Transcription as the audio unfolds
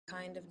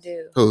kind of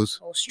do. Who's?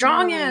 Oh,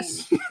 strong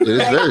ass. It is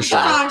very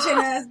strong.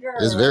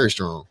 It's very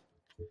strong.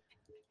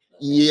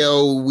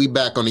 Yo, we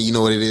back on the You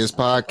Know What It Is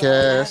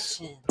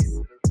podcast.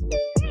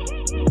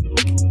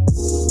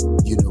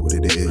 You know what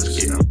it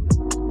is.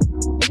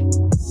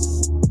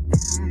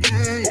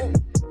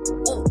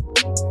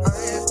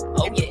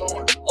 Oh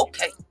yeah.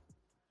 Okay.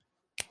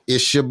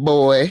 It's your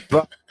boy.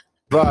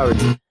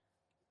 Vardy.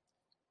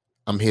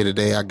 I'm here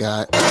today. I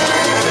got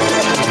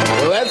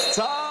Let's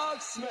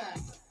talk smack.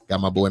 got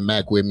my boy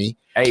Mac with me.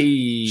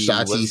 Hey,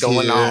 Shotzi's what's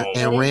going here, on?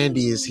 and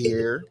Randy is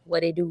here.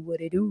 What they do? What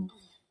they do?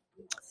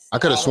 I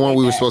could have sworn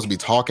we were supposed to be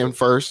talking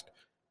first,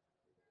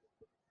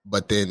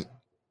 but then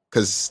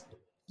because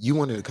you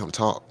wanted to come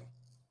talk,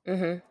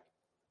 Mm-hmm.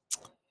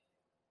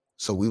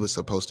 so we were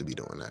supposed to be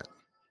doing that.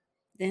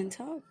 Then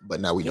talk.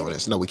 But now we doing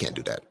this. No, we can't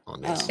do that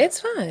on this. Oh.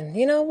 It's fine.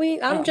 You know,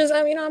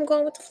 I'm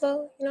going with the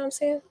flow. You know what I'm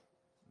saying?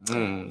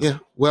 Yeah.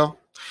 Well,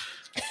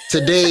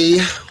 today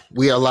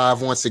we are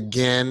live once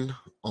again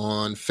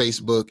on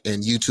Facebook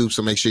and YouTube.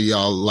 So make sure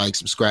y'all like,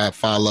 subscribe,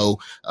 follow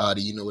the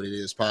You Know What It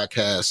Is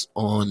podcast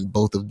on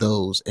both of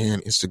those,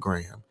 and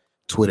Instagram,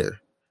 Twitter.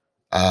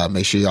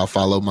 Make sure y'all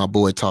follow my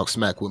boy Talk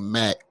Smack with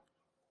Mac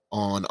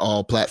on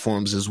all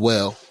platforms as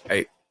well.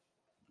 Hey,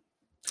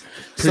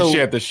 So-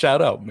 appreciate the shout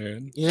out,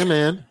 man. Yeah,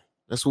 man.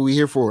 That's what we're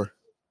here for.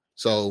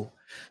 So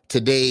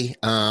today,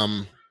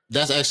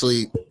 that's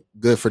actually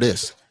good for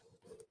this.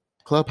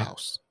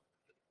 Clubhouse.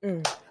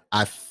 Mm.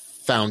 I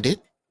found it.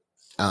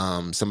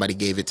 Somebody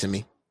gave it to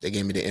me. They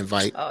gave me the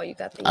invite. Oh, you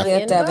got the I- We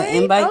have to have an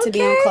invite to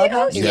be on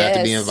Clubhouse? You have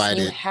to be Yes,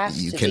 invited. You, have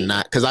You to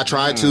cannot, because I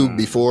tried to Mm.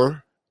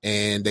 before,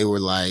 and they were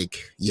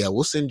like, "Yeah,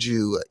 we'll send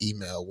you an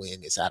email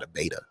when it's out of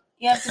beta."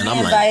 You have to And be I'm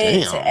like,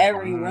 invited damn. to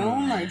every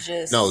room or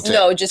just... No, Be.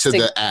 No, just to to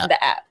the app.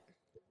 The app.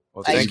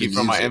 Well, Like, thank you you can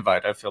for my use it.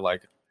 invite. I feel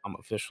like I'm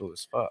official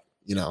as fuck.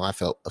 You know, I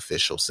felt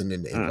official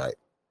sending the Mm. invite.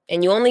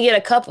 And you only get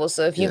a couple,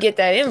 so if you Yeah. get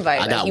that invite,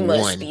 I like, got you must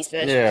one. be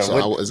special. Yeah, So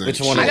I wasn't which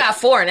one? I shit. got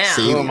 4 now.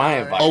 See? Who am I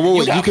inviting? Oh, well, You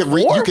you got can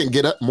four? you can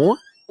get up more.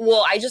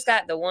 Well, I just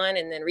got the one,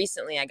 and then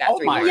recently I got Oh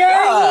 3 my more.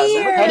 God.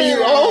 here. How do you?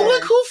 Oh,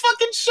 look who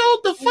fucking showed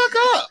the fuck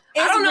up.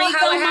 I don't know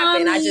how it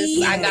happened.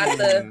 I got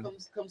the.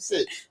 Come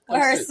sit.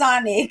 Where's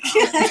Sonic?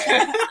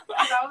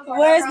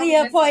 Where's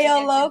the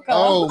Pollo Loco?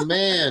 Oh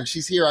man,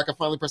 she's here. I can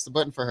finally press the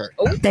button for her.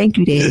 Thank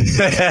you,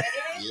 Dad.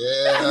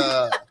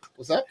 Yeah.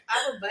 What's up? I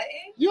have a button.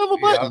 You have a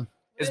button.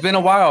 It's been a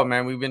while,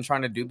 man. We've been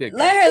trying to do big.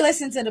 Let her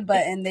listen to the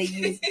button that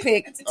you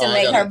picked to Oh, I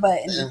make got her it.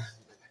 button.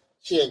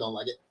 She ain't gonna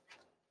like it.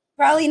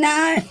 Probably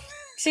not.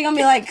 She gonna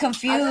be like I just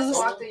confused.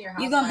 walked in your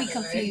house. You gonna be by the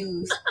way.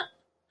 confused.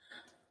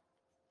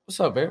 What's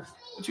up, babe?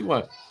 What you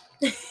want?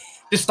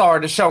 The star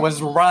of the show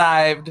has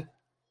arrived.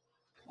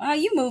 Wow,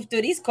 you moved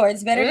through these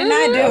chords better than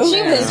I do.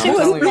 She was- She I'm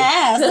was telling you.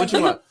 fast. What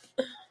you want?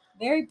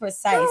 Very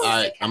precise. All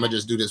right, I'm gonna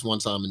just do this one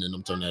time and then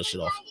I'm turning that shit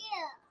off.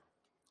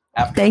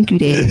 Thank you,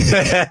 Dad.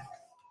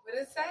 What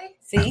did it say?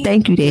 See?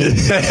 Thank you,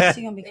 Dad.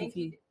 She gonna be Thank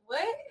you. confused.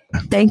 What?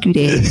 Thank you,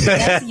 Dad.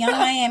 That's Young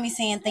Miami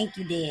saying thank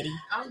you, Daddy.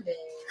 I'm dead.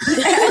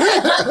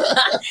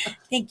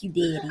 Thank you,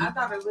 Daddy. I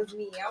thought it was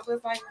me. I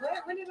was like, what?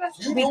 What did I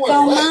say? Rico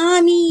what?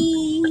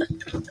 Mommy.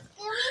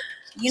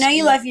 You know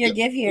you left your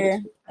gift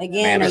here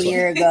again Man, a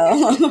year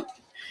ago.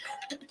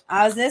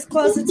 I was this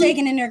close to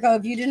taking it, Rico.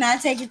 If you do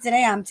not take it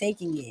today, I'm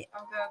taking it.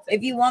 I'm gonna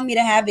If you want me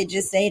to have it,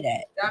 just say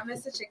that. Did I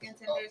miss the chicken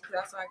tenders? Because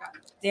that's what I got.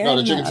 They're No,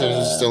 the in chicken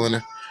tenders is still in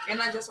there.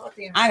 And I just walked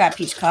in. I got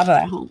peach cobbler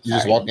at home. You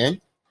just Sorry. walked in.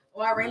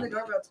 Well, I rang the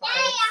doorbell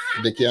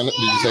twice. Did you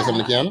say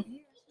something to Kiana?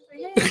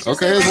 Yeah, she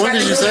Okay, was as long sitting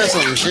as you right said by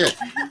something, shit.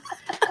 the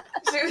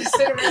door. She was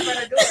sitting right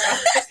by the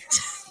door.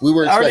 We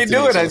were I already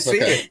expecting do it. so I it's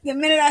see okay. it. The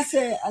minute I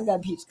said I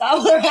got peach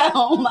cobbler at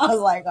home, I was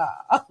like,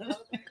 oh.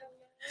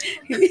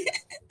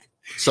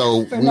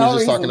 So For we no were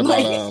just talking reason,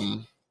 about like-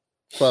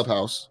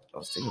 Clubhouse. I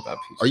was thinking about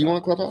peach. Are you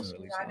on Clubhouse?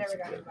 No, I never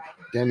got invited.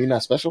 Damn, you're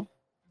not special.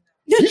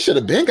 You should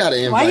have been got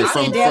an Why invite you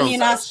say from. damn from you're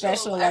not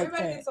special like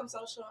Everybody that? thinks I'm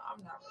social.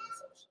 I'm not really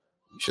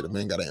you should have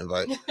been got an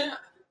invite. social.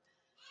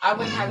 I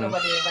wouldn't have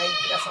nobody to invite me.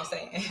 That's what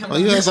I'm saying. Well,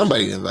 you had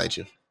somebody to invite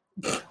you.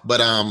 But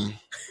Clearly,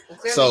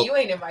 so- you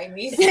ain't invite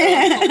me. So.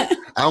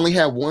 I only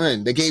had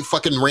one. They gave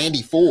fucking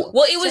Randy 4.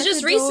 Well, it was Shut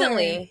just the door.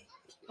 recently.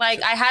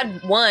 Like, I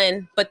had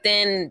 1, but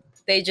then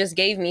they just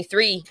gave me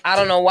 3. I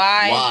don't know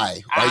why.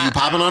 Why? Are you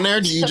popping on there?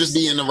 Do you just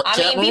be in the I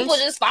chat mean, rooms? people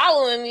just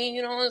following me.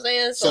 You know what I'm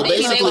saying? So maybe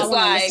they basically- was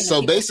like,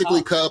 Listen.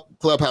 So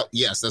Clubhouse.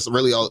 Yes, that's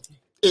really all.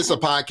 It's a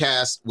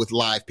podcast with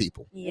live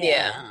people,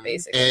 yeah,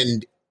 basically.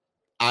 and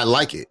I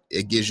like it.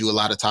 It gives you a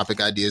lot of topic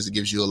ideas. It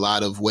gives you a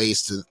lot of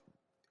ways to.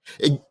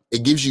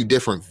 It gives you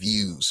different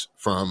views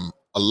from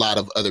a lot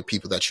of other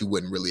people that you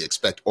wouldn't really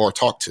expect or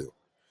talk to.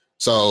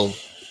 So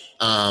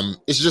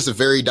it's just a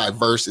very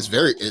diverse.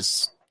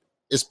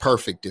 It's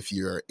perfect if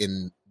you're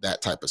in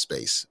that type of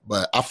space.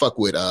 But I fuck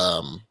with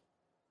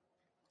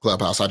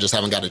Clubhouse. I just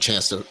haven't got a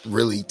chance to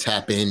really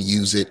tap in,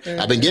 use it.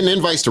 I've been getting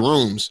invites to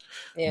rooms,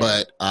 Yeah.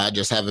 but I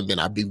just haven't been.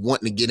 I'd be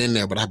wanting to get in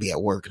there, but I'd be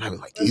at work and I'd be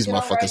like, Let's these get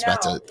on motherfuckers right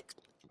about to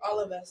All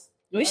of us.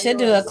 We should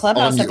do a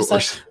Clubhouse on episode.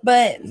 yours.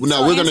 But No,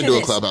 so we're gonna answer do a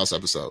this. Clubhouse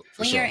episode.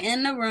 For When sure. you're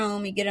in the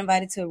room, you get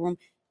invited to a room.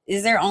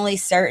 Is there only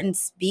certain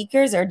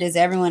speakers, or does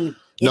everyone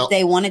No. If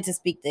they wanted to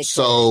speak, they could.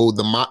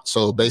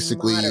 So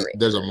basically,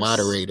 there's a Moderators.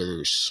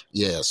 moderators.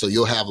 Yeah, so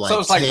you'll have like So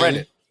it's like 10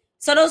 Reddit.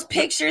 So those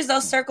pictures,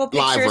 those circle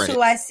Live pictures, Reddit.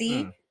 who I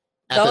see,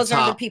 at the those are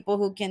the top. people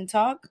who can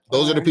talk.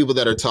 Those are the Or- people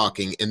that are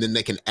talking, and then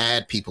they can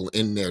add people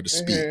in there to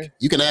speak. Mhm.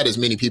 You can add as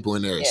many people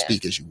in there to Yeah.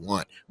 speak as you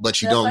want, but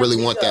you That's don't like really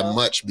me, want that though.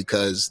 much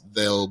because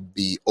they'll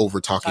be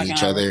over talking Talking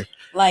each over. other.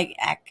 like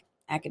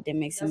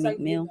academics and That's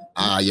like McMill.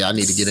 me, Yeah, I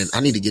need to get in. I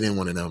need to get in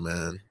one of them,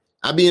 man.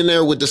 I be in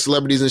there with the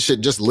celebrities and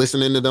shit, just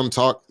listening to them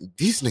talk.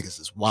 These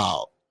niggas is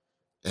wild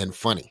and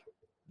funny.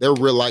 They're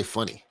real life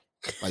funny.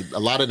 Like a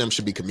lot of them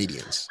should be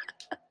comedians.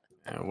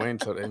 And wait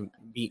until they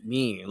meet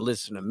me and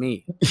listen to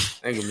me.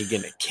 They're gonna be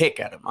getting a kick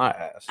out of my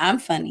ass. I'm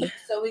funny.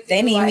 So we can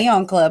They do, need like, me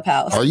on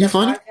Clubhouse. Are you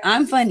funny?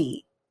 I'm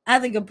funny. I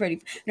think I'm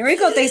pretty.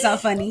 Noriko thinks I'm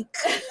funny.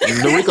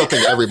 Noriko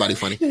think everybody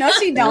funny. No,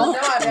 she No,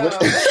 don't. I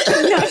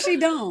don't. No, she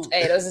don't.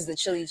 Hey, those is the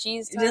chili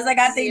cheese. Just like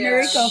I think Yeah.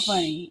 Noriko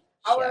funny.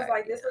 I was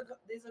like,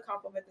 these will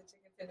compliment the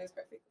chicken tenders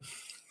perfectly.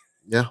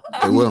 Yeah,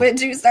 they will. But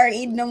you start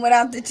eating them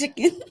without the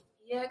chicken.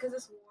 Yeah, because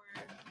it's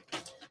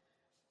warm.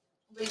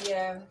 But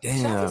yeah.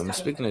 Damn,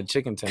 speaking of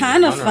chicken tenders.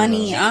 Kind of I don't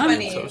funny. know. I'm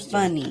Funny.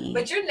 funny.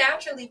 But you're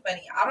naturally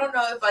funny. I don't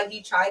know if like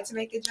you tried to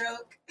make a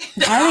joke. I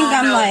think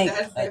I'm know, like that's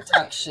a different.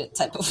 talk shit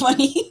type of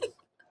funny.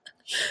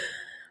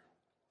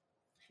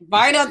 But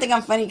I don't think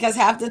I'm funny because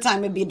half the time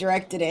it'd be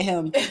directed at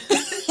him.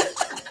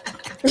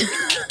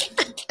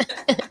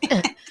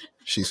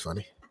 She's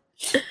funny.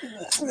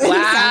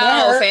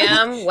 Wow,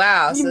 fam.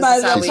 Wow. So You this might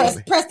is as how well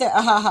we press that.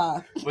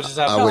 Ha Which is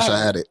I how wish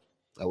I had it.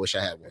 I wish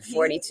I had one.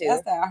 42.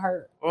 That's that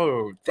hurt.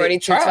 Oh, 42,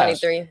 trash.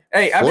 23.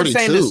 Hey, I've been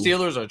saying the 42.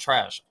 Steelers are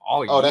trash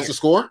all year. Oh, that's the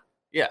score?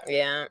 Yeah.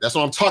 That's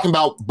what I'm talking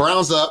about.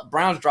 Browns up.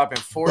 Browns dropping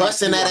 40.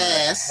 Busting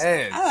that ass.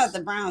 I thought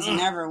the Browns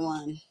never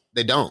won.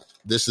 They don't.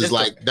 This is It's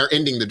like they're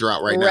ending the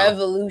drought right now.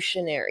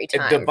 Revolutionary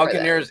time. If the for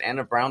Buccaneers and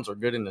the Browns are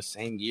good in the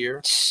same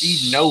year,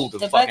 you know the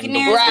The fucking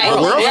Buccaneers- Right.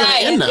 The world's gonna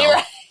Right. end now.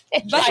 Right.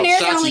 Buccaneers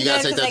Shots, only you good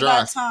gotta because take they that got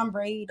drive. Tom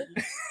Brady.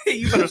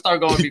 You better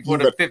start going before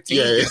the 15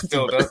 Yeah. gets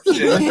filled up.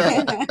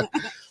 Shit.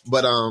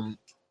 But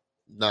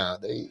nah,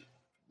 they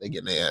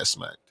getting their ass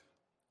smacked.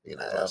 They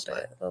getting A their little ass bit.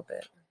 smacked. A little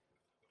bit.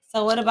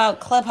 So what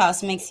about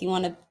Clubhouse makes you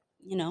want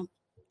to,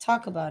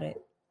 talk about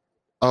it?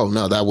 Oh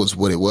no, that was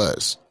what it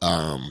was.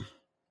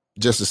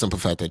 Just the simple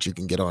fact that you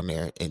can get on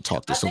there and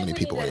talk to I so think many we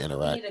people need and to-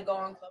 interact. We need to go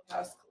on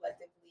Clubhouse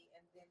collectively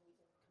and then we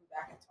can come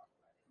back and talk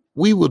about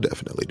We will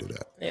definitely do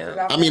that.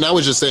 Yeah. it. I mean, I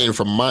was just saying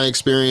from my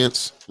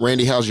experience,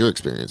 Randy, how's your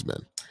experience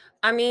been?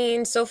 I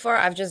mean, so far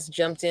I've just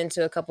jumped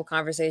into a couple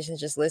conversations,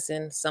 just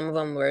listened. Some of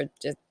them were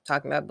just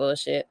talking about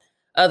bullshit.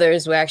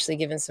 Others were actually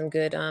giving some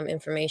good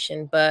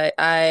information, but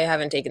I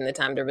haven't taken the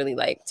time to really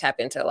like tap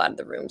into a lot of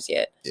the rooms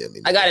yet. Yeah, me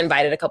I got neither.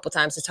 invited a couple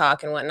times to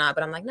talk and whatnot,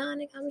 but I'm like, nah,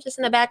 nigga, I'm just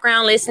in the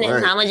background listening.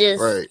 Right, I'm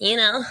just, right.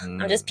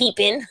 I'm just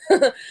peeping.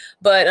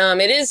 But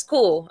it is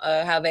cool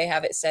how they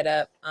have it set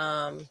up.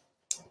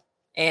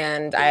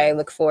 And I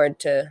look forward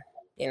to,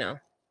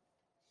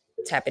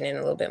 tapping in a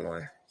little bit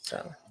more.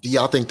 So Do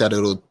y'all think that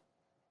it'll?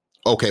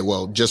 Okay,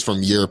 well, just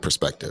from your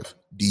perspective,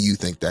 do you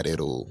think that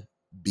it'll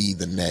be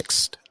the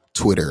next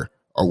Twitter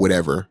or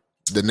whatever,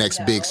 the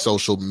next big No.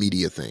 social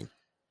media thing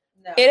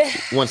No. it,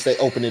 once they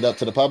open it up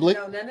to the public?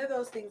 No, none of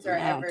those things are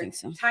I don't ever. think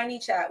so. Tiny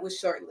Chat was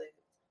short lived.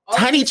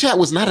 Tiny Chat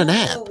was not an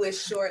app.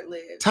 Was short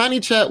lived. Tiny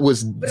Chat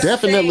was But I'm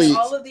definitely. saying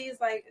all of these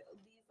like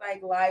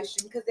live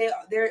streams because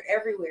they're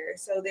everywhere,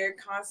 so they're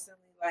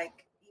constantly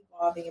like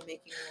evolving and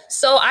making more.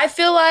 so I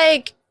feel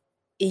like,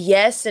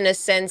 yes, in a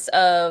sense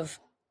of,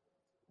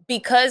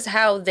 because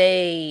how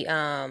they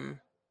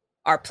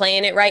are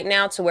playing it right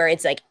now to where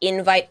it's like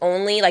invite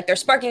only, like they're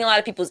sparking a lot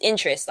of people's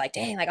interest. Like,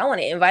 dang, like I want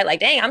to invite, like,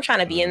 dang, I'm trying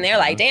to be in there.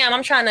 Like, damn,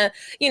 I'm trying to,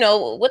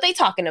 what they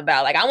talking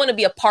about? Like, I want to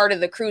be a part of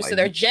the crew. So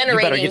they're You better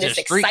generating get this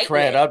your street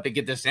excitement. cred up to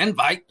get this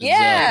invite.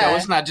 Yeah. You know,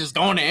 it's not just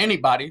going to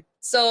anybody.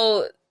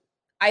 So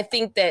I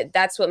think that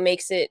that's what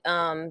makes it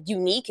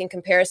unique in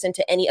comparison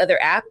to any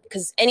other app,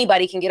 because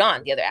anybody can get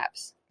on the other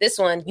apps. This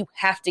one, you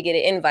have to get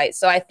an invite.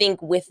 So I think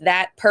with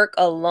that perk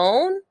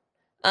alone,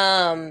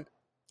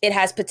 it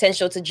has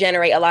potential to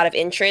generate a lot of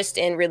interest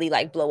and really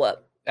like blow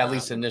up. At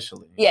least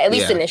initially. Yeah, at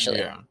least Yeah. initially.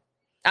 Yeah.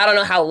 I don't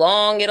know how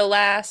long it'll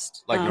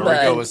last. Like But-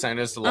 Noriko was saying,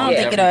 it's the I don't think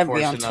longevity it'll ever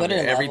be on portion of Twitter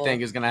it. level.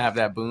 Everything is going to have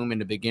that boom in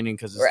the beginning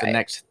because it's the Right.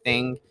 next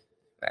thing.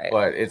 Right.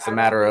 But it's a I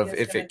matter don't of think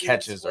it's if gonna it be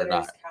catches or Twitter's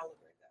not. caliber,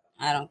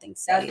 though. I don't think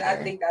so. I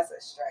either. think that's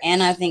a stretch.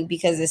 And I think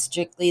because it's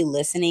strictly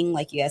listening,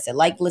 like you guys said,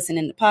 like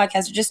listening to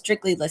podcasts, or just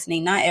strictly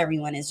listening. Not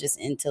everyone is just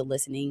into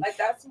listening. like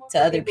that's more to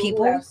for other who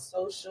people. have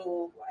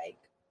social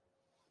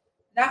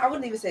I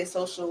wouldn't even say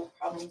social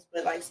problems,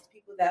 but like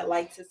people that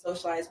like to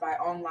socialize by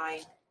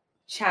online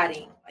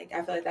chatting. Like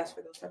I feel like that's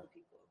for those type of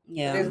people.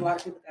 Yeah. There's a lot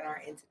of people that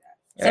aren't into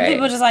that. Some Right.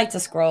 people just like to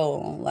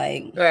scroll,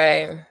 like,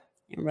 Right.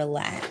 and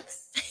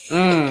relax.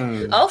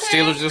 Okay.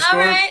 Steelers just all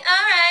scored. right.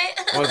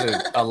 All right. Was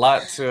it a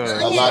lot to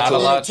A lot not to- a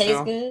lot Tastes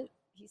to? good.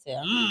 He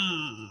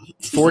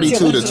said,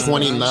 42 to I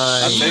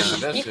 29. tasted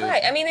that You're shit.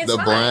 right. I mean, it's The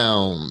fine.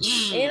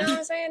 Browns. You know what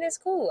I'm saying? It's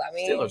cool. I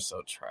mean, Steelers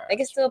so trash. they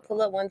can still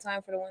pull up one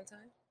time for the one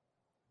time.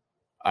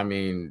 I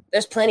mean,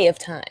 There's plenty of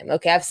time.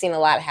 Okay, I've seen a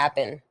lot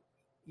happen.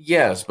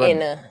 Yes, but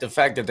in a- the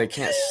fact that they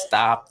can't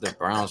stop the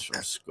Browns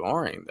from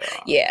scoring,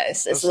 though. Yeah,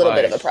 it's a little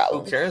bit of a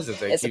problem. Who cares if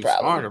they It's a keep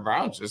problem. scoring? The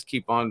Browns just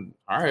keep on.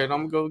 All right, I'm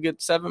gonna go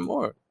get 7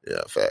 more.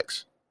 Yeah,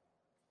 facts.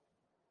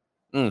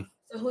 So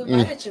who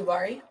invited you,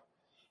 Vari?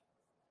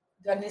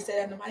 Do I need to say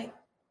that in the mic?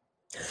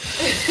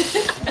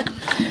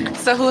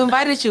 So who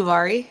invited you,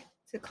 Vari,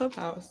 to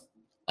Clubhouse?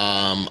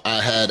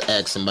 I had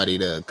asked somebody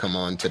to come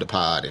on to the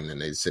pod, and then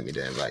they sent me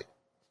the invite.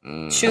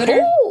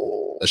 Shooter?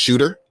 Ooh. A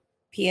shooter?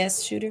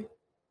 PS shooter?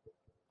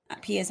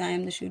 PS I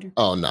am the shooter.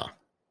 Oh no.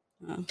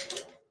 Oh.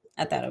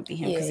 I thought it would be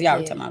him Yeah, because y'all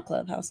were yeah. talking about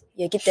Clubhouse.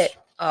 Yeah, get that.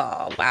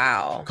 Oh,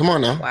 wow. Come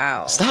on now.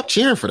 Wow. Stop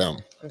cheering for them.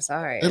 I'm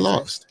sorry. They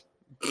lost.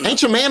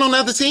 Ain't your man on the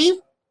other team?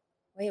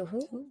 Wait,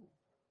 who?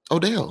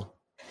 Odell.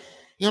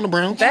 He on the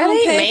Browns? That don't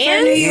ain't pay for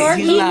man. New York.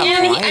 He's not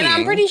and playing.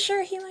 I'm pretty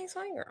sure he likes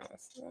white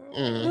girls.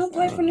 Mm. He don't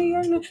play for New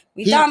York. No.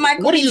 We He- thought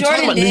Michael what are B. you Jordan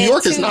talking about? did New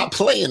York too. is not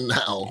playing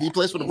now. He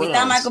plays for the We Browns.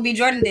 thought Michael B.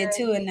 Jordan did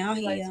too, and now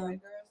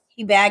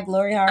he bagged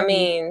Lori Harvey. I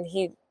mean,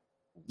 he.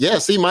 Yeah,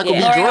 see, Michael Yeah.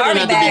 B. Lori Jordan Harvey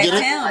at the bagged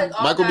beginning. him.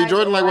 Michael B.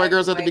 Jordan like white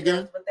girls at the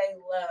beginning? But they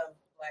love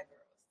black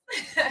girls.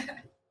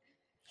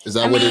 Is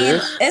that what it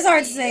is? It's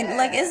hard to say.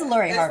 Like, it's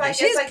Lori It's Harvey. like-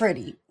 She's it's like-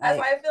 pretty. That's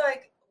Like, why I feel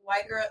like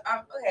white girl.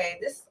 Okay,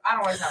 this I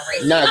don't want to sound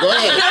racist. Nah, go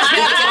ahead. Speak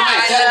it to the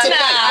mic. Tell it to the mic.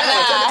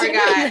 Nah, Tell it to the mic.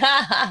 nah.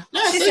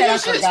 Nah, She say said your I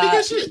shit. forgot. Speak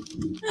your shit.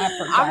 I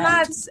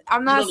forgot.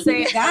 I'm not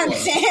saying. God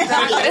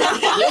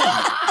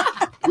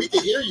damn. We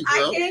can hear you, I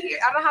girl. can't hear.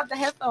 I don't have the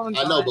headphones.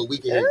 I know, on. but we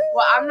can hear you.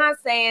 Well, I'm not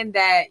saying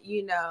that,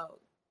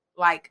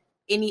 like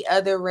any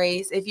other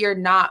race, if you're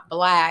not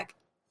black,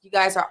 you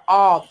guys are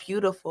all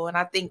beautiful. And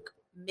I think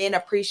men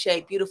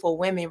appreciate beautiful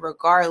women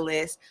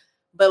regardless.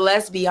 But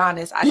let's be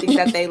honest, I think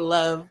that they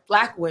love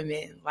black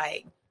women.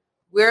 Like,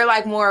 we're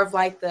like more of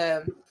like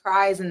the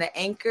prize and the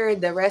anchor.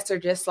 The rest are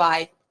just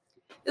like,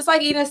 it's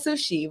like eating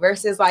sushi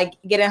versus like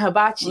getting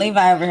hibachi.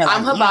 Levi over here.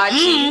 I'm like,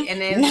 hibachi, and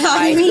then Not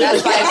like, me.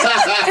 that's like.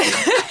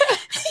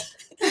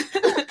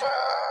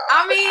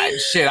 I mean,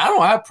 Shit, I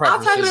don't have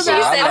talking preferences.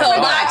 about- so I Said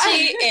don't know.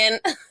 hibachi and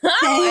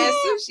and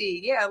sushi,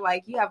 yeah,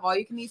 like you have all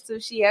you can eat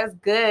sushi. That's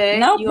good.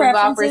 No you can go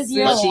out for preferences,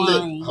 you're But sushi.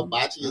 lying.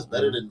 hibachi is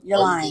better than You're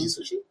lying.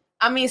 sushi?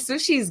 I mean,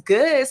 sushi's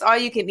good. It's all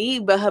you can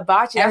eat, but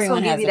hibachi, that's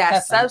Everyone gonna give has you a that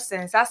preference.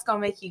 substance. That's gonna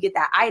make you get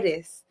that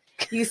itis.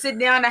 You sit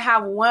down and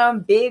have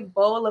one big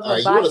bowl of All right,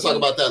 you hibachi. want to talk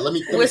about that? Let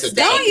me With sit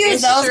steak. down. Don't use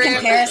It's those shrimp.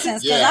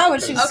 comparisons because Yeah. I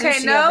would choose Okay,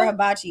 sushi no. over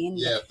hibachi. And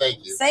Yeah,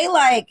 thank you. say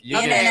like You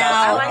In can't and talk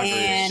Out about this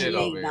and shit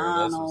over here. That's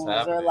what's McDonald's or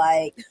happening.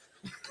 like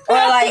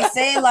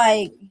say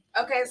like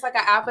Okay, it's like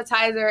an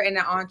appetizer and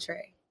an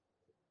entree.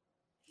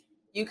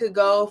 You could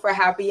go for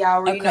happy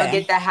hour, Okay.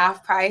 get that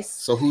half price.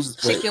 So who's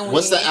Chicken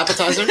what's the wings.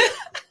 appetizer?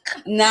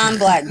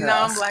 non-black girls.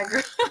 Non-black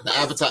girl. The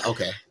appetizer.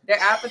 Okay. They're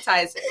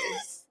appetizers.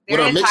 What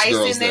They're are mixed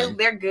girls enticing. then?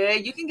 They're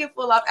good. You can get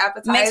full up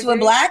appetizers. Mixed with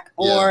black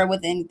or Yeah.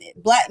 with anything.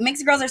 Black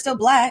mixed girls are still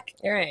black.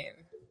 you're right.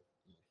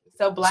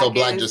 So black, So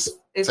black is, just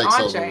is takes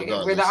over entree.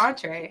 We're regardless. the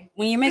entree.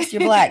 When you're mixed,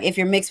 you're black. If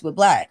you're mixed with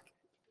black.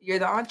 You're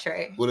the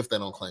entree. What if they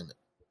don't claim it?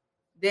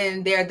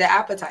 Then they're the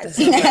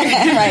appetizer.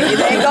 Right.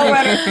 They go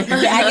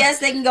wherever, I guess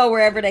they can go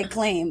wherever they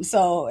claim.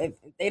 So if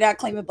they're not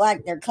claiming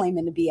black, they're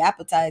claiming to be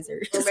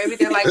appetizers. Or maybe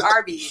they're like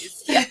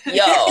Arby's. Yo,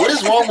 What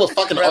is wrong with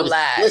fucking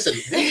Relax. Arby's?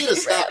 Listen, we need to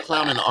stop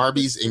clowning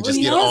Arby's and just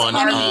You get know on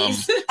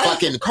what's funny?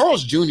 fucking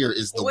Carl's Jr.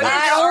 is the What worst.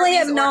 is I only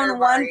have Arby's known order,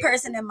 one Mari?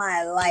 person in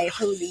my life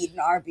who's eaten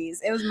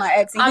Arby's. It was my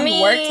ex, and I he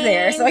worked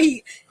there, so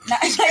he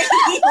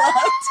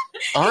loved.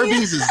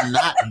 Arby's is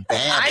not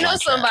bad. I know like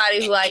that.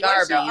 somebody who like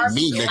What's your Arby's.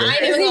 Me, nigga. I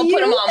ain't even gonna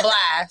put him on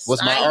blast.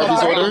 What's my I ain't gonna Arby's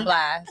put him order? on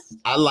blast.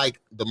 I like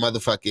the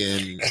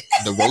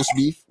the roast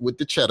beef with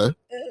the cheddar.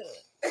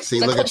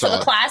 See, look at So the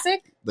y'all.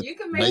 classic. The You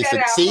can make basic. that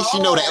at See, she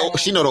know home.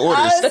 she know the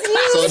orders, Oh, so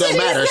see, it don't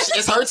matter.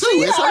 It's her too.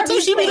 It's her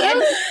too. She be there.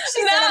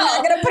 She said, "I'm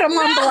not gonna put him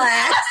on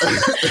blast."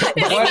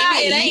 It's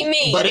not, it ain't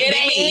me. But it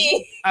ain't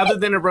me. Other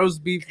than a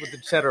roast beef with the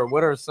cheddar,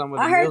 what are some of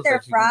the I heard meals their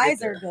that you can fries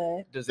get are there?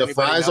 good. Does The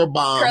anybody fries know? are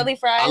bomb. Curly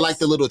fries. I like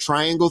the little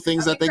triangle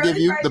things that they give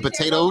you. The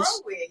potatoes,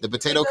 the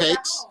potato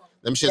cakes.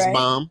 Them shit's Right.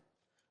 bomb.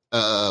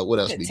 What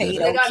else we Potato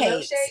get? They got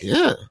cakes. milkshakes?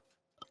 Yeah,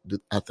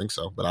 I think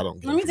so, but I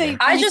don't. Let me tell you.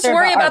 I funny just story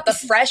worry about the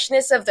Arby's.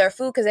 freshness of their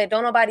food because they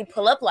don't nobody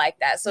pull up like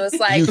that. So it's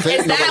like, You is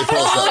think that nobody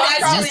pulls food up? that's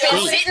You just been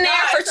think- sitting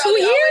there for 2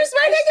 years,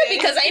 my nigga?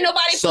 Because ain't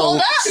nobody So, pulled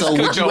up. so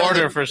would Cook you your rather?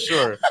 order for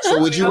sure. So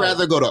would you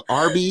rather go to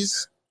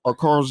Arby's or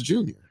Carl's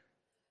Jr.?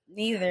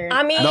 Neither.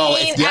 I mean, No,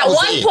 if that at was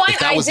one it, if point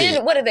that I was did.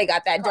 it. What did they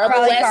got? That double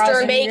Probably Carl's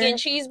Western Jr. bacon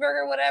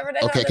cheeseburger, whatever.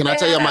 Okay, can I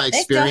tell you my They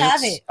still have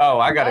experience? it. Oh,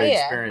 I got an Oh, yeah.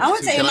 experience. I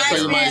want to too. tell you Can I my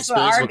tell you my experience with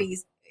experience with-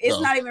 Arby's. It's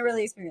Go. not even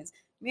really experience.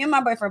 Me and my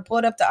boyfriend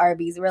pulled up to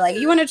Arby's. We're like,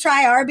 "You want to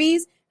try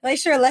Arby's?" Like,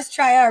 sure, let's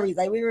try Arby's.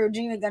 Like, we were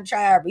genuinely gonna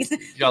try Arby's.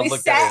 Y'all we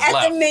looked sat at it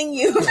at the left.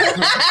 menu.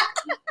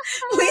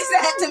 We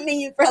sat at the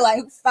menu for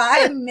like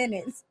 5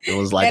 minutes, It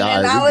was like, and all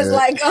then right, I was we good.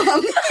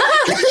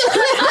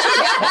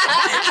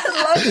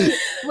 like,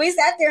 we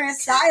sat there in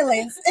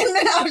silence, and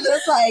then I was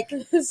just like,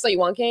 So you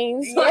want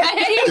Cane's? Yeah.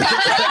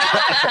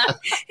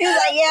 he was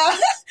like, "Yeah."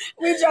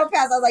 We drove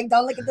past. I was like,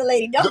 "Don't look at the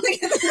lady. Don't look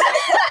at the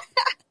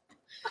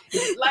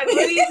lady." Like, what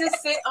do you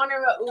just sit on there?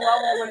 Ooh, I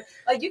want one.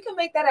 Like, you can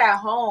make that at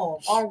home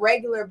on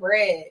regular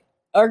bread.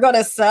 Or go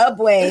to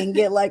Subway and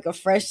get like a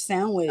fresh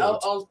sandwich.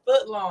 Oh,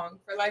 foot long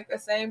for like the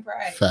same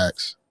price.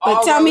 Facts.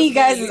 But tell me, you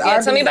guys, is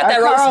tell me about that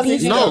roast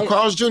beef. No,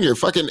 Carl's Jr.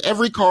 Fucking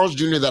every Carl's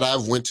Jr. that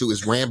I've went to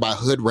is ran by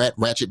hood rat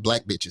ratchet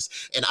black bitches,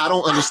 and I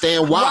don't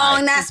understand why.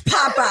 Wrong, that's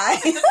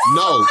Popeye.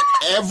 No,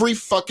 every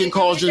fucking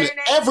Carl's Jr.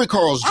 Every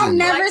Carl's Jr. I've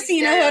never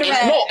seen a hood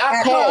rat. No, I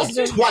at called Carl's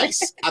Jr.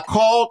 twice.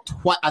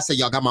 I said,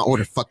 y'all got my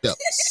order fucked up.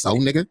 So,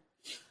 nigga.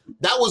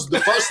 That was the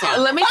first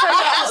time. Let me tell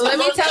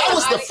you. That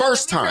was the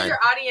first time. Your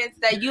audience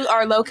that you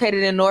are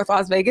located in North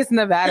Las Vegas,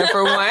 Nevada,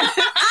 for one.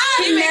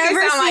 He makes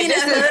it sound like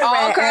this is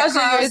all Carl's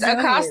Jr.'s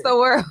across the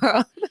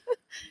world.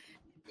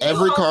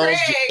 Every Carl's,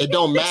 it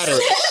don't matter.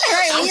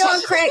 Craig, you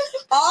on Craig?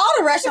 All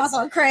the restaurants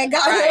on Craig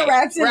got hood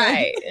rats in them.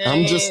 Right.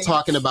 I'm just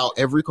talking about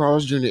every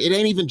Carl's Jr. It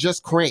ain't even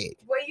just Craig.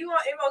 Well, you on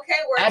MLK?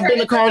 Where I've been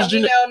to Carl's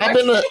Jr. I've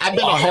been to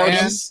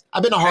Hardee's.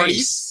 I've been to Hey,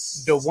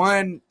 Hardee's. The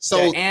one,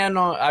 So- the Ann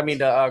on, I mean,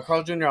 the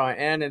Carl Jr. on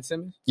Ann and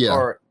Simmons? Yeah.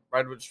 Or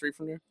right over the street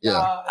from there? Yeah.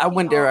 I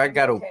went there, I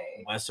got a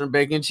Western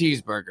bacon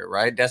cheeseburger,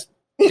 right?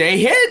 They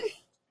hit.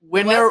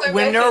 When they're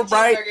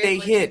right, they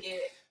hit.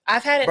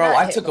 I've had it. Bro, not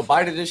I hit took a before.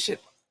 bite of this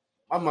shit.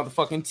 My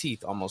motherfucking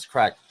teeth almost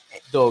cracked.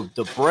 The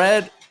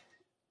bread,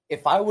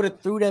 if I would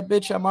have threw that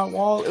bitch at my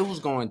wall, it was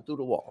going through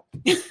the wall.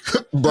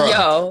 Bro.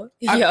 Yo.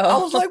 I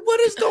was like, what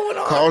is going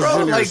on, Carl's bro?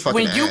 Jr. is Like, fucking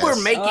when you were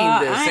ass. making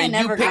I this ain't and you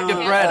never picked the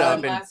gone bread there up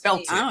and last felt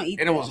week. I don't it, eat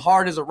and it was that.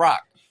 hard as a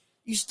rock,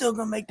 you still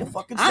gonna make the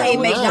fucking I ate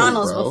sandwich?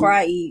 McDonald's bro. before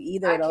I eat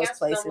either I of those canceled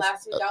places. them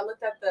last week. I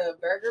looked at the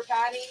burger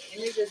patty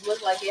and it just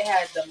looked like it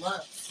had the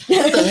mumps.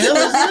 What the hell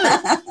is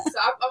that? So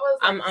I was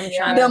like, I'm yeah.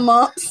 trying The to-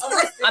 mumps.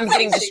 I'm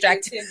getting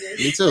distracted. Me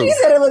You too.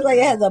 said it looked like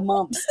it had the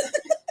mumps.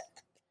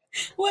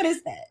 What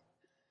is that?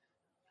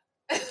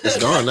 It's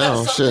gone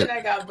now. Something Shit.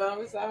 that got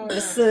bumps. I don't know.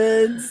 The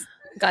suds.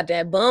 Got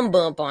that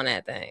bump on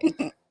that thing.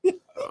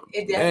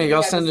 It definitely Hey,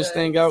 y'all got send the this suds.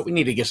 thing out. We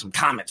need to get some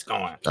comments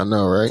going. I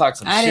know, right? Talk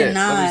some I shit. did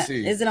Let me not.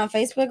 see. Is it on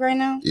Facebook right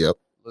now? Yep.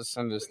 Let's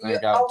send this You-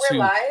 thing out we're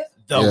to live?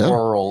 the Yeah.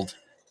 world.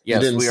 Yes,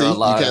 you didn't we see? are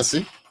live. You can't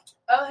see?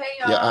 Oh, hey,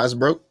 y'all. Your eyes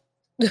broke?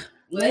 They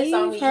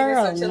saw me Leave her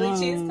eating some chili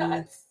cheese alone.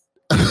 tots.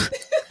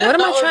 What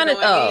am I was trying to?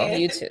 going Oh,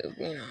 in. YouTube.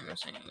 You know what I'm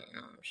saying.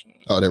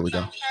 Oh, there we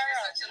go.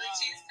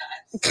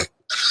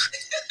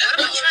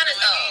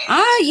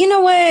 You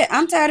know what?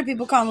 I'm tired of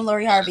people calling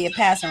Lori Harvey a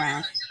pass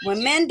around.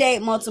 When men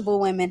date multiple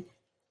women,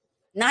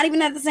 not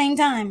even at the same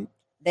time,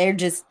 they're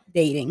just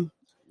dating.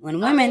 When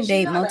women she's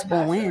date not a multiple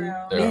pass women,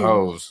 around. They're men.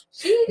 hoes.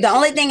 The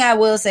only thing I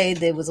will say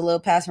that was a little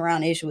pass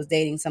around issue was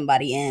dating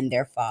somebody and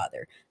their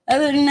father.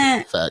 Other than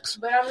that, Facts.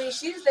 But I mean,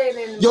 she's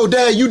dating. Yo,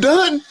 Dad, you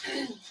done?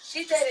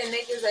 She's dating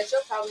niggas that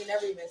you'll probably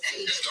never even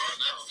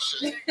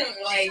see.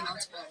 Like,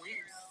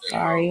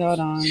 sorry, hold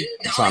on.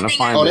 I'm trying to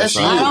find Oh, this. that's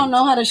I you. don't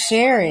know how to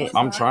share it.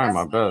 I'm trying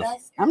my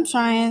best. I'm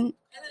trying.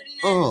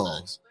 Oh.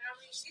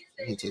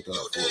 Let me take that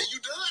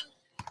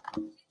off.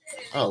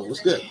 Oh, what's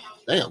good?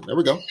 Damn, there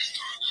we go.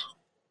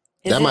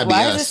 Is That it, might be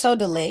why us. is it so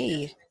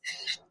delayed?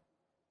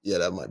 Yeah,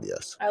 that might be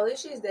us. at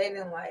least she's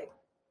dating like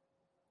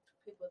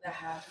people that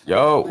have.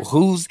 Yo,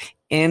 who's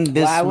in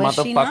this Why was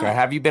she motherfucker? not?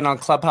 Have you been on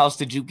Clubhouse?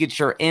 Did you get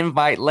your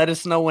invite? Let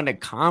us know in the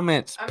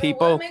comments, I mean,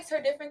 people. what makes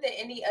her different than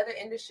any other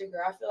industry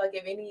girl? I feel like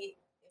if anything,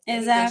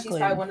 Exactly. she's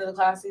probably one of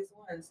the classiest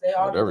ones. They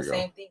all there do we the go.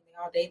 same thing.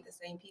 They all date the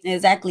same people.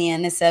 Exactly,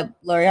 and except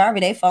Lori Harvey,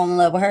 they fall in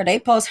love with her.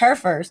 They post her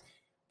first,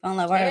 fall in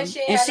love with her, And she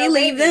ain't and had she no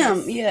leave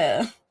babies. them.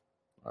 Yeah,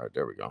 All right,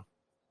 there we go.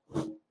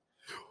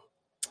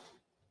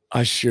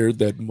 I shared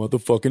that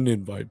motherfucking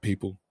invite,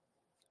 people.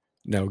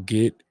 Now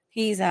get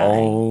he's all right.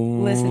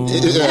 on. Listen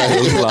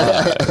to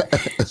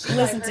live.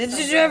 Listen,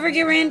 did you ever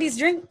get Randy's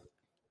drink?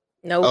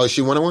 Nope. Oh,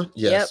 she wanted one?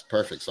 Yes, Yep.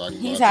 perfect. So I can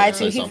go He's out there high and too.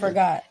 say He something.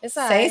 forgot. It's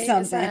Say alright, it's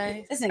something.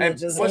 alright. This Hey, nigga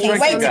just what can't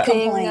drink wait you to got?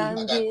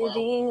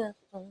 complain.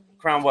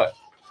 Crown what?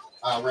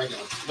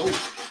 Regular. Nope.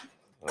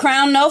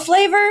 Crown no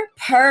flavor,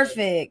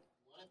 perfect.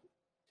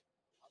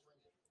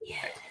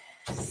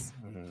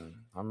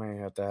 I may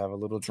have to have a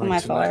little To drink my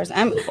tonight. followers.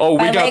 I'm. Oh,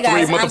 By we the got way,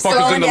 guys, three I'm motherfuckers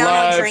slowing in the down on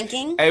live.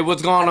 drinking. Hey,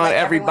 what's going I'd on, like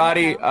everyone to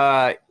everybody?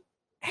 know.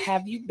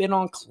 Have you been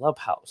on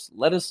Clubhouse?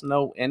 Let us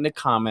know in the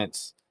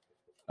comments.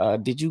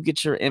 Did you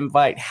get your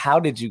invite? How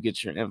did you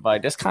get your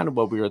invite? That's kind of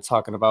what we were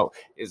talking about,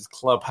 is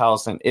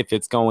Clubhouse and if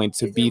it's going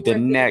to Is be it the worth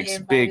getting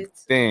next big invited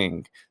to?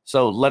 thing.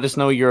 So let us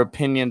know your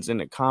opinions in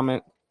the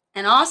comment.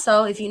 And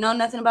also, if you know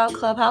nothing about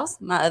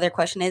Clubhouse, my other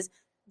question is,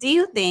 do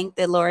you think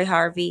that Lori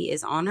Harvey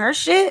is on her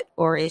shit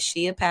or is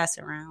she a pass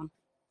around?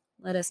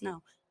 Let us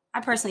know.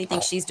 I personally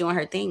think she's doing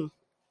her thing.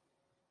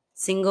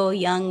 Single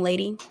young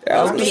lady. Yeah,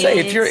 I was gonna say,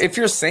 if Kids.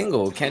 you're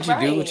single, can't you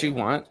do what Right. you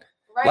want?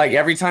 Right. Like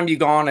every time you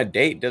go on a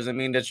date doesn't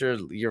mean that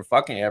you're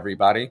fucking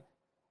everybody.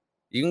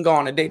 You can go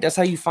on a date. That's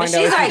how you find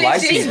out she's if you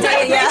like she's people.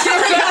 dating.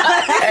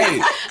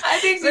 Hey, I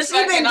think But she's she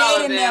been fucking all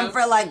of dating them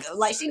for like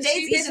she dates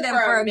She each dates of them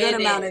for for a a good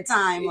minute. amount of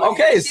time. Yeah.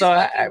 okay, She's so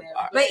fucking them.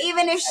 But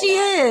even if she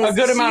is a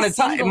good amount of she's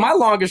time. single. My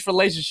longest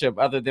relationship,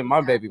 other than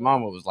my baby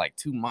mama, was like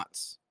 2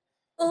 months.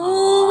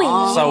 Ooh.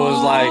 So it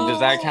was like, does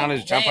that count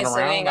as jumping Dang, so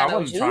we around? ain't got I no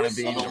wasn't trying to juice?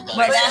 be. in a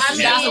But relationship.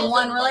 that's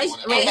one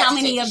relationship. Wait, how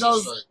many of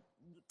those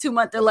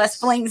 2-month or less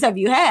flings have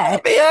you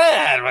had?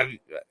 Yeah,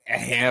 a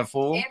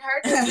handful. In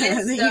her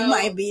defense, You though,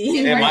 might be.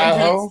 in Am her I a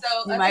hoe? defense, though,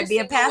 You other might be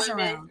a single pass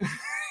women- around.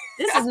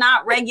 This is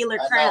not regular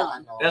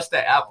crown. That's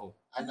the apple.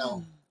 I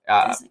know.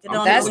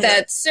 That's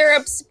that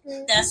syrup.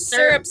 That's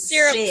syrup.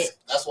 shit.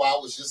 That's why I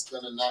was just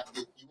gonna not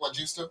get. You want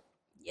juice too?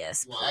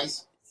 Yes. You want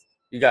ice?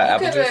 You got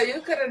apple juice.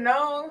 You could have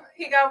known.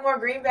 He got more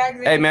greenbacks.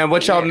 than Hey you. man,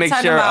 what y'all mix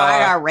Talking your about I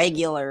got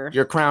regular.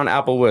 your crown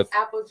apple with?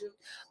 Apple juice.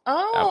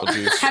 Oh, Apple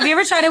juice. Have you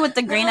ever tried it with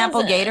the green How's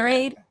apple it?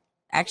 Gatorade?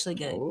 Actually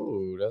good.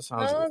 Ooh, that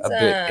sounds How's a bit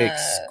that?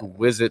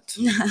 exquisite.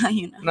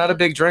 You know. Not a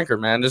big drinker,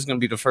 man. This is gonna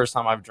be the first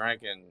time I've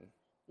drank in.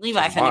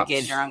 Levi finna months.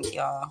 get drunk,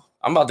 y'all.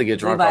 I'm about to get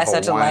drunk Levi's off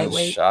such a one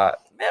lightweight. shot.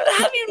 Man,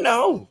 how do you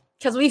know?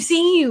 Because we've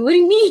seen you. What do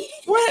you mean?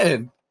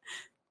 When?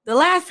 The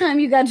last time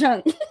you got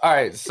drunk. All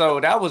right, so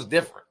that was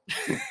different.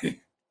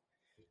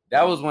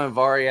 That was when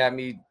Vari had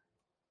me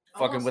I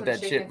fucking want with some that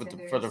shit chicken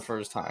for the tenders.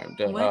 first time.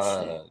 What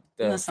shit?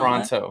 The No, some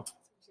what? Fronto.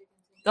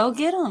 Go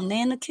get them.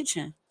 They in the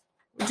kitchen.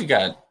 What you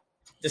got?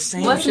 The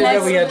same What's shit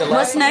next? that we had the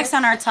What's last. next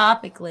on our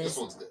topic This list?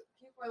 one's good.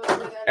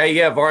 Hey,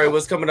 yeah, Vari,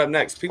 what's coming up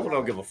next? People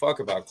don't give a fuck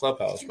about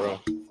Clubhouse, bro.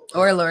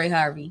 Or Lori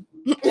Harvey.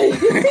 You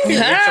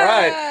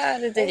tried.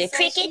 The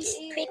crickets.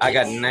 I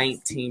got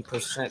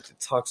 19% to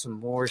talk some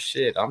more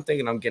shit. I'm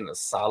thinking I'm getting a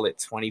solid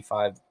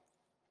 25,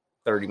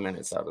 30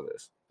 minutes out of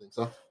this. Think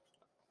so?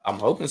 I'm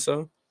hoping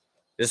so.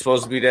 It's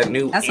supposed to be that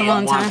new That's a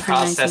long M1 time for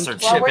processor 19.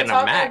 While chip we're in a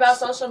talking Mac. about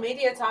social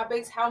media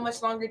topics, how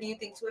much longer do you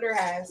think Twitter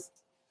has?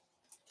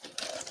 I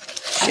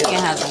think it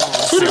has a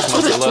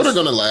long. Twitter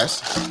gonna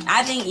last.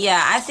 I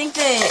think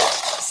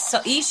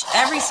that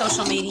every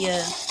social media.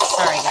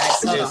 Sorry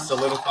guys, hold Is on.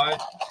 solidified.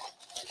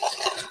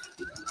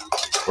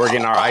 We're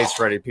getting our ice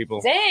ready,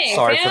 people. Dang,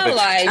 Sorry for feel the-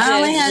 like I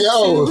only just- had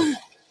Yo. two.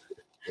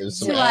 There's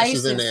some Two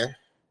ashes in ices. there.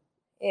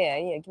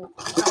 yeah. Give me-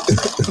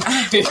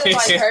 It's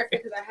like perfect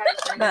because I had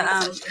a friend But,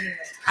 who was anyway.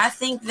 I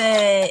think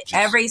that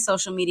every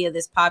social media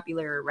that's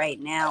popular right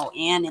now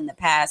and in the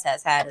past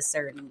has had a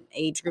certain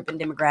age group and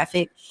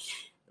demographic.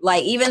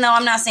 Like, even though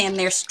I'm not saying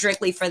they're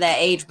strictly for that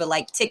age, but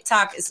like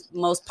TikTok is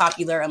most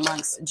popular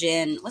amongst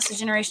what's the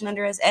generation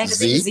under us? X?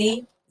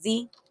 Z?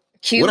 Z?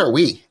 Cute. What are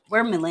we?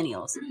 We're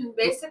millennials.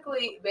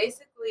 Basically,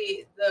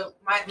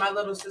 my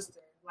little sister,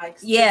 like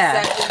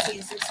Yeah.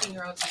 17,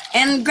 16-year-old.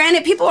 And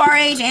granted, people our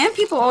age and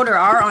people older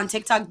are on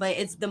TikTok, but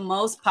it's the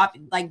most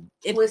popular. Like,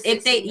 With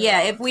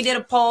if we did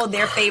a poll,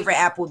 their favorite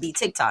app would be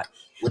TikTok.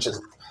 Which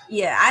is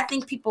Yeah, I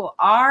think people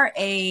are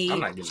I'm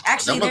not getting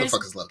actually them there's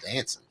motherfuckers love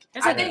dancing.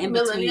 like I an think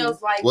in-between.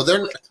 millennials like Well,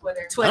 they're-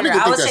 Twitter. I Twitter. don't even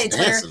I would think say that's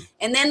Twitter. dancing.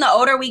 And then the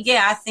older we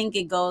get, I think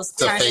it goes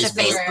To turns to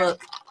Facebook. Facebook.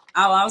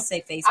 I would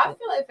say I Facebook.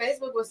 feel like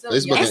Facebook was still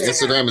Facebook younger. and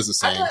Instagram is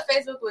the I same. feel like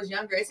Facebook was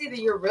younger. It's either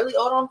you're really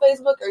old on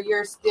Facebook or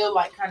you're still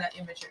like kind of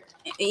immature.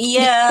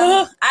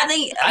 Yeah, I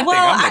think. I think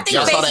Well, I'm I a think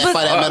Y'all saw that Facebook.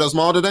 fight at Meadows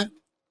Mall today?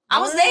 I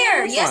was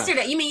there Which one?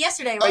 yesterday. You mean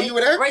yesterday? Oh, Right? you were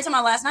there? Right to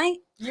my last night.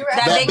 You were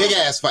That That big- big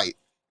ass fight.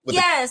 With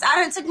the- Yes, I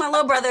done took my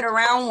little brother to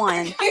round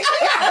one.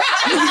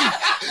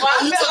 Well, I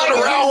You feel took like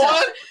it around it was-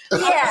 one? I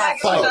feel Yeah. like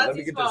it was Oh, let me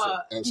Auntie's get this fault.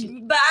 And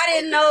shit. But I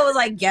didn't know it was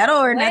like ghetto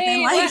or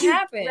nothing. Wait, what Like,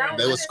 happened?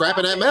 They was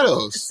scrapping at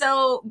Meadows.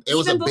 so It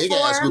was a even big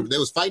before, ass group. They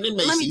was fighting in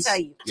Macy's. Let me tell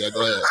you. Yeah,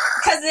 go ahead.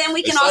 Because then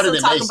we It can started also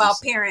in talk Macy's.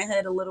 about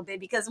parenthood a little bit.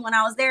 Because when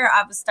I was there,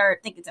 I would start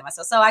thinking to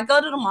myself. So I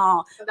go to the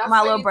mall. So that's My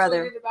when little you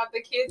brother. tweeted about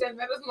the kids at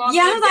Meadows Mall.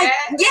 Yeah, I being was like,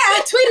 bad? yeah,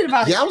 I tweeted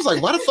about it. Yeah, I was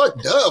like, why the fuck?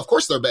 Duh, of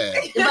course they're bad.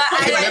 But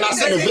And then I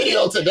seen the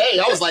video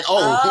today. I was like,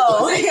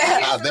 Oh,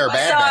 yeah. they're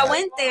bad. So I bad.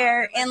 went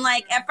there, and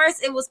like at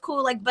first it was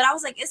cool, like, but I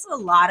was like, it's a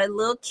lot of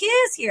little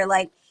kids here,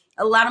 like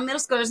a lot of middle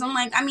schoolers. I'm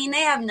like, I mean,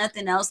 they have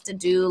nothing else to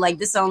do. Like,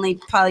 this is the only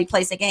probably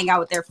place they can hang out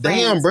with their friends.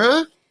 Damn,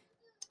 bruh.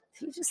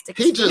 He just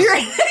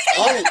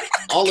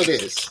All it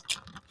is.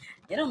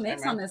 it'll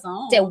mix on its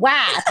own. The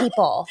wow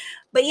people.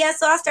 But yeah,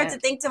 so I start to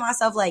think to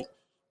myself, like,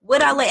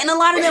 would I let? And a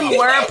lot of them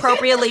were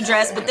appropriately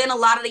dressed, but then a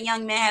lot of the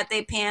young men had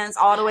their pants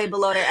all the way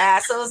below their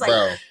ass. So it was like,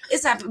 Bro,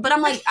 it's happening. But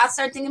I'm like, I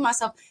started thinking to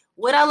myself,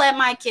 would I let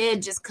my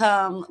kid just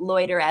come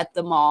loiter at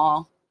the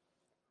mall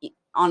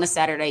on a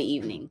Saturday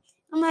evening?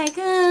 I'm like,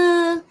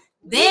 Do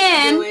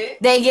then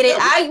it. they get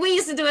it. We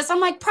used to do it. So I'm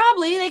like,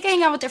 probably they can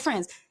hang out with their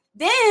friends.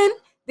 Then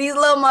these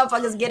little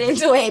motherfuckers get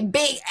into a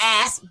big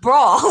ass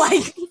brawl,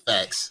 like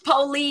facts.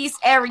 police,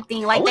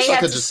 everything. I Like wish they I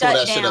had could to just pull shut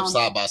that shit down up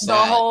side by the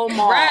side. whole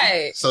mall.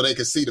 Right. So they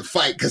could see the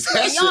fight because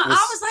that And shit y'all, was.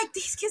 I was like,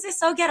 these kids are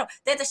so ghetto.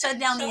 They had to shut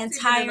down the Chelsea been in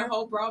entire the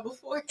whole brawl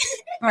before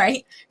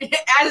right.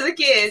 as a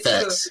kid. Too.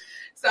 Facts.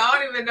 So I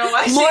don't even know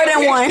why. More she than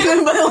was-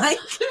 one, but like,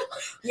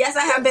 yes,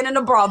 I have been in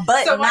a brawl,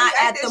 but So why not you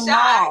at acting the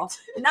shocked? mall.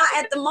 Not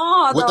at the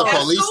mall, With the though. At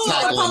police school.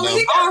 tackling The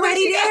them. Already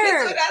police got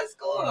there. into it at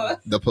school.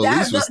 The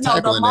police was the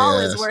tackling mall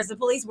their is ass. worse. The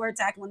police were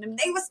tackling them.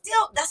 They were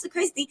still. That's the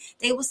crazy thing.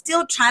 They were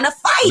still trying to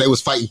fight They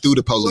was fighting through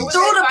the police. What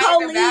through was the they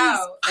fighting police.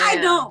 about? I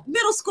Yeah. don't.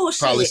 Middle school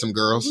shit. Probably some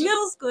girls.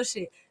 Middle school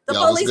shit. The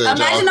Y'all was police. good,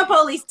 Imagine y'all. the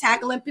police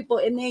tackling people,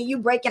 and then you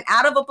breaking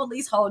out of a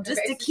police hole just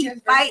to Basic keep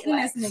and fighting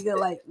first this nigga.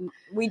 Like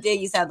we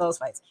did used to have those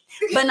fights,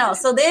 but no.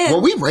 So then,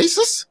 Were we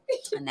racist?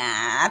 nah,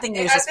 I think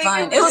it was I just think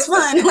fun. It was just-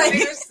 fun. I Like,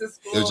 think it was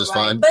just It was just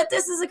like, fun. but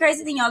this is a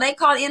crazy thing, y'all. They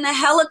called in a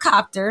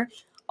helicopter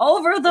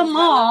over the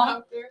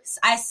mall.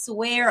 I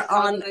swear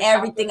on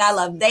everything I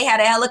love. They had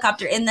a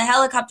helicopter. In the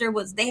helicopter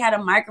they had a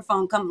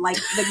microphone come. Like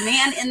the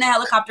man in the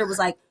helicopter was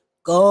like,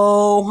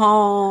 "Go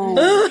home."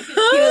 He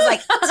was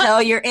like,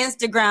 "Tell your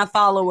Instagram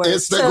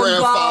followers to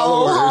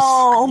go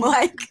home."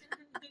 Like,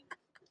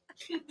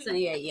 so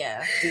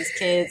yeah. These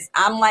kids.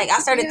 I'm like, I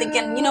started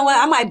thinking, you know what?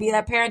 I might be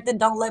that parent that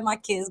don't let my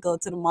kids go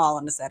to the mall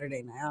on a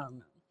Saturday night. I don't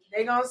know.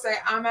 They gonna say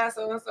I'm at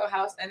so and so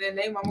house, and then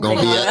they mama then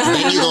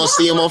you gonna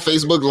see them on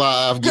Facebook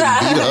Live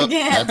getting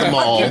beat up at the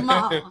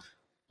mall.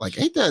 Like,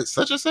 ain't that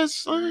such and such?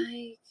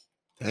 Son?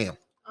 Damn.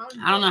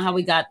 I don't know how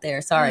we got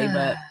there. Sorry,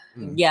 but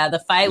yeah, the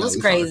fight was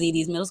crazy. Fine.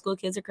 These middle school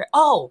kids are crazy.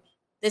 Oh,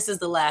 this is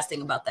the last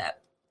thing about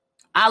that.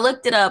 I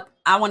looked it up.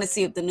 I want to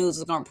see if the news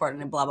was going to report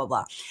it and blah, blah,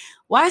 blah.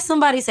 Why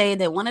somebody say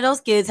that one of those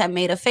kids had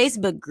made a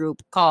Facebook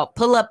group called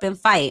Pull Up and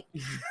Fight?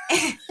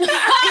 First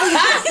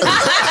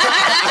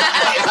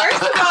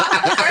of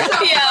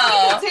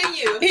all,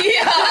 continue.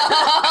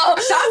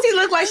 Shanti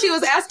looked like she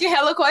was asking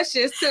hella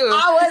questions too.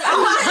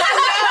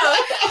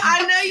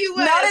 I know you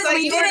was. Notice like,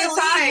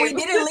 we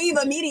didn't leave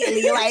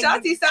immediately. Like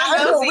Shanti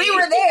sounded we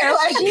were there.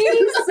 Like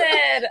she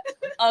said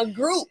a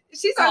group.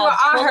 She's talking about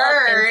I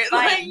heard.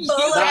 Like you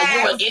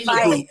were in the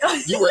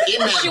group. You were in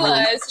that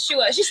group. She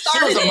was. She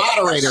started. She was a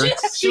moderator.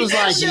 She was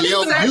like,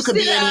 "Yo, you could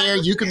be in here.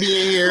 You could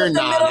be in here."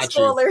 Nah, middle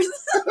schoolers.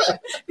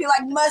 Be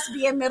like, must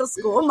be in middle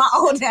school. My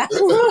old ass.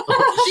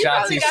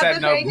 Shanti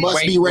said no.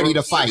 Must be ready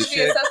to fight.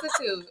 She a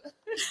substitute.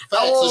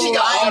 So she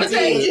got all the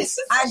things.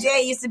 I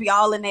used to be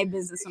all in their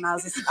business when I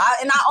was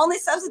and I only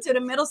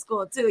substituted middle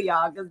school too,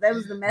 y'all, because they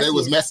was the messiest. They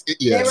was messy.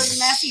 Yeah. They were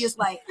the messiest.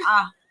 Like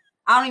I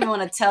don't even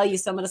want to tell you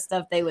some of the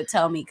stuff they would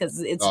tell me because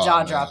it's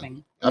jaw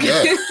dropping. I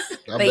bet.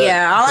 But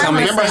yeah, all I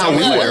remember how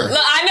we were. Look,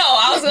 I know.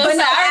 I was gonna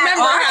say. I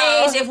remember our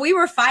age. If we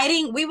were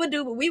fighting, we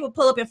would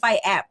pull up and fight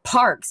at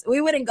parks.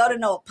 We wouldn't go to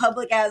no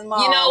public ass mall.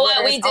 You know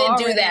what? We did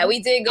do that. We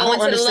did go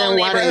into the little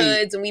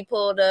neighborhoods and we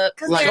pulled up.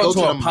 Like go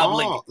to a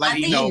public, like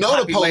you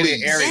know the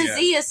police. Area. Gen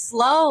Z is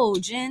slow.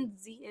 Gen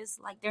Z is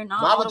like they're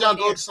not. Why would y'all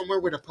go to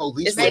somewhere where the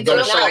police would go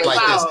to shop like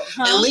this?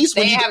 At least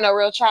they have no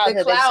real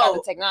childhood. They just have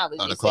the technology.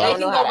 They can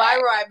go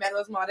viral at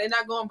Meadows Mall. They're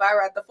not going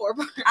viral at the Fort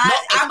Park.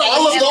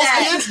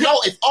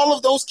 If all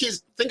of those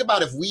kids, think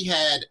about if we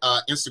had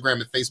Instagram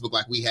and Facebook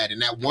like we had in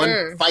that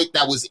one fight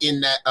that was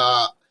in that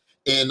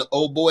in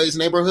Old Boys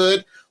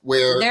neighborhood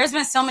where there's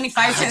been so many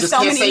fights in so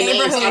many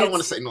neighborhoods. I don't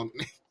want to say no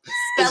names.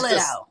 Spell it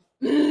out.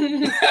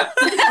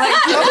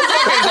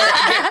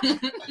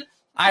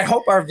 I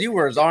hope our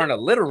viewers aren't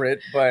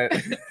illiterate, but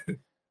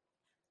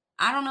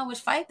I don't know which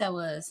fight that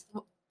was.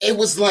 It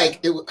was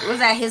like was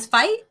that his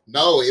fight?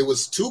 No, it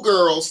was two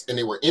girls and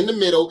they were in the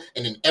middle,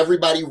 and then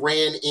everybody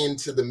ran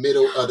into the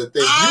middle of the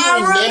thing. I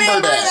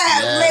remember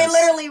that. Yes. They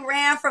literally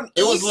ran from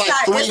each side.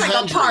 It's like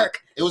a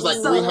park. It was like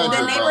 300.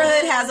 The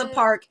neighborhood has a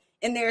park.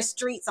 And there's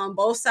streets on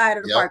both sides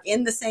of the park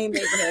in the same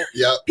neighborhood.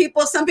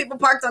 Some people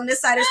parked on this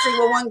side of the street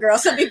with one girl.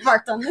 Some people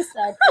parked on this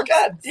side. On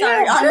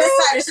this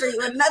side of the street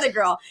with another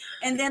girl.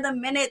 And then the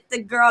minute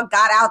the girl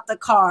got out the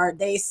car,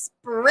 they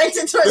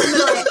sprinted towards the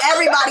middle, and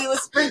everybody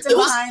was sprinting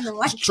behind them.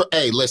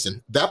 Hey,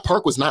 listen, that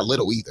park was not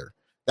little either.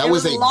 It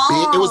was a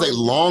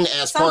long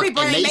ass park, and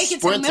they make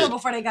it to the middle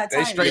before they got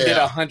tired. They straight did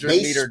a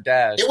 100-meter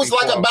dash. It was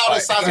like about the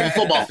size of a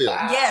football field.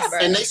 Yes,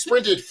 and they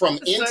sprinted from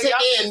end to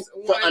end,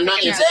 and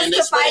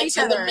they sprinted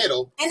to the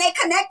middle. And they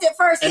connected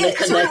first. And they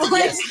connected,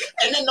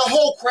 and then the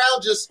whole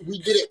crowd we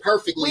did it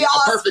perfectly. We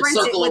all a perfect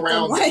circle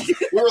around. We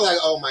were like,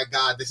 oh my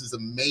god, this is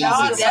amazing.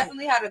 Y'all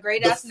definitely had a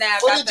great ass snap.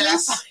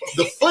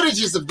 The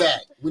footages of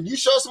that. When you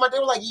show somebody, they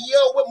were like,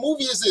 yo, what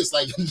movie is this?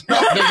 Like,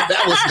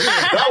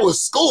 that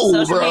was school,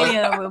 Social bro.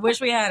 Media, we wish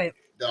we had it.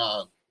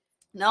 No,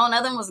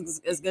 nothing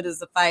was as good as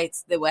the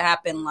fights that would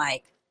happen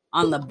like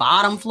on the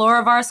bottom floor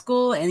of our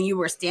school, and you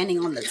were standing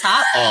on the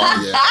top.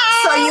 Oh yeah.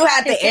 So you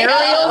had the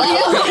aerial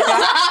view.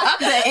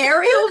 The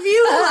aerial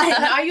view.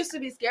 I used to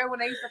be scared when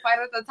they used to fight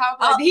at the top.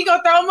 Like, he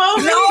gonna throw him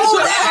over? No,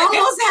 that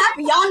almost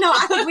happened. Y'all know.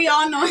 I think we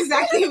all know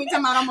exactly what we're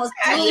talking about. Almost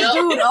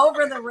threw dude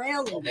over the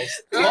railing. We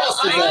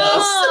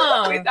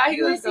thought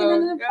he was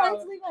going to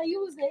go. Levi,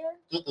 you was there.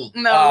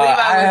 No,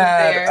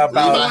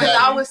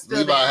 Levi wasn't there.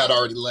 Levi had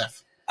already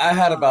left. I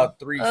had about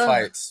 3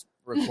 fights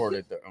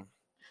recorded though.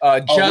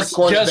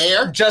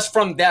 Just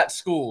from that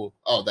school.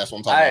 Oh, that's what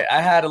I'm talking about.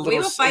 I had a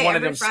little one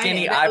of them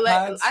skinny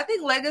iPods. I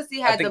think Legacy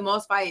had the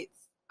most fights.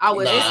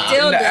 It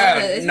still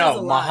does.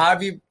 No,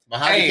 Mojave.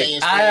 Hey,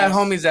 I had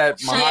homies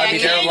at Mojave.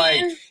 They're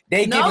like,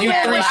 they give you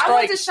 3 strikes. I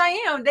went to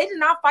Cheyenne. They did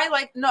not fight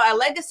at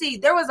Legacy.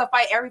 There was a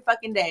fight every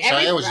fucking day.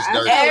 Cheyenne was just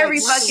dirty.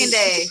 Every fucking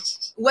day.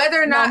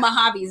 Whether or not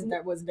Mojave's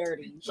was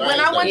dirty. When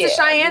I went to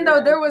Cheyenne,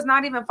 though, there was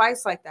not even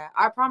fights like that.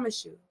 I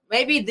promise you.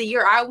 Maybe the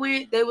year I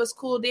went, they was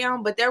cooled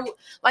down, but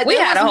we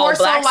had a whole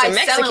blacks and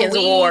Mexicans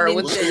war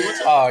with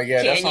oh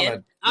yeah, that's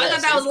on I Yeah,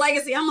 thought that see? was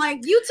legacy. I'm like,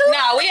 you too?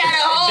 No, we had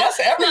a whole That's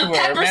everywhere,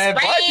 pepper man.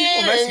 Black spraying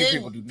people, Mexican and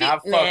people do not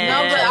fuck. man. with No,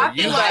 but each I other.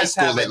 feel You like- guys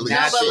have School a at least. No,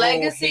 but natural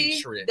legacy,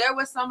 hatred. there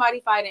was somebody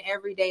fighting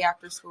every day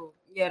after school.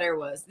 Yeah, there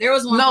was. There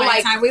was one No, point like,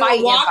 in time we would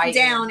fighting, walk fighting.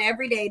 down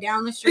every day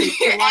down the street.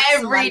 to watch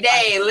Every somebody day,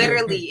 fight.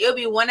 literally. It'll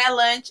be one at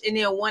lunch and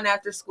then one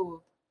after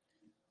school.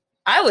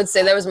 I would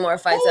say there was more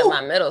fights at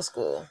my middle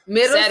school.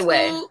 Middle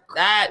Sedway. school,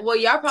 That well,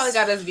 y'all probably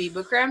got us beat,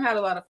 but Cram had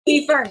a lot of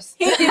me first.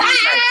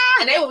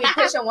 And they would be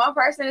pushing one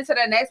person into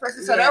the next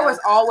person. So there was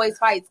always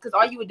fights because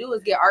all you would do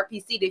is get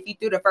RPC'd if you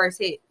threw the first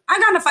hit. I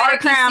got in a fight at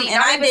RPC, Cram and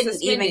not I even didn't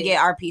suspended. even get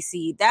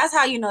RPC. That's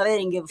how you know they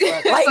didn't give a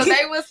fuck. Like, so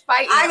they was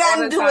fighting. I got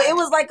all into the it. It time.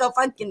 was like a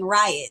fucking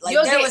riot. Like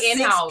You'll there get was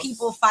in-house. 6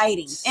 people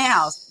fighting.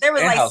 In-house. There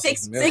was In-house like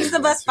is six of us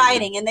miserable, too.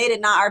 fighting and they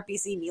did not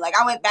RPC me. Like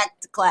I went back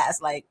to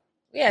class. Like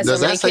we had Does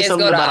so many that say kids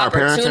something go to about our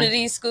parenting?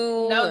 opportunity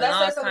school. No, and that's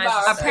all like something kinds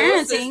about of our Our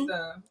stuff. school parenting.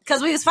 system.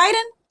 because we was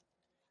fighting.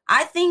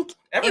 I think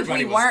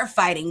Everybody if we was- weren't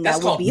fighting, That's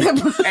that would called, be. hey,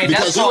 Because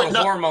that's you called would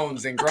know-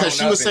 hormones and growing Because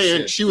up and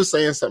shit. she was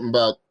saying something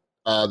about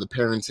the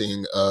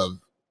parenting of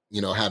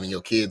having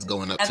your kids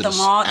going up At to the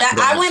mall. going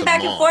I up went to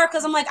back the and mall. forth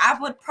because I'm like, I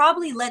would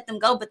probably let them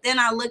go, but then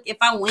I look if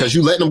I went. Because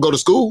you letting them go to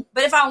school.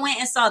 But if I went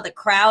and saw the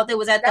crowd that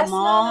was at the That's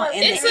mall not-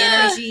 and It's the a-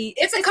 energy,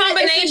 It's a It's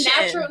combination.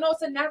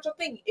 a natural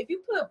thing. If you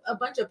put a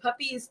bunch of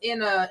puppies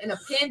in a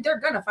pen, they're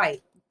gonna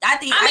fight. I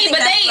think. I mean, think but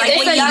that's like they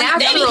when young-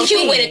 be natural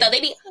cute with thing. it though.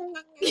 They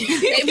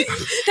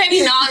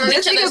be gnawing on each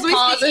Just other's because we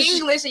paws speak and shit.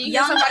 English and you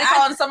Young- hear somebody I-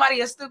 calling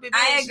somebody a stupid bitch,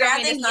 I agree. I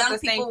mean, think it's not young the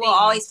same people will thing.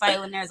 always fight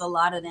when there's a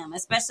lot of them,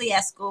 especially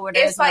at school where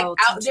there's It's like no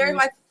out there, teachers.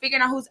 like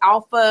figuring out who's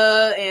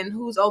alpha and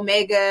who's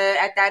omega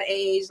at that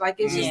age. Like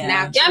it's just Yeah.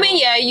 natural. Yeah, I mean,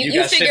 yeah, You you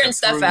got shit figuring to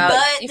stuff prove. out.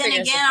 But You then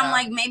figuring again, stuff I'm out.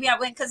 like, maybe I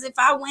went because if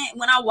I went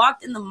when I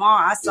walked in the mall,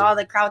 I saw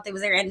the crowd that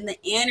was there and the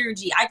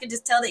energy. I could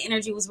just tell the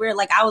energy was weird.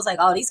 Like I was like,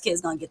 oh, these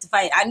kids gonna get to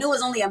fight. I knew it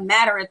was only a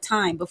matter of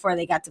time before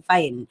they got to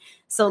fighting.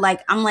 So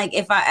like, I'm like,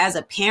 if I, as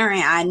a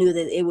parent, I knew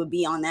that it would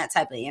be on that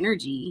type of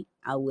energy,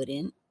 I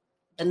wouldn't.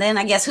 And then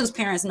I guess whose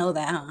parents know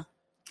that, huh?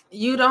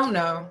 You don't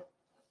know.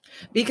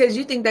 Because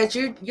you think that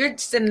you're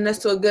sending us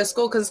to a good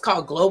school because it's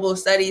called global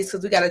studies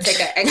because we got to take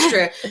an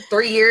extra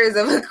 3 years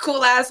of a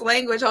cool ass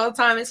language all the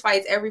time. It's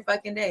fights every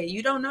fucking day.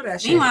 You don't know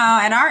that shit. Meanwhile,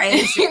 at our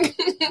age,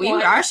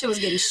 our shit was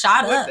getting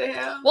shot What up. the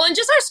hell? Well, and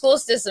just our school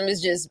system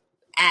is just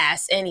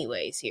ass,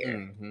 anyways. Here,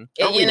 Mhm.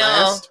 Are we you know,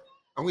 last?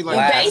 Are we like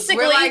Last. basically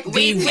We're like, we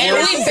we- we've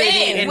worst city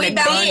been in we the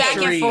bounced back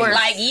country. and forth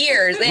like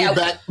years. we Yeah,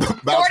 back,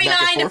 bounce 49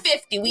 back and to forth?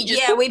 50. We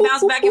just Yeah, we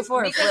bounced back and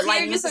forth Because with like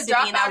here you could Mississippi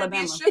drop and out and be a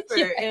Alabama. stripper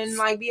Yes. and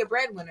like be a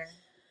breadwinner.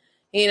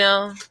 you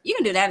know. You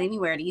can do that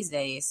anywhere these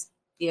days.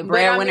 Be a But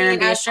I breadwinner and mean,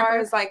 be a as far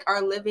stripper. as like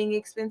our living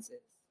expenses,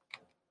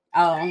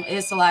 Oh,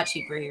 it's a lot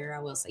cheaper here,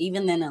 I will say.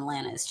 Even then,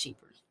 Atlanta is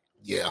cheaper.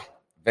 Yeah.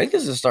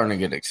 Vegas is starting to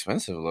get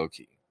expensive, low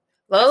key.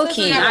 Low Since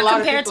we key. have a Not lot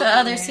of compared to people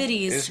other coming.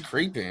 cities. It's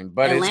creeping,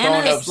 but Atlanta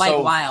it's going is, up like,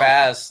 so wild.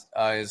 fast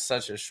in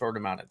such a short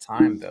amount of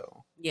time,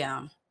 though.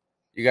 Yeah.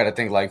 You got to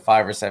think like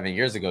 5 or 7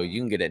 years ago,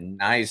 you can get a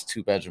nice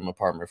 2-bedroom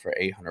apartment for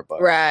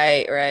 $800.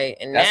 Right.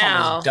 And That's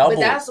now, almost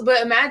double.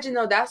 but imagine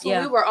though, that's when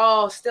Yeah. we were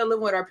all still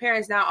living with our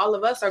parents. Now all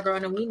of us are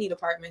growing and we need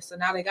apartments, so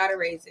now they gotta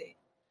raise it.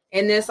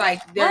 And it's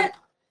like they're What?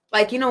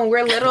 like, when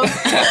we're little,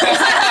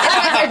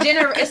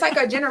 it's like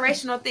a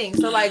generational thing.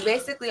 So like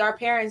basically our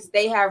parents,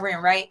 they have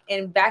rent, right?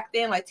 And back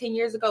then, like 10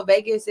 years ago,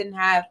 Vegas didn't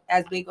have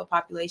as big of a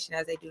population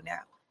as they do now.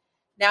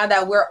 Now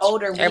that we're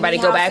older, we Everybody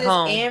need go back houses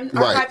home. and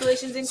our Right.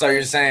 population's increasing. So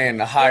you're saying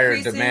the higher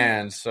Increasing.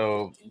 demand,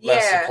 so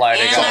less Yeah. supply.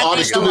 They And So I got all the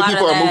think a stupid lot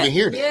people of are that- moving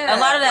here. Yeah. A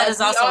lot of that Like, is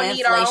we also all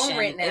need our own inflation.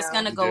 rent now. It's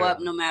going to go Yeah. up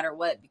no matter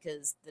what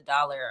because the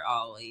dollar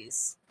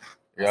always.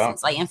 Yeah.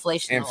 It's like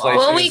inflation. will Inflation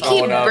well, always we is go keep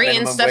going up. up, bringing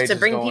minimum stuff wage to is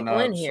bring going people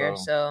up, in here.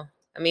 so- So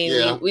I mean,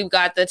 Yeah. we've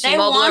got the They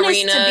T-Mobile want us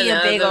Arena, to be a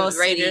big the old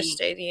Raiders city.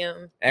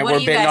 Stadium. And What we're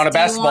do you bidding guys- on a do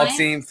you basketball want it?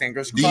 team.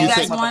 Fingers Do Do you you crossed,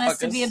 guys think- want us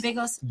to be a motherfuckers. big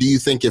old? Do you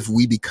think if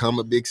we become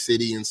a big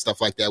city and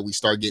stuff like that, we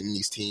start getting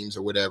these teams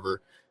or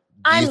whatever?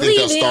 Do you I'm think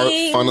they'll start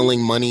leaving. funneling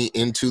money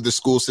into the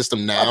school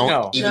system now?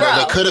 No. Even Bro, though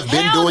they could have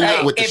been hell doing no.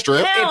 it with the If-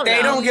 strip? Hell If they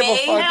no. don't give a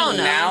fuck Hell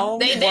no. now,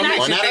 They what not- makes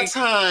One you at a think-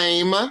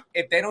 time.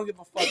 if they don't give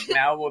a fuck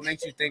now, what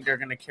makes you think they're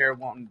going to care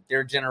when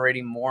they're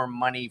generating more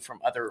money from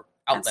other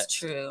outlets, That's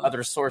true.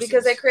 other sources?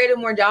 Because they created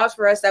more jobs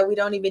for us that we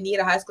don't even need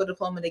a high school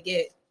diploma to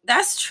get.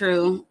 That's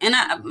true. And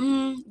but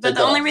Take the that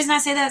only off. reason I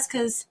say that is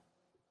because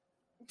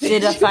we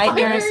did a fight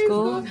during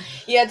school.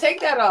 Yeah,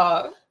 take that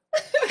off.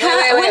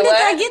 When did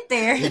what? I get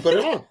there? He put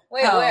it on.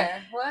 Wait, Oh.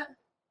 where? What?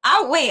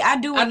 I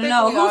do want to think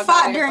know we all who got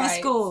fought in during fights.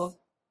 school.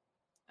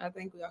 I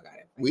think we all got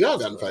it. We all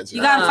got in fights.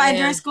 You Yeah. got in a Oh, fight yeah.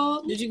 during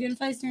school? Did you get in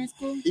fights during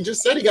school? He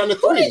just said he got in a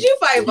Who did three. you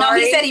fight, No,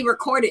 Mari? he said he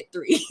recorded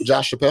 3.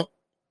 Josh Chappelle,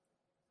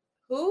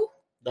 Who?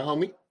 the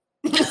homie.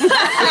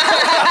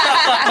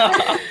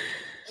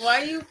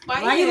 Why you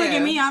fighting? Why you look at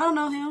him? me? I don't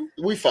know him.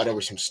 We fought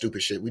over some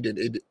stupid shit. We did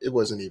it. It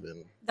wasn't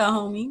even. The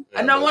homie.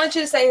 I know. I wanted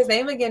you to say his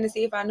name again to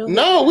see if I knew. him.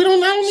 No, we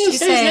don't. I don't need to She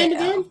say his said, name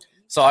again.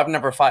 So I've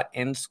never fought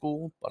in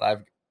school, but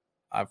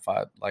I've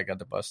fought like at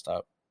the bus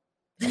stop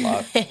a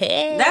lot.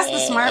 That's the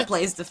smart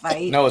place to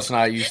fight. No, it's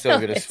not. You still No,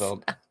 get it's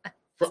expelled.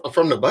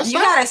 From the bus You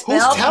stop? got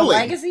expelled from telling?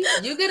 Legacy?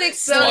 You get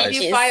expelled if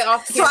you Snitches. fight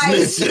off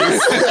Twice.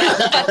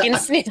 Fucking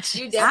snitch.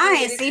 You I definitely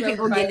ain't get see expelled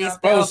people for getting fighting off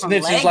expelled. Bro, from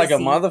snitches like a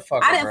Legacy.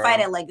 motherfucker. I didn't bro. fight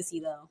at Legacy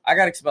though. I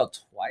got expelled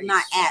twice.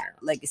 Not at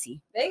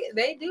Legacy.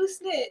 They do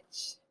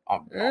snitch.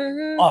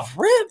 Mhm. Off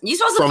rip. You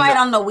supposed to From fight the-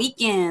 on the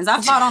weekends.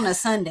 I fought on a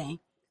Sunday,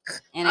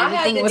 and I had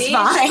everything the was dean-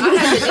 fine. I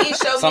had the dean show me a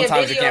Sometimes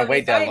video you can't of wait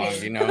me that fighting.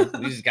 long, you know?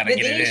 You just gotta The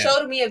get it dean in.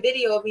 showed me a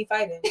video of me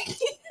fighting.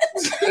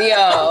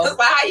 Yo.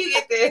 But how you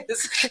get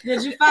this?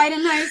 Did you fight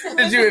in high school?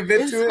 Did you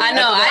admit to it? I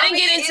know. I didn't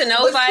mean, get into it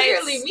no was fights.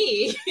 Clearly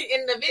me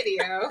in the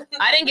video.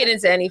 I didn't get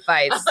into any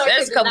fights. I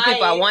There's a couple deny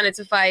people I it. wanted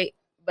to fight,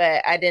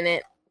 but I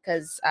didn't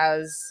because I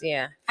was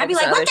I'd be focused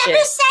like, on what other that shit.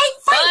 bitch say?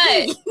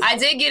 Fight me. But I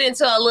did get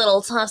into a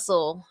little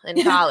tussle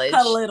in college.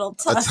 A little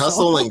A tussle.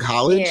 tussle in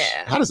college?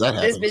 Yeah. How does that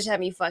happen? This bitch had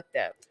me fucked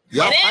up.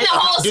 Y'all And then fight- the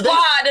whole do they-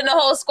 squad, and the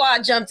whole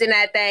squad jumped in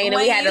that thing, and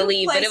then we When had to you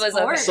leave. But play it was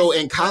sports- okay. So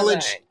in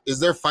college, Alright. is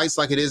there fights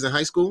like it is in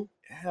high school?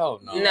 Hell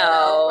no.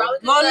 No.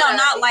 Well, no,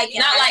 not like in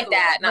Not high like school.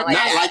 that, not But like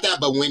Not that. like that,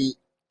 but when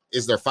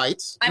is there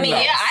fights? I mean, No.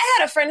 yeah, I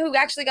had a friend who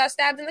actually got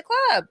stabbed in the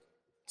club.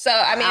 So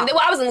I mean,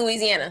 Wow. I was in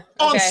Louisiana.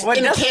 On Okay. Wait,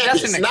 in that's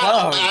campus, in the not-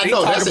 club. I They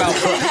know, talk that's in about- the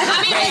club.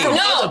 I mean, From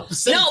no, other but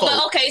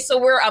sinful. okay, so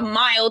we're a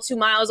mile, 2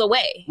 miles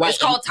away. Right, It's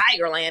called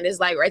Tigerland. It's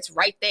like it's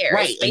right there.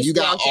 Right, It's and you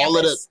basically got on all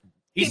of campus.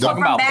 He's People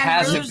talking from about Baton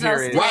passive Rouge are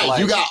periods. Right, like-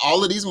 you got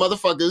all of these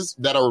motherfuckers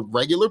that are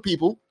regular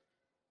people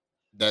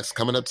that's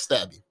coming up to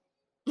stab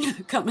you.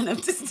 Coming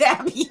up to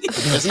stab you.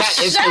 It's not.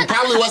 It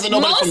probably wasn't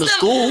nobody from the Most of-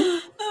 school.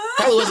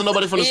 Probably wasn't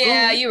nobody from the school.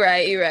 Yeah, you're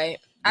right. You're right.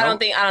 I don't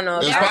know.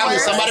 There's if There probably were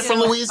somebody from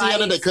still Louisiana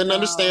that fights, couldn't though.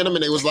 understand them,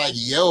 and they was like,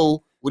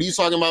 "Yo, what are you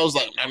talking about?" I was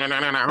like,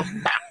 "No."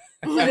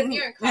 But if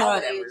you're in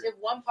college, Whatever. if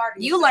one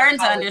party, You is learn in to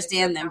college,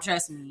 understand it's them. your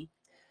Trust me.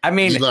 I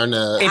mean, You learn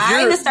If I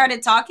you're- even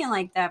started talking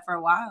like that for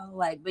a while.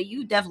 Like, but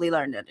you definitely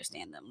learned to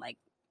understand them. Like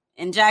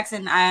in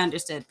Jackson, I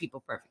understood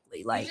people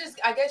perfectly. problem. Like You just,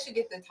 I guess you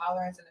get the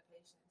tolerance and the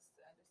patience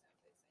to understand what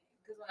they're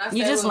saying. Because when I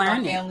You stayed just with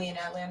learn my it. family in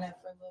Atlanta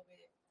for a little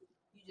bit,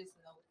 you just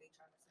know what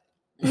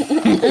they're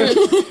trying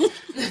to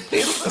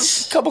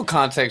say. a couple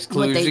context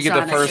What clues. they You get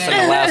the tryna first say.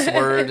 and the last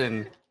word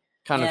and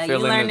kind of yeah, fill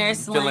you learn in their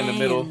the, fill in the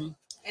middle. slang.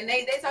 And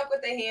they talk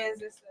with their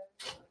hands and stuff.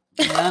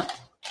 Yep.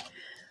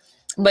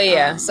 But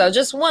yeah, so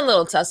just one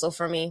little tussle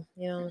for me.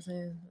 You know what I'm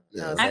saying?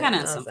 Yeah. That was I it. got in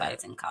That some was it.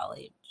 fights in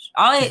college.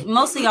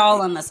 Mostly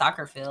all on the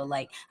soccer field.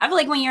 Like I feel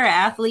like when you're an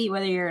athlete,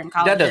 whether you're in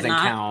college That doesn't or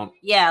not, count.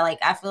 yeah, like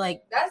I feel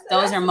like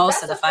Those are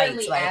most of the a friendly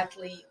fights, like-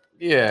 athlete.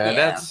 Yeah, Yeah.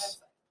 that's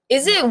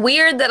Is it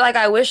weird that like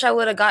I wish I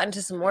would have gotten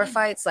to some more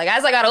fights? Like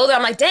as I got older,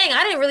 I'm like, dang,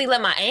 I didn't really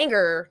let my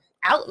anger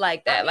out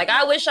like that. Like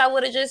I wish I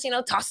would have just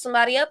tossed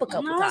somebody up a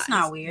couple no, times. that's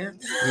not weird.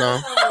 No,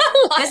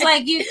 It's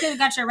like you could have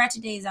got your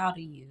ratchet days out of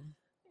you,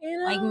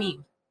 like me.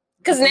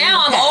 Because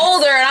now I'm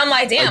older and I'm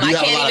like, damn, like, you I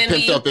have a lot can't of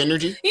even pent be. up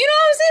energy. You know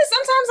what I'm saying?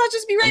 Sometimes I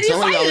just be I'm ready to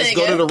telling fight y'all, a let's nigga.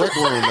 go to the rec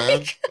room,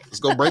 man. Let's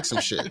go break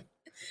some shit.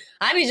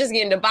 I need to just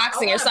get into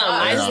boxing or something.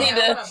 I just need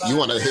to. You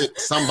want to hit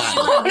somebody? I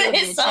want to Get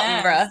hit your something,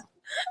 chest.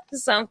 bro.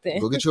 Something.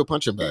 Go get you a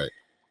punching bag.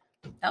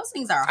 Those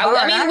things are hard.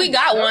 I mean, we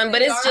got one,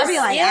 but it's I'd just be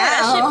like,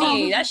 yeah,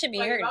 ow. that should be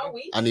hurting.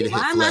 I need to hit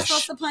Why am I flesh.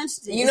 supposed to punch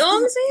this? You know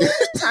what I'm saying?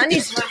 I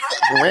need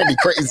Randy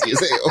crazy as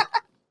hell.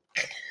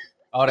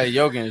 all that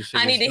yoga and shit.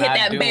 I need is to hit not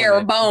that doing bare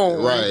it.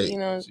 bone. Right. You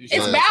know, You it's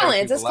should balance.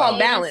 check It's people called out.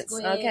 balance.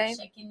 Squid, Okay.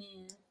 chicken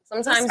in.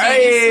 Sometimes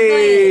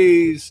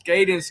Hey,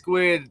 skating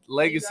squid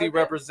legacy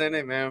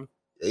represented, man.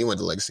 Yeah, he went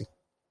to Legacy.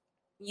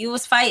 You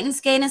was fighting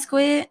skating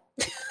squid.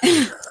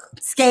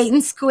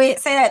 Skating squid.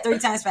 Say that 3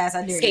 times fast.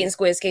 I dare skating you.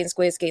 squid, skating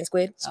squid, skating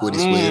squid, Squiddy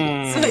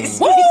Mm. squid.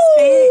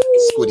 Squid.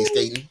 Squiddy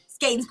skating.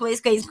 Skating squid.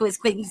 Skating squid.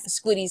 Skating.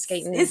 squiddy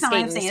skating. It's not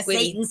like I'm skating,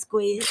 saying squiddy. skating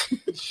squid.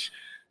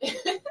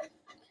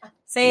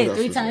 Say What it else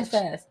 3 was times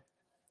there?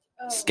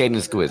 fast.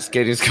 Skating squid,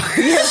 skating squid.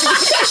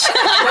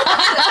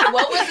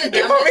 What was the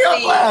You put me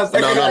on blast.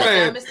 dumbest No, no, thing?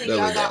 no. Dumbest thing There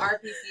we y'all got go.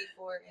 RPC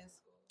for in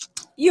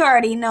school? You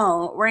already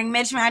know. Wearing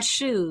mismatched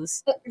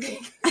shoes. I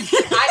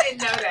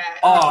didn't know that.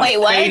 Oh, Wait,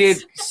 what?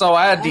 faded. So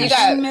I had You these.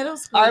 got In middle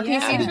school. RPC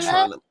yeah. I be for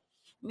trying to.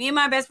 Me and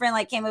my best friend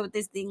like came up with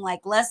this thing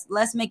like let's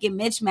make it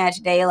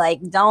mismatch day. Like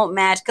don't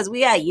match because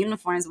we had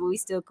uniforms, but we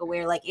still could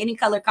wear like any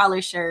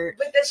collar shirt.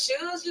 With the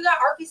shoes, you got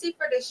RPC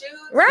for the shoes?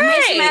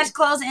 Right. Mismatch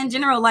clothes in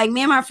general. Like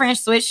me and my friend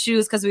switched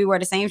shoes because we wore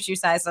the same shoe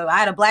size. So I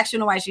had a black shoe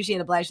and a white shoe. She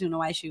had a black shoe and a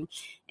white shoe.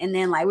 And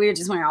then like we were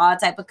just wearing all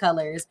type of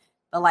colors.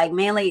 But like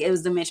mainly it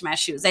was the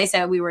mismatched shoes. They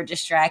said we were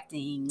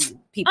distracting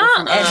people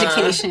from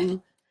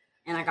education.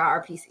 And I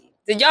got RPC.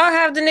 Did y'all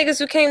have the niggas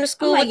who came to I'm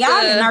school like, with y'all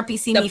didn't the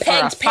RPC me for a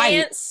pegged fight.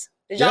 pants?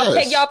 Did y'all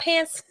Yes. peg y'all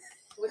pants?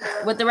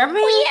 With the rubber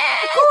band?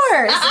 Yes. Of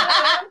course.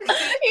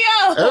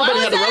 Yo, Everybody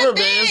had the rubber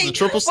bands, the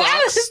triple Why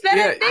socks. was that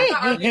Yeah,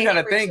 a thing? you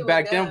gotta For think sure,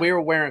 back then yeah. we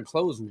were wearing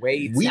clothes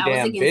way too We- That was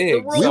damn against big.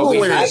 the rules. We were we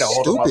wearing had to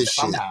hold them up stupid shit.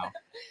 somehow.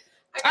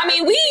 I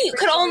mean, we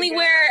could only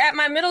wear at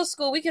my middle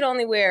school. We could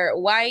only wear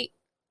white,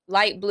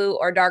 light blue,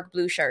 or dark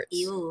blue shirts.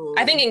 Ew.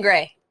 I think in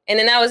gray, and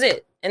then that was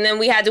it. And then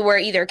we had to wear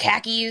either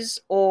khakis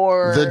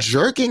or The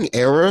jerking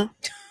era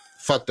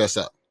fucked us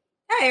up.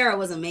 that era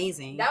was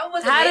amazing. That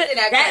was How did-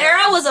 amazing. That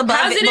era was above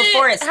How it did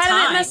before its how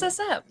time. did it mess us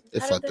up?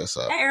 It How fucked did us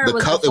up. That era The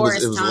was color, before it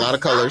its was a time. lot of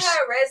I colors. had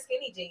red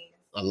skinny jeans.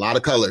 A lot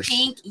of colors.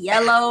 Pink,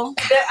 yellow.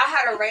 I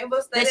had a rainbow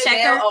studded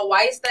checker. belt, a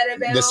white studded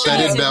belt, The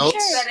studded a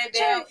belts. studded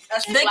belt, a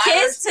The slider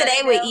kids studded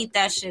today would belt. eat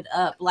that shit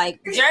up. Like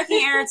jerky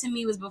era to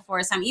me was before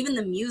its time. Even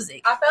the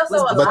music. I felt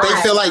so was alive. But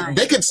they feel like Right.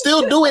 they could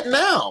still do it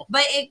now.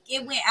 But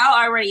it went out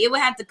already. It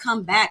would have to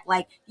come back.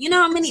 Like, you know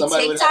how many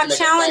Somebody would have to TikTok make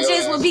a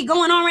challenges fire would be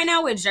going on right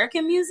now with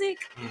jerking music?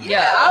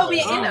 Yeah. I'll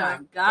be Oh in my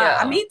them. god.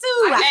 Yeah. Me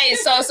too. Hey,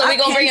 so we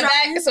gonna bring it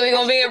back. So we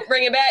gonna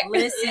bring it back.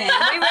 Listen,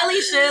 we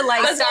really should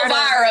like Let's go start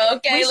viral, a,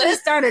 okay? we should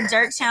Let's start a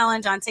jerk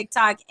challenge on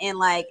TikTok and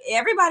like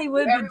everybody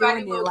would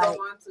Everybody be will doing go it.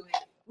 on Like to it.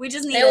 we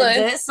just need They a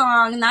would. good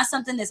song, not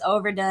something that's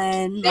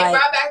overdone. They Like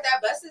brought back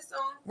that Busted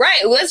song.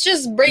 right. Let's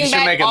just bring You should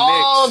back make a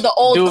all mix. the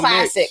old Do a mix.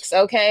 classics,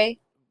 okay?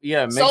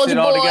 Yeah, mix Soulja it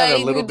all Boy, together. A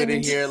little bit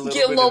of here, a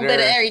get a little bit of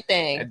there,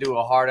 everything. and do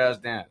a hard ass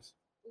dance.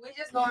 We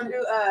just gonna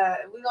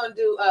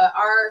do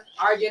our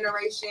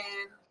generation,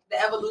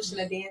 the evolution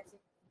of dance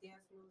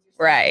moves.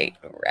 Right.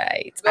 Go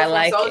I from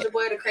like Soulja it.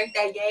 Boy to Crank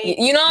That Game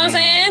You know what I'm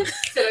saying? to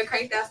the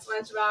Crank That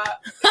SpongeBob.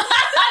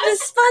 The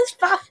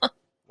SpongeBob.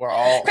 We're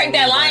all Crank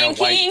that only Lion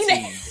wearing white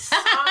King. tees.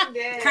 I'm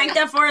dead. Crank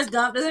that Forrest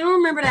Gump. Does anyone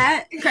remember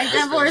that? Crank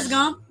that Forrest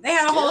Gump. They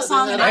had a whole Yeah,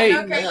 song in they Hey,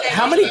 had- it.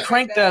 how many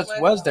crank deaths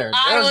was there?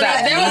 I There was don't know.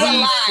 that There was a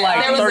least, lot.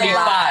 like There was a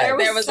lot. 35.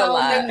 There was a so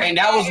lot. many. And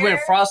that was when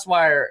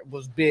Frostwire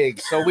was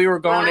big. So we were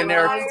going in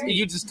there. LimeWire?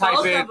 You just type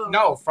Both in of them.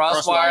 Frostwire,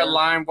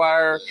 Frostwire.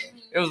 LimeWire.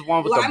 It was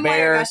one with the LimeWire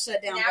bear. got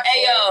shut down.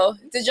 Hey yo,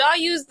 did y'all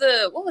use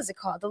what was it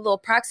called? The little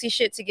proxy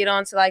shit to get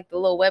onto like the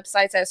little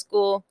websites at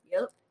school?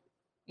 Yep.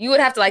 You would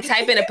have to like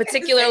type in a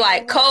particular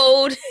like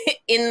code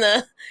in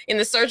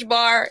the search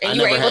bar, and I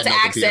you were never able had to no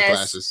computer access.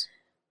 classes.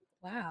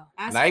 Wow.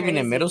 That's Not even in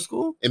crazy. middle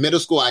school? In middle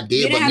school, I You did,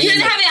 didn't but have- me You and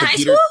didn't the have it in high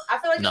computer. school? I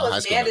feel like No, it high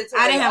was school. mandatory.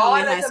 I didn't have all one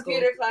in the high school.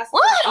 computer classes.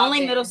 What? were Only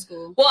open. middle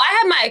school. Well, I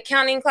had my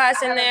accounting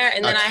class in there,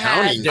 and then I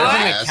had Accounting There's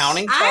class. an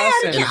accounting I class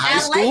had In in high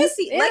at school?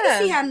 Legacy. Yeah.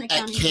 Legacy had an At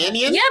accounting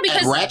Canyon? Yeah,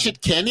 because- At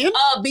Ratchet Canyon?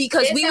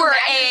 because It's we a were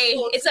magnet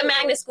school, it's a too.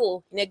 magnet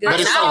school, nigga. But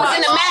And it's I was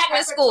in a so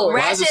magnet school.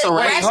 Why is it so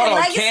Ratchet racist? Hold on,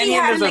 Legacy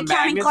Canyon had is an a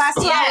accounting magnet class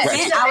too. school? I was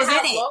Yes. in. I was in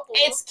it.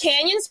 It's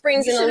Canyon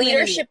Springs You in the should've been in it.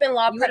 Leadership and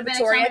Law You would've been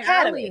Preparatory coming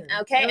Academy.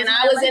 earlier. Okay, It and was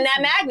I was in that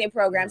Legacy. magnet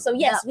program. So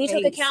yes, we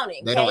took Yes.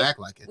 accounting. They Okay? don't act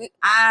like it.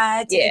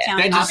 I took Yeah.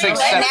 accounting. They just and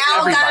accept now,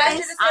 everybody.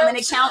 guys, I'm an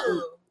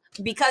accountant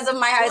because of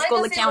my high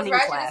school accounting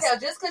class.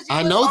 Just because you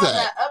I was know on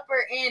that. the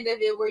upper end of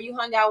it, where you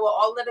hung out with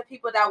all of the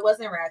people that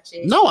wasn't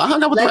ratchet. No, I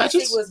hung out with the Legacy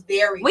Ratchets. was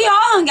very. We all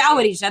hung out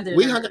with each other.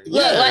 We hung out.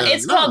 Look, like,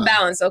 it's no. called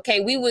balance.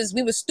 Okay, we was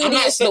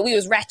studious, saying- but we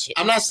was ratchet.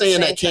 I'm not saying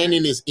Same that time.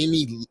 Canyon is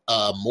any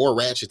more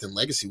ratchet than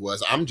Legacy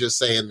was. I'm just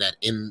saying that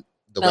in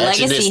the But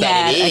ratchetness Legacy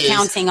that had it is,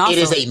 accounting also. it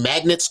is a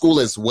magnet school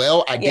as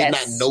well. I Yes, did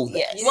not know that.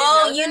 yes.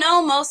 Well, you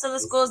know, most of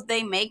the schools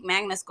they make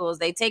magnet schools.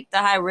 They take the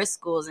high risk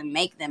schools and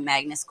make them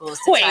magnet schools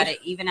to try Wait.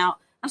 to even out.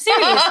 I'm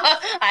serious.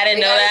 I didn't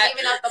know that.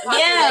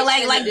 Yeah,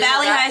 like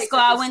Valley High School.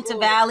 I went to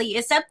Valley,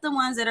 except the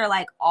ones that are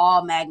like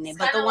all magnet,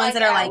 but the ones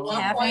that are like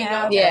half and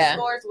half. Yeah.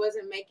 Scores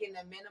wasn't making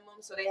the minimum,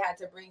 so they had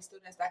to bring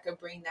students that could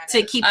bring that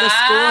To up. keep the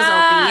schools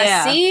open,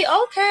 yeah. See,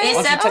 okay.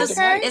 Except Once you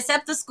the, take the-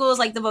 except the schools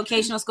like the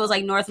vocational schools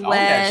like that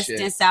Northwest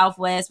shit. and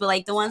Southwest, but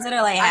like the ones that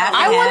are like half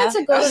I and wanted half.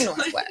 to go to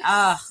Northwest.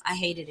 Oh, I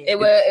hated it. It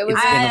was. It's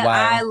been a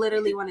while. I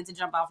literally wanted to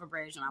jump off a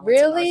bridge when I went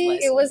Really? to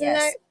Northwest. It wasn't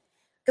Yes. that.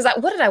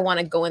 Because what did I want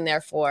to go in there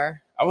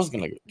for? I was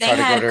gonna They try to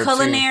go had there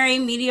culinary,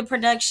 media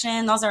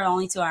production. Those are the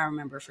only two I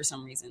remember for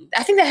some reason.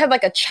 I think they had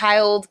like a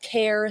child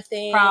care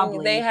thing.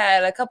 Probably. They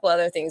had a couple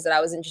other things that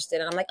I was interested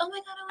in. I'm like, oh my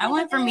god, I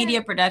went for that.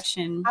 media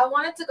production. I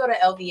wanted to go to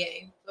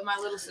LVA, but my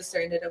little sister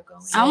ended up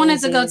going. I wanted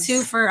to go Jesus.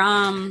 too for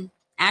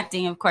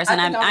acting, of course, and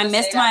think I'm I gonna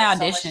missed say my that with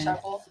so audition.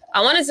 much trouble.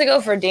 I wanted to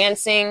go for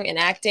dancing and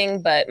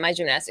acting, but my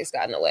gymnastics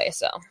got in the way.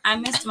 So I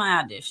missed my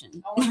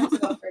audition I wanted to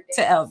go for to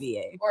dance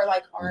LVA, or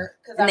like art,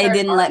 'cause And I they heard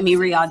didn't art let me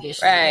was easier.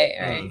 re-audition. Right,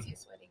 It's right. the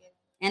easiest way to get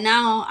in. and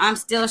now I'm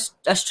still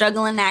a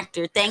struggling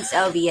actor. Thanks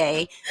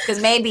LVA, because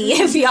maybe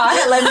if y'all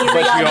had let me too.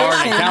 But you are an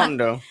re-audition, accountant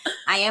though.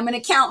 I am an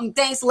accountant.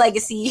 Thanks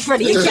Legacy for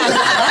the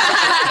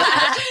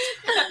accounting.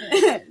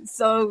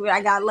 So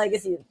I got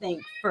Legacy to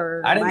thank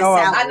for I didn't my know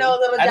I- salary. I know a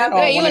little I didn't know I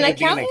Japanese. you an wanted to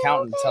be an accountant?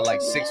 accountant until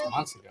like 6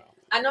 months ago.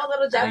 I know a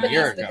little A Japanese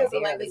year ago. because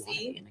of Yeah,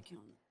 Legacy.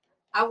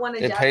 I won a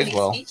It pays Japanese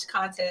well. speech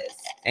contest.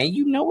 And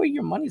you know where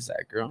your money's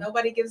at, girl.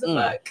 Nobody gives a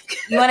Mm. fuck.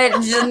 You wanted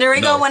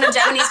Noriko No. won a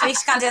Japanese speech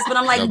contest, but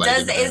I'm like, Nobody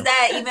does did is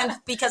that. that even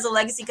because of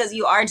Legacy? Because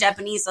you are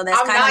Japanese, so that's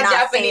I'm kind of not not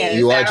Japanese. fair.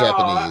 You are at all.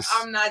 Japanese.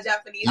 I'm not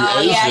Japanese. You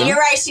Oh yeah, Asian? you're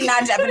right. She's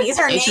not Japanese.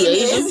 Her Ain't name you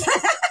Asian? is.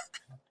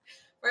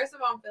 First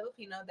of all, I'm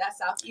Filipino. That's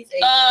Southeast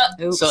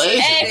Asian. Oops. So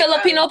Asian. hey,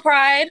 Filipino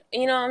pride.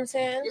 You know what I'm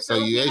saying? You're So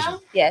you Filipino? Asian?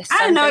 Yes. I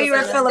didn't know you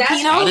were Filipino.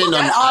 Filipino. I didn't know.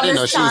 all I didn't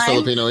know this she was time.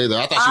 Filipino either.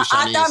 I thought she was I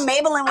Chinese. thought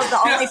Maybelline was the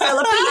only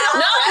Filipino.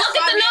 No, That's look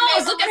at why the we nose.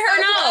 made Look at them her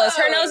so nose.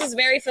 Her close. nose is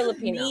very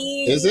Filipino.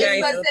 Is it?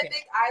 Very Filipino.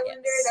 Pacific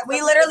Islander. That's We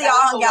something literally that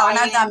all hung out, and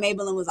I Hawaiian. thought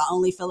Maybelline was the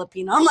only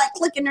Filipino. I'm like,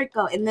 click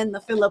Enrico, and then the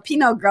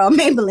Filipino girl,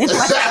 Maybelline.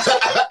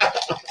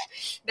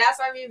 That's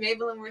why me and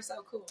Maybelline were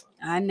so cool.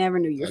 I never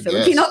knew you were I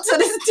Filipino guess. to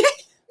this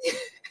day.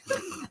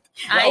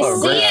 I Y'all are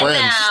see great it friends.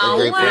 now.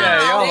 They're great Wow. friends.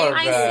 Yeah, y'all are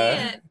I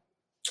bad. see it.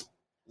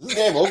 This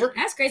game over.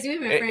 That's crazy.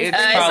 We've been It- friends. it's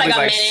It's probably like a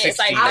like minute. It's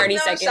 60. like 30 I've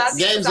known seconds. Shotzi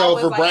Game's since I was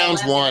over. like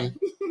Browns 11.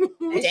 won.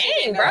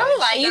 Dang, bro.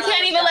 Like, you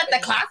can't even let the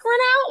clock run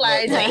out?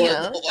 Like, damn. I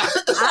don't know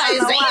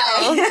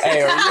why.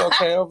 Hey, are you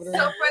okay over So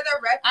there? for the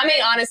record, I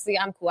mean, honestly,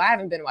 I'm cool. I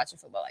haven't been watching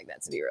football like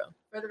that, to be real.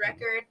 for the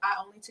record, I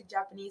only took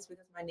Japanese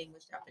because my name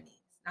was Japanese,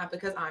 not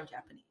because I'm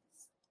Japanese.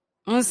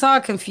 It's all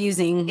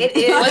confusing. It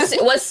is.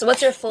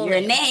 What's your full Your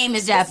name? name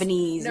is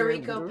Japanese.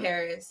 Noriko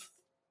Paris.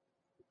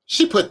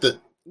 She put the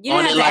You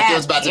on don't it have like to it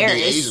was add about to be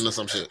Paris. Asian or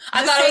some shit.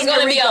 I thought it was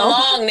going to be a Noriko.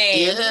 long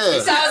name. Yeah. So I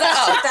was like, I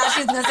oh. thought she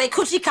was gonna say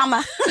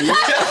Kuchikama. I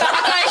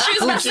thought she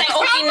was about to say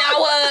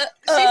Okinawa,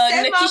 She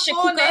said my Nakisha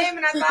full Kuka. name,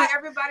 and I thought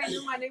everybody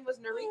knew my name was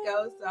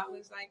Noriko, so I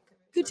was like,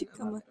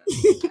 Kuchikama.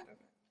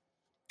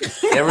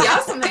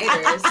 Y'all some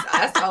haters.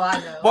 That's all I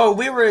know. Well,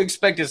 we were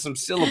expecting some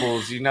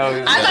syllables, you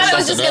know. I thought it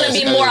was just going to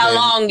be more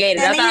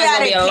elongated. I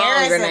thought it was going to be a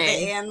longer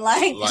name.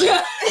 Like, Like,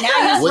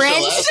 now you what's your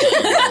French. last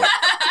name, bro?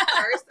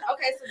 First,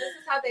 okay, so this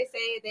is how they say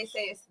it. They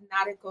say it's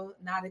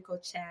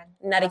Nariko-chan.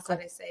 That's Nariko. how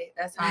they say it.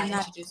 That's how I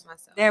introduce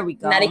myself. There we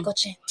go.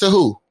 Nariko-chan. To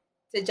who?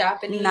 To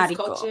Japanese Nariko.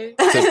 culture.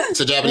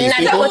 To Japanese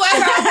people? Nariko.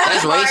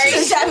 That's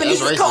racist. Japanese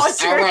That's racist.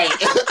 culture. All right.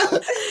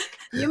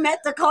 You met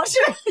the culture.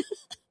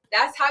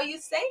 That's how you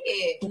say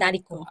it.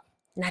 Nariko.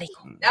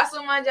 Nariko. That's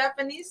what my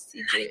Japanese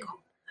teacher.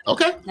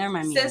 Okay. Never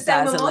mind me. Sensei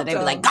Godzilla. They be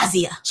Momoto. like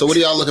Gazia. So what are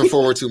y'all looking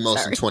forward to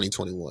most Sorry. in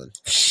 2021?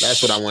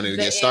 That's what I wanted to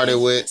The get started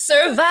end. with.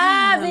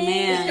 Surviving. Oh,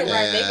 man. Right,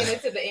 Yeah. making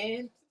it to the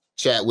end.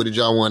 Chat, what did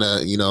y'all want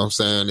to, you know what I'm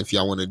saying? If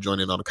y'all want to join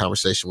in on the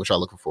conversation, what y'all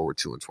looking forward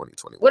to in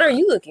 2021? What are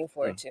you looking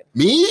forward to?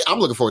 Me? I'm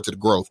looking forward to the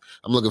growth.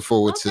 I'm looking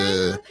forward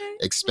to Okay.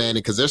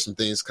 expanding because there's some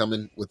things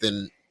coming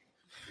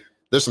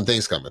there's some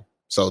things coming.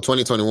 So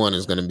 2021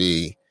 is going to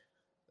be,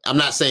 I'm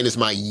not saying it's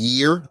my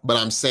year, but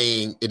I'm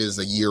saying it is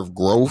a year of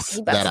growth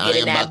You about that to I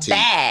get in am that about to,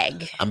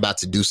 bag. I'm about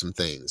to do some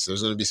things.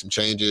 There's going to be some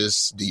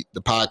changes.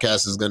 The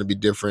podcast is going to be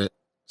different.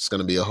 It's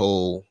going to be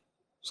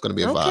it's going to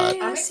be a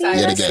vibe. I'm see excited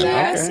Yet for again.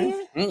 that. I see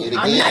it. Yet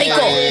I'm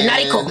again.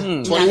 Nariko.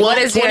 Mm. 21, What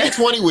is it?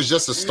 2020 was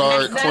just a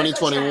start. Nariko.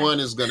 2021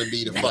 is going to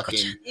be the fucking.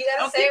 You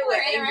gotta say it with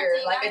anger,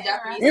 like a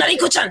Japanese.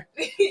 Nariko-chan.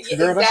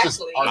 Girl, that's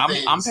just Exactly. our I'm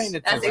things. paying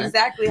That's attention.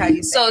 exactly how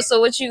you say it. So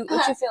what you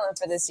feeling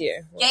for this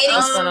year? Gating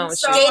What's going on with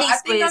so- you? Dating I think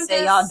split I'm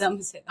say just- y'all dumb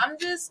as hell. I'm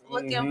just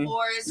looking Mhm.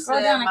 forward to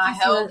Scroll down, I my can see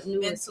health the new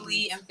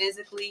mentally ones. and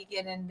physically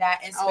getting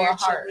that and Oh, a heart.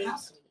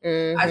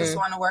 spiritually. I just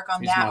want to work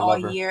on He's that my all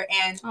lover. year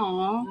and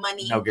Aw.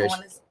 money. No, I good.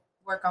 want to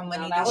work on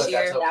money That this was-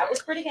 year. that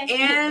was pretty good.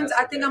 And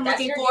I think I'm That's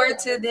looking your forward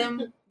deal. to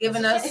them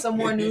giving us some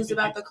more news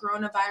about the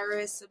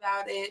coronavirus,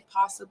 about it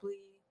possibly,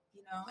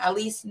 at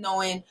least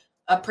knowing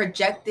a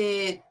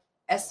projected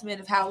estimate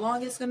of how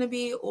long it's going to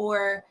be,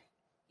 or,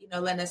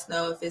 letting us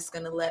know if it's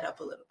going to let up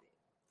a little bit.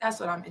 That's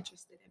what I'm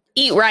interested in.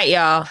 Eat right,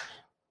 y'all.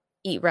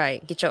 Eat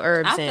right. Get your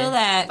herbs I in. feel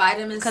that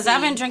Vitamins because C.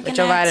 I've been drinking With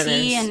your that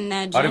vitamins. tea and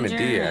that Vitamin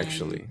ginger D, and-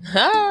 actually.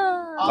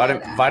 Ah. All of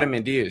that.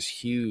 Vitamin D is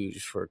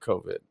huge for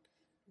COVID.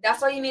 That's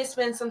why you need to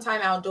spend some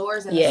time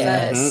outdoors in the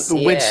Yes. sun.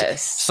 Mhm. Which-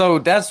 Yes. So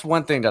that's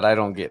one thing that I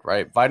don't get,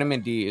 right?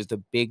 Vitamin D is the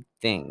big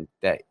thing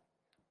that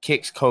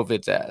kicks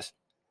COVID's ass,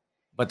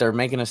 but they're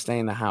making us stay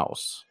in the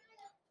house.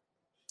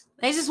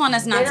 They just want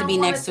us They not to don't be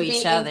want next us to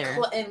each be other.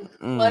 in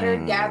cluttered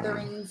Mm.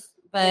 gatherings,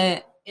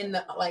 But in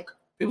the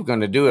People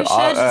gonna do we it should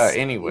all, just,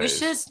 anyways. we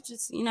should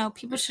just,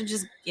 people should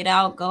just get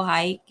out, go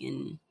hike,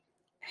 and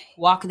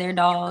walk their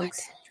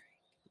dogs.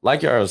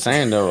 Like y'all was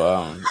saying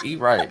though, eat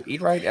right,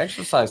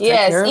 exercise. Take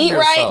Yes. care of Eat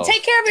right. yourself.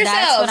 Take care of yourself.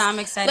 That's what I'm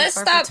excited Let's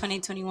for stop-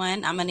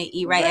 2021. I'm gonna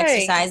eat right, Right.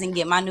 exercise, and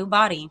get my new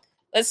body.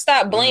 Let's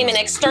stop blaming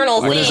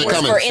external When is it things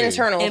coming for to?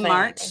 internal In things.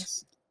 March.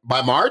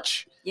 By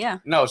March? Yeah.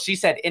 No, she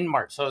said in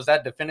March. So is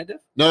that definitive?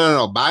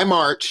 No. By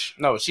March.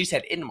 No, she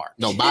said in March.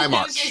 No, by she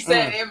March.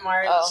 said in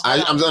March. Oh.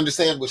 I'm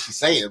understanding what she's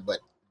saying, but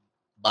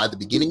by the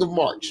beginning of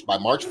March, by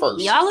March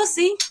 1st, Y'all will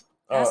see.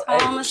 That's all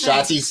I'm gonna say.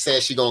 Shotzi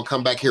says she gonna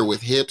come back here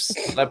with hips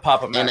Let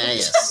Papa and Mac.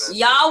 ass.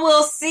 Y'all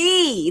will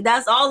see.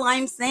 That's all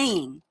I'm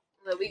saying.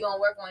 Look, we gonna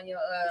work on your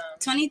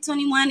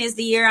 2021 is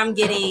the year I'm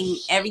getting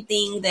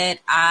everything that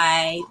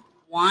I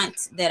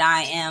want, that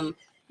I am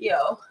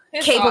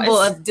it's capable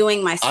all- of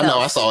doing myself. I know,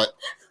 I saw it.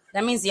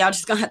 That means y'all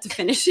just gonna have to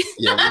finish it.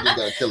 Yeah, we just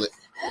gotta kill it.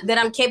 That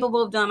I'm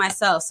capable of doing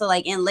myself. So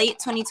like in late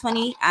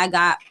 2020, I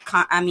got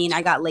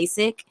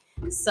LASIK.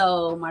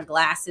 So my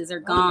glasses are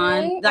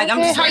gone. Okay, Like I'm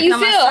okay. just How working you on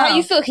feel? myself. How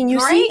you feel? Can you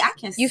Great. see? I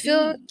can You see.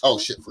 feel- Oh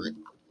shit, freak.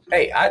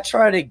 Hey, I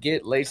tried to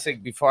get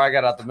LASIK before I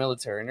got out the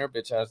military, and their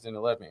bitch ass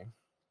didn't let me.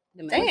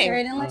 The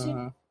military didn't let you.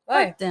 Mhm.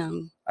 Why? Fuck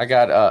them. I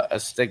got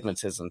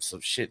astigmatism, so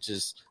shit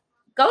just.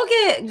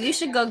 You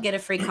should go get a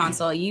free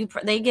consult. I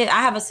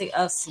have a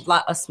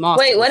small.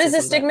 Wait, what is astigmatism,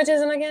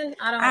 astigmatism again?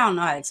 but I don't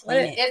know how to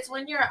explain it. It's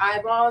when your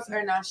eyeballs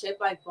are not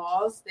shaped like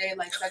balls; they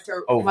start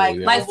to Oval,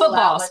 yeah. Like oval out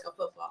footballs. like a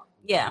football.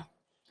 Yeah,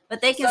 but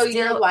they can So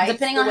your still, lights,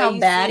 depending the on way how you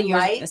bad see your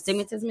lights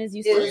astigmatism is, you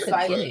is still could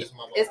like- get it.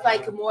 It's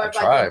like more of I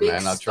like tried, a big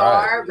man, I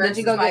star tried. versus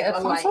Did you go like get a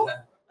a light. consult?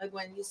 Like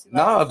when you see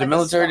No, lights, the it's like a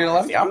military didn't star.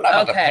 let me. I'm not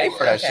about to Okay, pay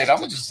for that okay. shit. I'm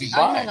gonna just be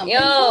buying.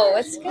 Yo,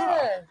 it's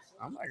good.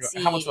 I'm not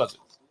See. how much was it?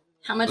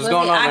 How much What's was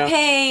going it? on, I man?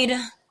 paid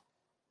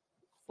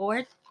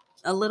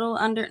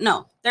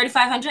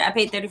 $3,500. I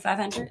paid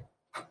 $3,500.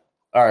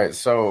 All right,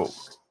 so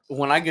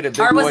when I get a big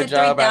Or was boy it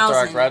job after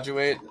I 3,000?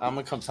 graduate, I'm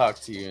gonna come talk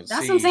to you and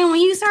That's see. what I'm saying. When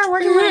you start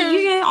working with it,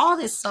 you get all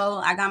this. So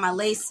I got my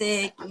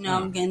LASIK. You know,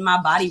 I'm getting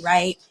my body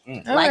right.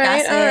 Mm. Like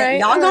I said,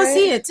 y'all gonna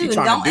see it too. You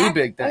trying Don't to do act,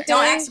 big things?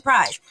 don't act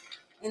surprised.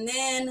 And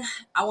then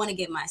I want to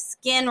get my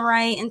skin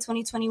right in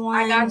 2021.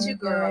 I got you,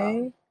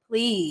 girl.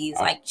 Please,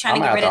 like trying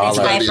I'm to get rid gonna of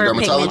have this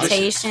to holler at you.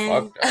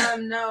 hyperpigmentation. Fuck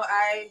No,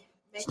 I.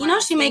 Make You my know,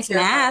 she makes skincare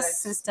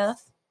masks products. and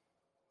stuff.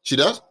 She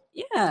does?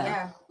 Yeah.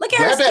 Yeah. Look at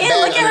Grab her that skin. bag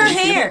Look at her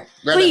underneath you. hair. Grab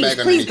that Please, bag please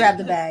underneath grab you.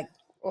 the bag.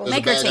 There's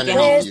Make a her bag take it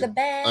underneath home. you. the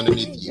bag?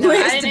 Underneath you. No,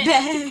 Where's I the didn't-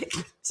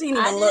 bag? She didn't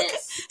I even look.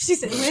 didn't- She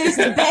said, "Where's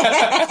the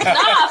bag?"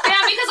 No,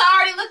 fam, because I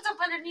already looked up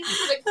underneath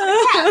for the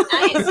cap.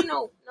 I ain't see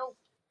no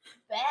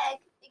bag.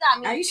 You got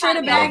me. Are you sure the trying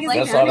to be bag all is like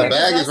That's in all The that-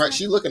 bag is right.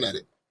 She's looking at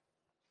it.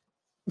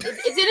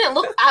 It didn't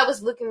look. I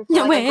was looking for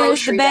Yeah, like a where's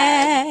grocery the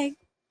bag. bag?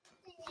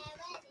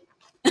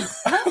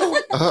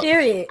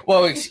 Period.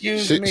 Well,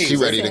 excuse She- me. she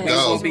ready to We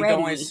go. will be Ready.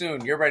 going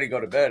soon. You're ready to go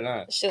to bed,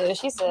 huh? Sure,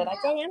 she said. I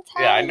think I'm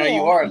tired. Yeah, I know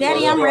you are.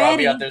 Daddy, So I'm I'll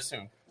ready. be out there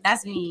soon.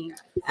 That's me.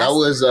 That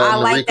was I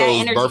like that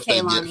Mariko's energy, birthday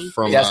Kaylani. gift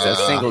from That's the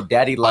single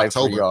daddy life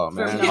October. for y'all,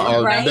 man. For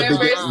no- right?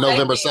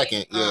 November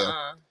 2nd.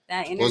 Yeah.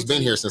 That energy. Well, it's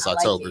been here since I like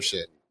October. it.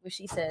 Shit. What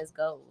she says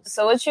goes.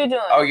 So what you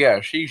doing? Oh yeah,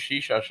 she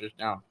shuts us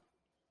down.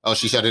 Oh,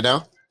 she shut it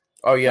down?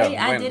 Oh yeah, Wait,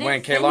 I didn't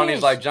when finish.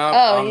 Kaylani's like jump,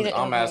 Oh, you didn't-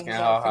 I'm okay, asking okay.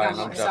 how high,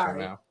 and I'm Sorry. jumping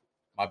now.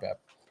 My bad.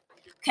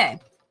 Okay.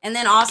 And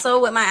then also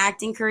with my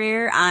acting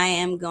career, I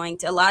am going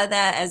to, a lot of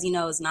that, as you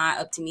know, is not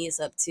up to me. It's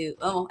up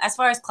to, as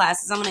far as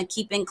classes, I'm going to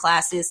keep in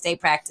classes, stay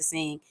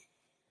practicing.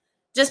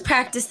 Just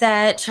practice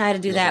that, try to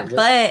do that.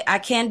 But I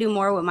can do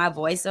more with my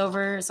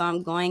voiceover. So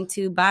I'm going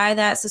to buy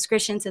that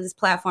subscription to this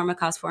platform. It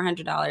costs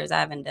 $400. I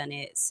haven't done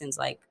it since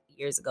like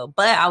years ago.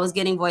 But I was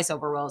getting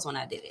voiceover roles when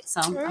I did it.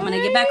 So I'm going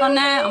to get back on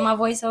that, on my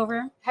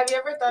voiceover. Have you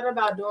ever thought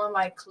about doing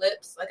like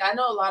clips? Like I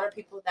know a lot of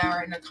people that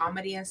are into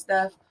comedy and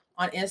stuff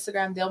on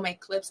Instagram. They'll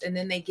make clips and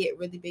then they get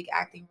really big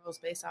acting roles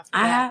based off of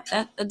I that.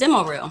 have a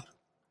demo reel.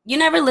 You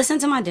never listened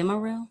to my demo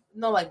reel?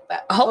 No, like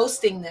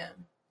posting them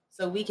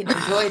so we can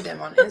enjoy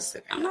them on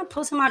Instagram. I'm not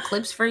posting my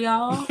clips for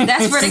y'all.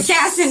 That's for the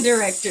casting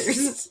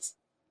directors.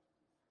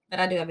 But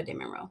I do have a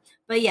demo reel.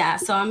 But yeah,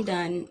 so I'm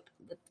done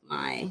with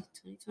my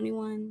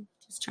 2021.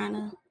 Just trying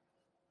to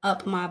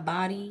up my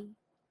body,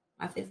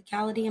 my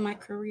physicality, and my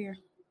career.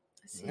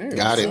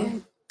 Got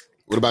it.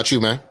 What about you,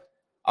 man?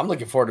 I'm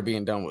looking forward to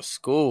being done with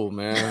school,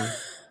 man.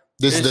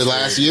 This is the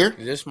last year?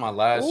 This is my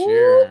last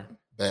year.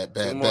 Bad.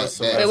 Two more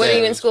semesters. Wait, what are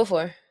you in school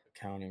for?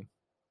 Accounting.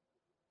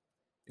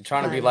 I'm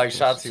trying to be like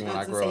Shotzi when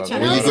I grow up.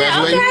 When you Okay,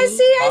 graduate?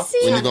 I see.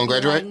 When you gonna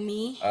graduate?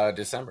 Me.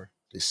 December.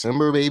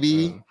 December,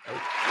 baby.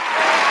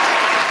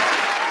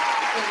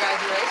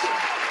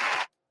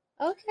 Congratulations.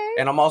 Okay.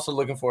 And I'm also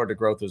looking forward to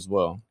growth as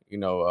well. You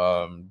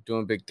know,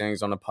 doing big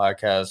things on the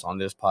podcast, on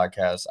this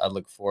podcast. I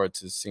look forward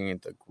to seeing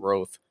the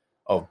growth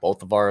of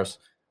both of ours.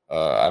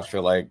 I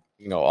feel like,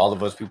 you know, all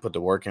of us, we put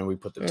the work in, we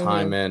put the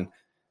time in,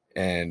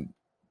 and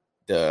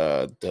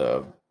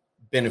the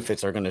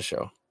benefits are going to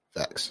show.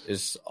 Facts.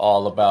 It's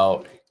all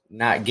about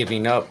not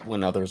giving up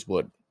when others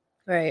would.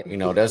 Right. You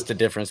know, that's the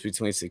difference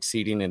between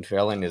succeeding and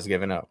failing is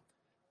giving up.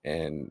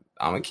 And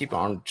I'm going to keep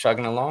on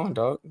chugging along,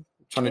 dog.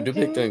 Trying to do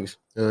big things.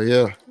 Oh,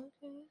 yeah.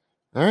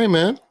 All right,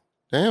 man.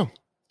 Damn.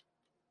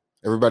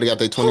 Everybody got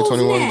their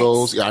 2021 next?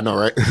 goals. Yeah, I know,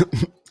 right?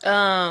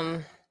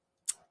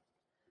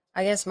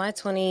 I guess my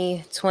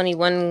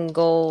 2021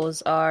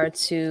 goals are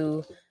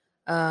to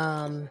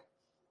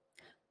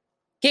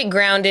get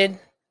grounded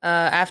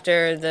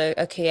after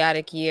a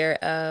chaotic year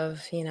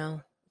of, you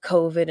know,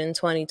 COVID in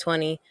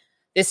 2020.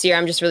 This year,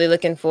 I'm just really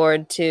looking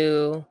forward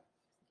to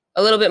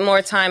a little bit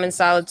more time in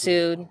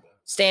solitude,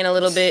 staying a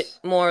little bit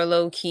more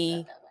low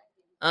key,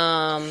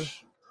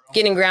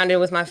 getting grounded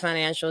with my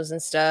financials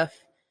and stuff,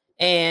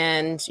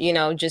 and, you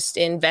know, just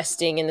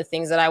investing in the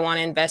things that I want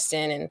to invest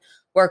in and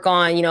work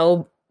on, you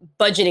know,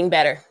 budgeting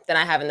better than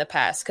I have in the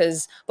past.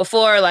 Because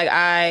before, like,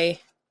 I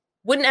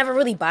wouldn't ever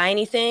really buy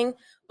anything,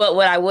 but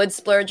what I would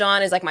splurge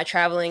on is like my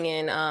traveling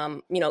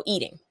and, you know,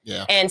 eating.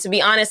 Yeah. And to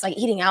be honest, like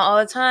eating out all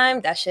the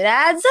time, that shit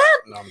adds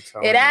up. No, I'm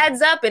telling It you.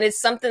 adds up, and it's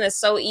something that's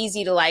so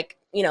easy to, like,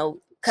 you know,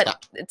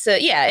 cut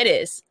to. Yeah, it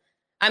is.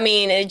 I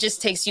mean, it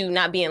just takes you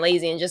not being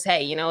lazy and just,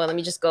 hey, you know, let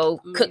me just go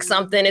cook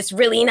something. It's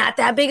really not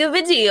that big of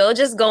a deal.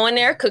 Just go in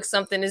there, cook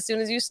something. As soon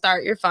as you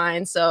start, you're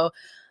fine. So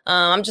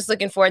I'm just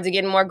looking forward to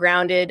getting more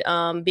grounded,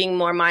 being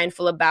more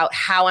mindful about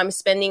how I'm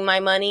spending my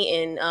money,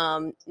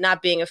 and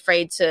not being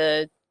afraid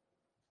to,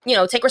 you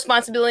know, take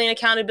responsibility and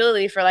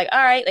accountability for, like,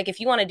 all right, like, if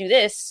you want to do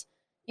this,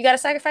 you got to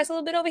sacrifice a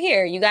little bit over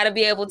here. You got to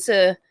be able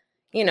to,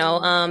 you know,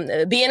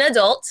 be an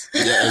adult.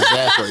 Yeah,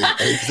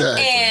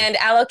 exactly. And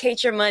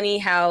allocate your money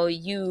how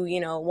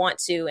you know, want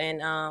to.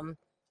 And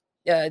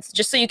it's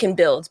just so you can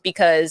build,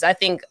 because I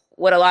think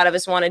what a lot of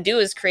us want to do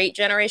is create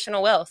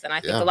generational wealth. And I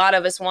think a lot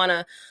of us want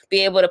to be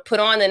able to put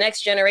on the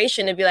next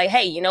generation and be like,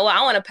 hey, you know what?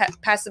 I want to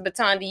pass the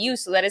baton to you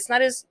so that it's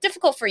not as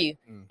difficult for you,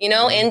 you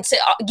know, and to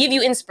give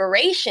you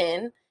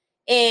inspiration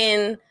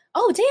in,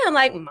 oh, damn,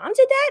 like, mom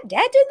did that,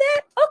 dad did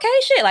that. Okay,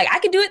 shit, like, I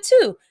could do it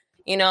too,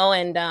 you know.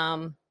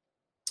 And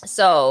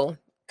so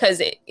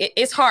because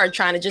it's hard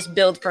trying to just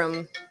build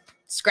from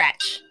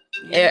scratch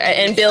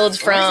and build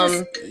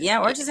from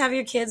or just have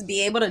your kids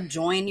be able to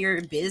join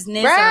your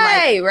business.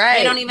 Right.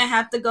 They don't even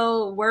have to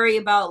go worry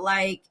about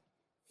like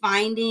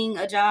finding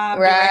a job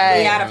Right.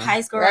 directly out of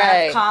high school or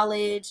out of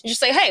college. Just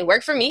say, hey,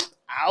 work for me.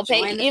 I'll pay,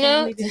 Join the you know.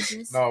 family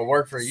business. No,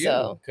 work for you.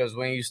 So- Because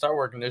when you start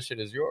working, this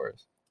shit is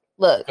yours.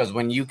 Look, Because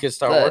when you can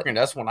start Look. working,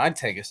 that's when I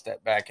take a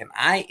step back and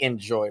I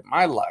enjoy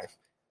my life.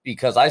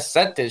 Because I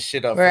set this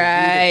shit up for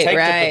Right, you to take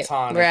right, the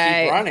baton right,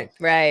 and keep running.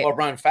 right, Or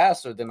run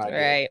faster than I did.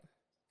 right.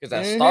 Because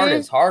that start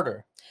is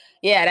harder.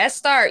 Yeah, that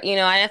start, you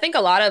know, and I think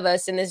a lot of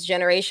us in this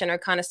generation are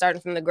kind of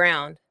starting from the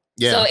ground.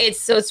 Yeah.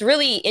 So it's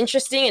really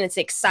interesting and it's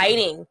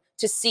exciting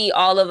to see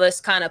all of us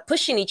kind of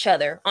pushing each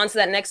other onto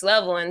that next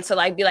level and to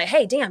like be like,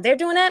 hey, damn, they're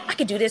doing that. I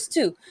could do this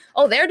too.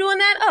 Oh, they're doing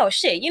that. Oh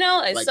shit, you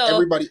know. And like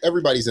so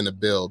everybody's in a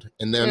build,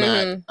 and they're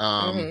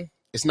not.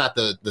 It's not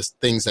the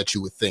things that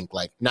you would think.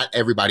 Like, not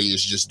everybody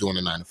is just doing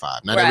a 9 to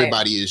 5. Not Right.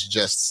 everybody is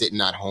just sitting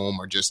at home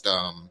or just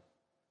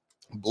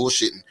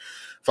bullshitting.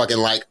 Fucking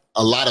like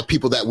a lot of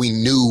people that we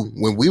knew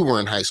when we were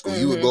in high school.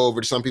 You would go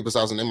over to some people's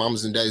house and their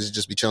mamas and daddies would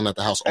just be chilling at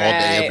the house all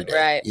day, every day.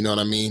 Right. You know what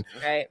I mean?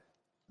 Right.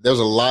 There's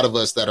a lot of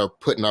us that are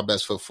putting our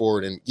best foot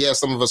forward. And yeah,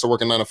 some of us are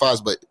working 9 to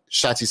 5s, but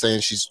Shotzi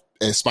saying she's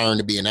aspiring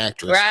to be an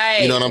actress. Right.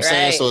 You know what I'm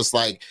saying? right. So it's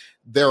like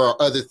there are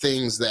other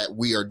things that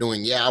we are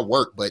doing. Yeah, I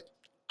work, but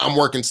I'm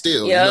working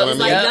still. Yep, You know what I It's mean?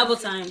 like Yep. double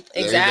time.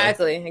 There you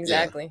go.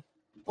 Exactly.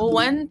 Well,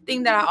 one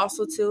thing that I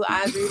also too,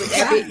 I agree with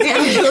every. I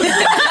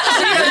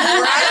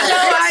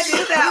know I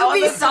do that all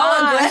You be the so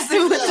time.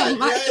 aggressive with the God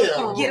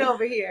microphone. Get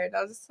over here. No,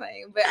 I was just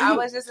saying. But I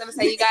was just gonna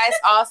say, you guys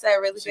all said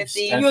really good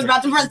things. You was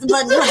about to press the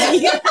button.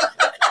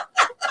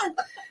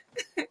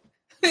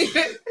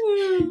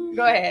 Right?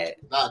 Go ahead.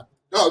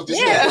 No,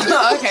 just Yeah.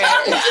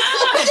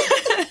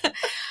 Okay.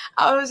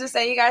 I was just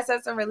saying, you guys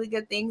said some really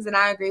good things, and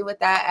I agree with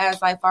that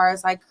as like far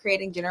as like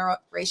creating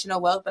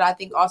generational wealth. But I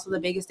think also the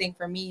biggest thing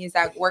for me is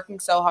that working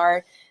so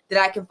hard that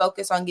I can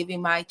focus on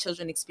giving my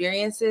children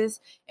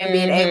experiences and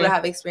being able to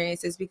have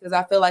experiences, because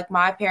I feel like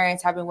my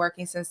parents have been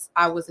working since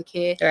I was a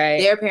kid. Right.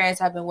 Their parents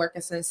have been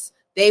working since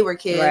they were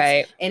kids,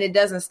 Right. and it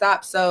doesn't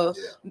stop. So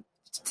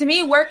to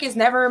me, work is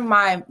never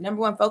my number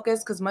one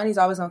focus, because money's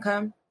always gonna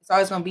come. It's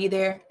always gonna be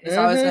there. It's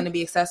always Mhm. gonna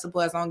be accessible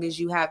as long as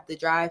you have the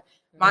drive.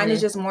 Mine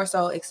is just more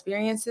so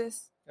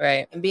experiences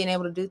Right. and being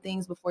able to do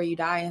things before you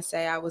die and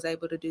say I was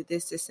able to do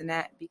this, this, and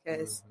that,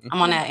 because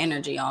I'm on that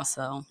energy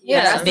also.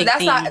 Yeah, that's a big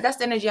thing. that's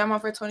the energy I'm on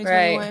for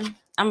 2021.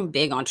 I'm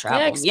big on Yeah,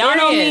 travel. Y'all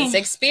know me.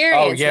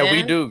 Experience. Oh, yeah, we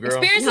man. do, girl.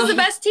 Experience is the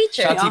best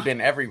teacher. Shotzi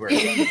been everywhere.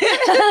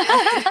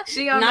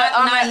 She on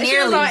Not she was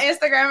nearly. on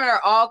Instagram in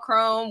her all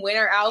chrome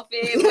winter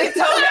outfit with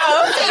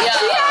Toto. She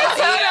had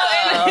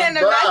Toto in the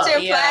Bruh.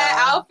 matching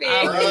Yeah. plaid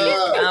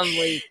outfit. I'm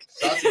weak.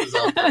 Shotzi was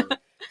out there.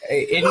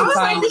 Hey, I was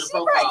like, anytime,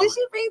 did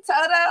she bring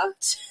Toto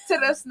to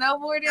the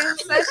snowboarding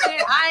session?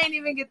 I ain't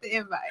even get the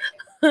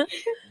invite.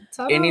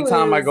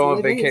 anytime I go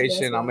on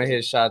vacation, I'm gonna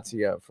hit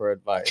Shotzi up for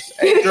advice.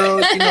 Hey,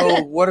 girl, you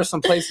know, what are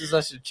some places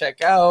I should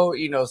check out?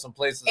 You know, some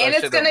places And I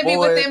it's should gonna be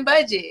avoid. within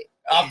budget.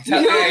 I'm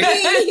telling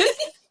you.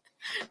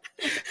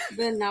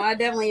 But no, I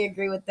definitely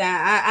agree with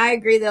that. I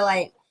agree that,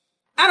 like,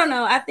 I don't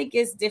know. I think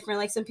it's different.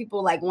 Like, some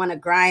people like want to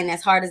grind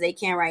as hard as they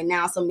can right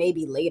now, so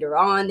maybe later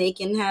on they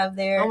can have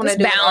their I wanna It's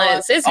do it all.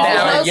 balance. It's Oh,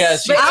 balance.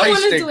 yes, you But I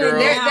placed wanna it, do girl.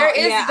 now. There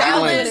is I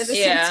balance. want it at the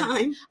Yeah. same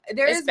time.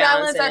 There It's is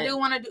balance I balancing do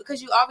want to do,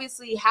 because you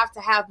obviously have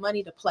to have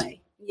money to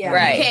play. Yeah,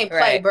 Right. You can't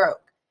play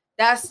broke.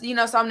 That's, you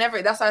know, so I'm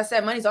never, that's why I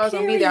said money's always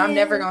gonna be there. I'm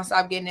never Period. gonna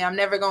stop getting it. I'm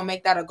never gonna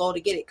make that a goal to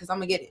get it, because I'm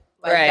gonna get it.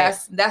 Like Right.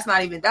 that's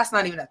not even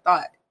a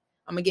thought.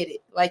 I'm gonna get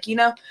it. Like, you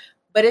know,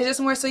 but it's just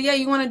more so, yeah,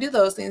 you want to do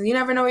those things. You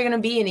never know where you're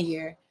gonna be in a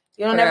year.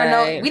 You don't never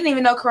know. Right. We didn't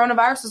even know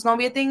coronavirus was gonna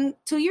be a thing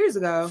 2 years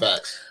ago.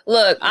 Facts.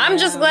 Look, I'm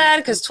just Yeah. glad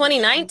because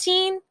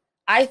 2019,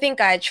 I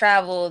think I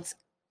traveled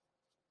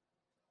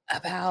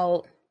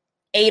about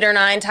 8 or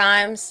 9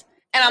 times.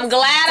 And I'm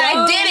glad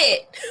I did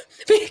it.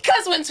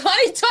 Because when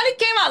 2020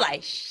 came out,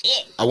 like,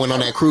 shit. I went on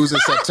that cruise in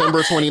September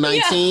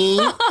 2019.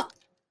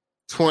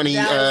 20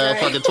 That was right.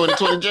 fucking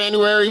 2020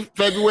 January,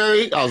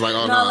 February. I was like,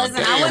 oh no, No, listen,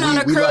 damn, I went on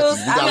a we cruise. lucky.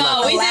 We got I went lucky.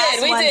 on the We last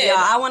did, we one, did. y'all.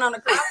 I went on a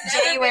cruise I've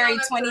never been January on a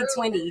cruise.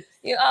 2020.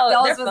 Oh,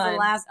 Those they're was fun. the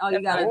last. Oh,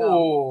 you gotta go.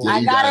 Oh, Yeah, I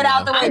you got gotta it out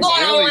go. the way. I'm going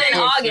on Really one in push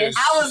August. this.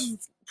 I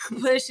was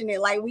pushing it.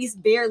 Like, we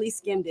barely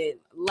skimmed it.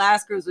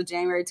 Last cruise was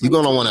January 2020. You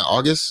going on one in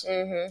August?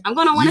 Mm-hmm. I'm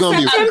going on one You in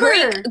gonna be-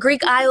 September.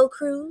 Greek Isle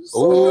cruise.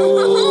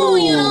 Oh,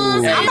 you know what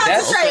I'm saying? I'm about to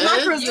That's trade my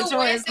okay. cruise You to yours.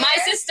 went My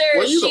sister,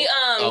 Where you she go?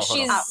 Hold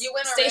she's on. You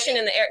went stationed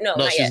in the air. No,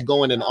 No, not she's yet.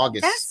 going in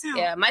August. That sounds.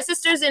 Yeah, my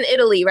sister's in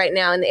Italy right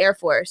now in the Air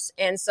Force,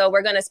 and so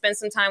we're gonna spend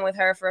some time with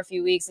her for a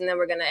few weeks, and then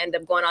we're gonna end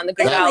up going on the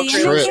Greek That Isle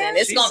trip. cruise, and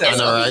it's She gonna said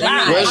be I know, right?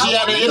 loud. Where's she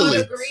at in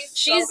Italy?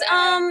 She's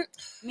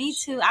Me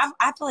too.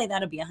 I feel like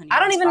that'll be a honey. I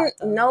don't even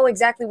know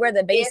exactly where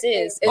the base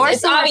is.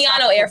 It's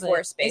Aviano Air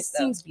Force It Base though.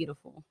 seems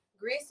beautiful.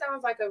 Greece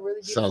sounds like a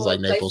really beautiful Sounds like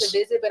place Naples. to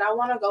visit, but I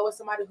want to go with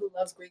somebody who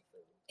loves Greek food.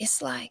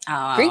 It's like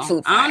Oh, Greek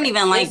food I don't fire.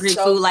 even like It's Greek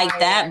so food like fire.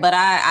 that, but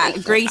I Greek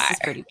food Greece fire. is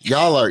pretty.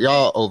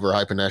 Y'all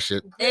overhyping that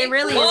shit. It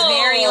really is Whoa.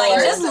 very like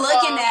just First of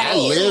looking all, at I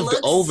lived looks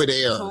over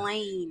there.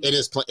 plain. It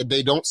is plain.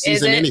 They don't Is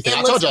season it? anything. It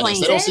I told looks y'all this.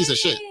 They plain. don't season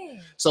shit.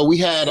 So we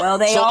had. Well,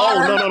 they so,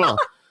 are. Oh, no.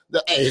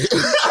 Hey.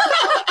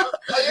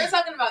 Oh, you're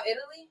talking about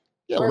Italy?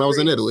 Yeah, when I was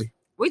in Italy.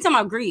 We talking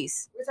about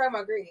Greece. We're talking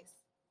about Greece.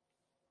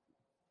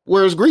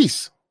 Where's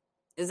Greece?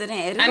 Is it in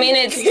Italy? I mean,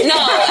 it's in the It's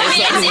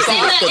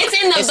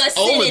vicinity.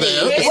 over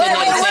there. It's What in the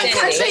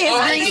country vicinity. is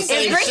All Greece? the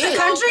same Is Greece a shit.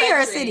 country or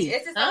a city?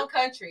 It's its own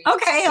country.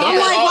 Okay, I'm They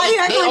like, all- why you they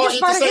acting all like it's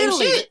eat part the of same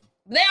Italy? shit.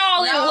 They're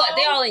all in No. what?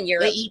 They're all in They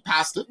Europe. eat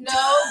pasta.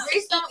 No,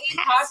 Greece don't eat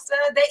pasta.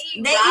 They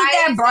eat They eat rice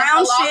that and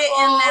brown shit in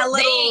falafel. that They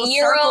little eat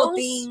circle euros.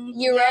 thing.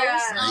 Euros. Yeah.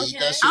 They eat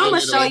that shit I'm in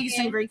gonna show Italy. you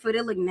some Greek food.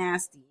 It look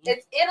nasty.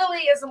 It's Italy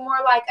is more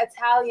like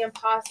Italian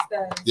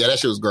pasta. Yeah, that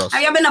shit was gross.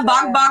 Have y'all been to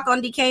Bok Bok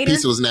on Decatur?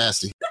 Pizza was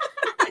nasty.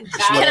 Can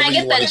Whatever I you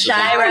get wanted the to do.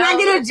 gyro? Can I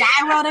get a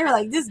gyro? They were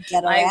like, this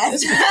ghetto Like-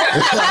 ass.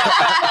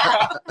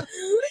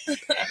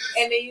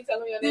 And then you tell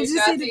me your name, Did you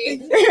see the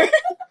Shati. picture?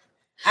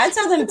 I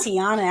tell them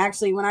Tiana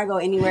actually when I go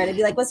anywhere. They'd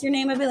be like, what's your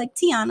name? I'd be like,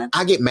 Tiana.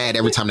 I get mad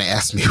every time they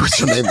ask me what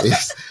your name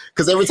is.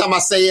 Because every time I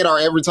say it or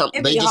every time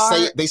It'd they be just say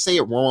hard. it, they say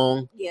it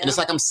wrong. Yeah. And it's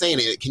like I'm saying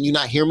it. Can you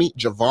not hear me?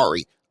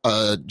 Javari.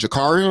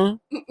 Jakaria?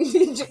 Jacaria.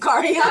 It's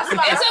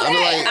I'm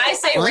okay. like, I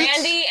say what?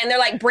 Randy, and they're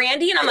like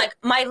Brandy, and I'm like,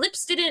 my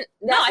lips didn't.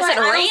 No, I said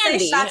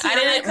Randy. I I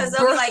didn't. because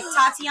they'll be like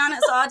Tatiana,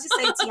 so I'll just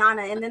say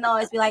Tiana, and then they'll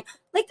always be like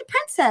the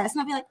princess,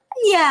 and I'll be like,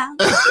 yeah,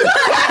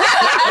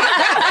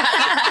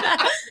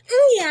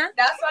 yeah.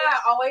 That's why I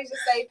always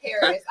just say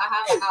Paris. I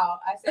have it out.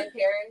 I say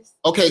Paris.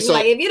 Okay, so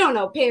like if you don't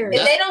know Paris,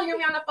 If they don't hear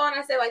me on the phone,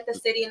 I say like the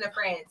city in the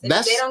France. And if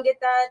That's- they don't get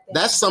that, then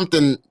that's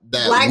something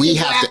that black we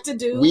people have to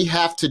do. we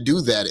have to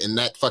do that, and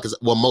that fuckers.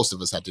 Well, most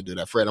of us have to do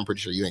that. Fred, I'm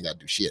pretty sure you ain't got to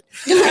do shit.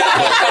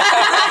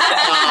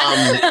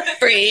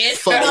 Fred.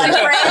 Fuck Like, you.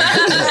 all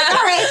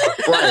right,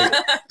 Right.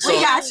 we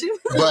So, got you.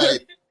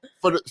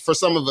 but for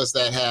some of us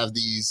that have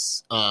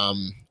these,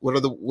 what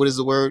is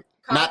the word?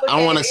 Not I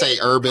don't want to say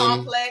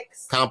urban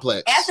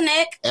complex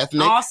Ethnic.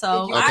 ethnic.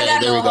 Also, Okay, I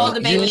got there no we go. whole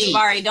debate with Unique.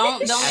 Jabari. Don't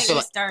make feel me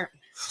like- start.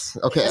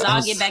 Okay, Because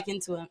I'll get back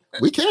into it.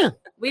 We can,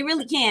 We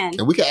really can.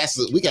 and we can ask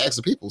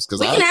the peoples because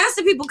We can ask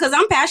the people because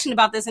I'm passionate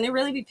about this, and it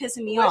really be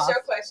pissing me What's off.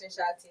 your question,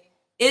 Shati?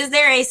 Is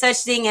there a such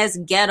thing as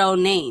ghetto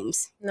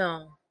names?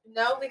 No.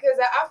 No, because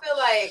I feel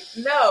like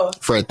no.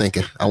 Fred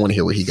thinking. I want to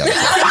hear what he got. to say.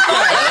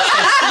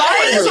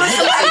 Bari just wants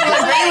somebody to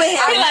agree with him.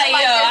 I'm like,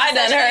 yo, I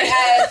done heard.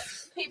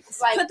 People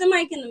like Put the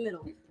mic in the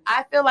middle.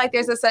 I feel like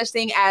there's a such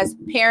thing as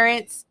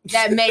parents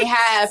that may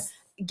have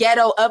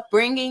ghetto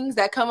upbringings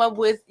that come up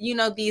with,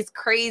 these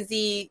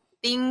crazy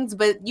things,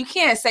 but you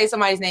can't say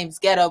somebody's name is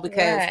ghetto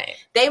because Right.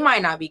 they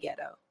might not be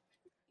ghetto.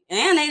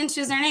 And they didn't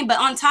choose their name. But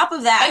on top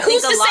of that, Like, I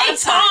think who's to a lot say of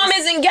Tom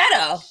times, isn't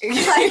ghetto?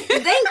 like,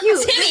 thank you.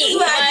 Timmy.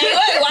 Like,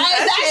 why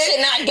is that shit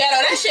not ghetto?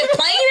 That shit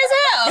plain as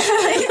hell.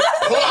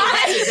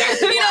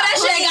 You know, that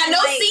shit ain't got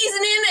no Like-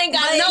 seasoning, ain't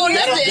got but no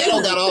here's- nothing. They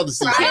don't got all the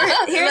secrets.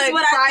 Here's Like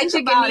what I fried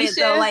think about it, chickenisha.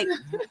 though. Like,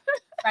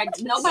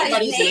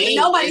 nobody's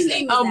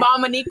name is that.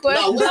 Obama Nikwa.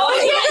 No, Oh,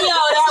 yeah, yo,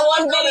 that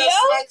one video.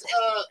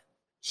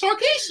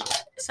 Sharkeisha.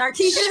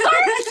 Sharkeisha.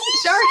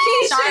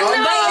 Sharkeisha. But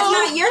No. it's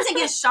not, you're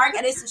thinking shark,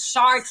 and it's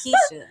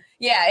Sharkeisha.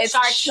 Yeah, it's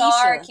Sharkeisha.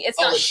 shark. It's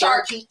Oh, not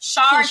shark.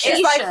 Sharkeisha.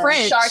 It's like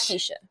French.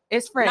 Sharkeisha.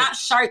 It's French. Not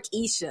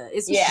Sharkeisha.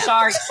 It's Yeah.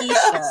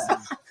 Sharkeisha.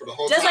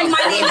 Just like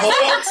my name The is-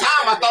 whole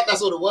time I thought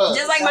that's what it was.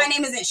 Just like my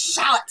name isn't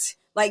shot,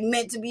 like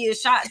meant to be a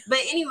shot. But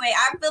anyway,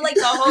 I feel like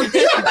the whole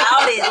thing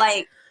about it,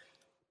 like,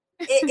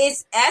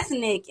 it's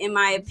ethnic in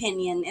my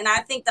opinion. And I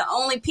think the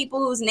only people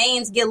whose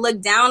names get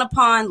looked down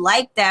upon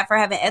like that for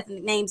having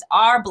ethnic names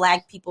are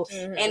black people.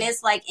 Mhm. And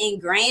it's like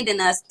ingrained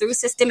in us through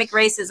systemic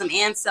racism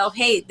and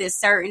self-hate that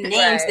certain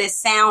names Right. that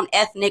sound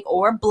ethnic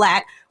or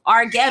black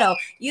are ghetto.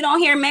 You don't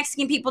hear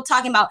Mexican people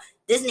talking about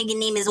this nigga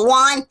name is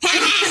Juan. Because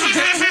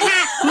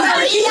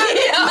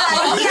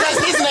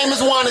his name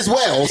is Juan as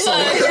well. So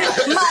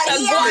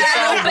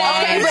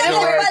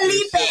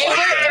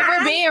If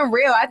we're being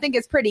real, I think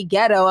it's pretty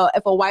ghetto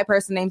if a white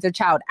person names their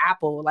child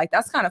Apple. Like,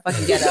 that's kind of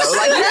fucking ghetto.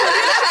 Like,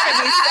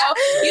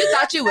 you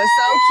thought you were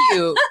so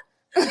cute.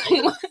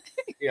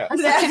 Yeah.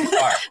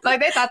 Like,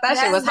 they thought that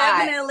shit was hot.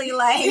 definitely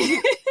like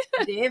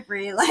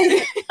different.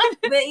 Like,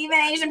 but even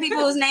Asian people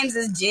whose names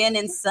is Jin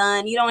and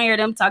Sun, you don't hear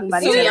them talking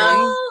about each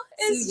other.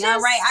 Yeah,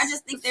 right. I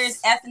just think there's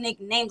ethnic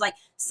names. Like,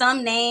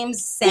 some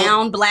names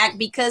sound black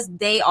because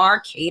they are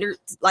catered,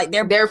 like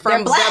they're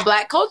from black. the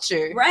black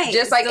culture. Right.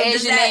 Just like So does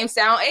Asian that- names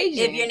sound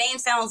Asian. If your name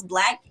sounds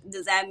black,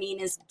 does that mean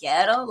it's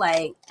ghetto?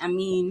 Like, I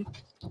mean,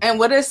 And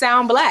what does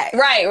sound black?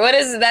 Right. What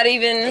is that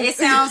even? it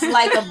sounds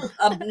like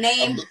a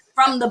name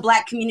from the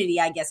black community,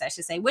 I guess I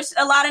should say, which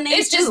a lot of names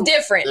It's just do.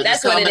 different. It's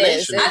That's a what it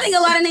is. combination. I think a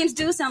lot of names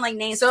do sound like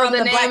names So from the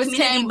the black names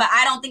community, came but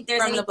I don't think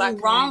there's from the anything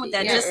black wrong with that.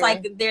 community. Just Yeah.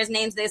 like there's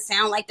names that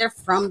sound like they're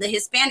from the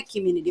Hispanic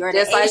community or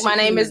Just the like Asian my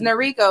name is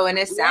community. Noriko and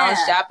it sounds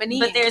Yeah. Japanese.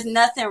 But there's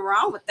nothing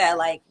wrong with that.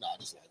 Like, No,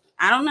 just like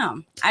I don't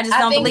know. I just I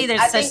don't think- believe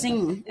there's I such think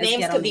thing as names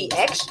ghetto could be names.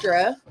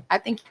 extra. I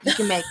think you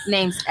can make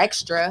names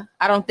extra.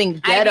 I don't think I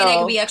think they ghetto.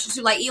 could be extra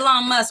too. Like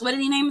Elon Musk, what did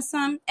he name his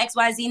son?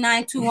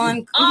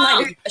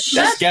 XYZ921.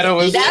 Shut Ghetto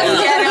as That's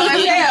well. ghetto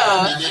as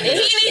hell. He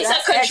needs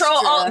That's to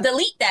control extra.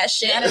 delete that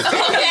shit. That is-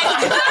 Okay.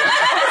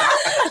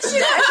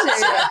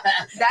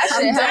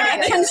 shit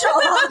don't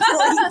control.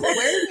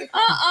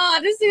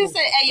 This dude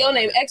said, "Hey, your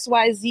name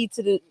XYZ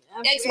to the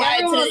XY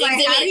to the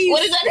exhibit."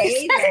 What is that?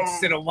 X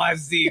to the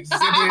YZ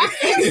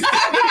exhibit.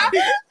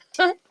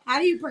 How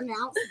do you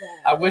pronounce that?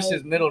 I wish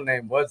his middle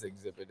name was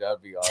Exhibit.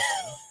 That'd be awesome.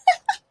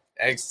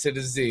 X to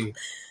the Z.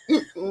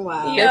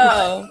 Wow.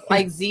 Yo,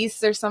 Like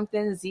Zeus or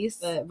something. Zeus.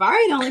 But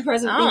Vari the only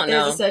person I who don't thinks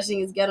there's know. a such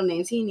thing as ghetto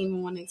names. He didn't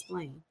even want to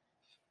explain.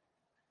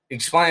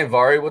 Explain,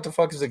 Vari. What the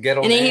fuck is a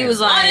ghetto And then name? he was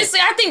like, honestly,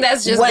 I think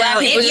that's just black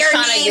people just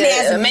trying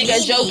to make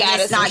a joke out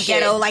of it's some not shit.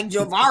 ghetto. Like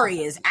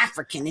Javari is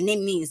African, and it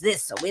means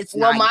this, so it's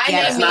Well, not my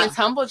ghetto. name means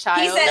humble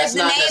child. He said That's if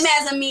the not- name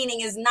has a meaning,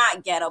 it's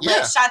not ghetto. Yeah.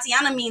 But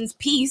Shatiana means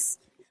peace.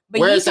 But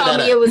Where you is it told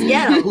me at? it was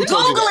ghetto. Who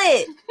told you Google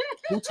it.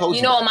 Who told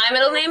you? You know what that? my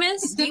middle name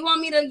is? Do you want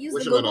me to use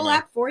What's the your middle Google name?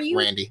 app for you?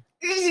 Randy.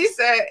 he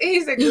said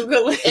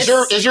Google it.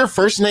 Is your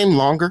first name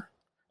longer,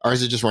 or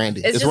is it just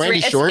Randy? Is just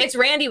Randy short? It's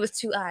Randy with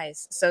 2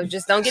 eyes. So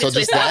just don't get So it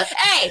just twisted. that?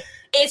 Hey,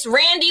 it's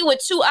Randy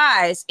with 2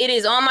 eyes. It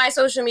is on my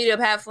social media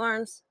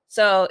platforms.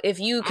 So if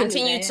you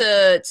continue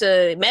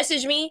to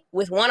message me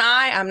with 1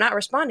 eye, I'm not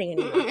responding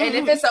anymore. And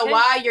if it's a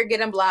Y, you're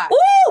getting blocked.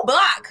 Woo,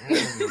 block.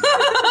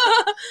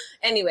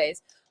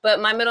 Anyways, but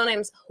my middle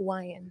name's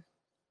Hawaiian.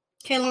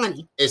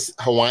 Kehlani. It's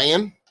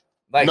Hawaiian.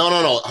 like,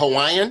 No.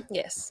 Hawaiian.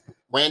 Yes.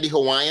 Randy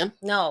Hawaiian.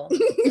 No.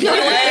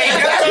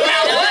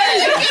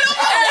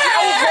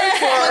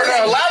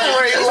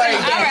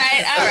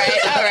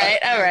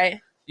 All right.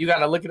 You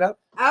gotta look it up.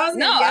 I was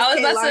No, gonna guess I was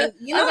about Kehlani.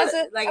 to- You I know, was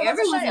about to- like I was about to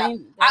everyone's show y'all.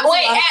 name.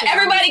 Wait,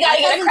 everybody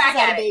gotta get a crack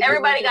at it. Baby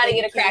Everybody with gotta the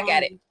get a crack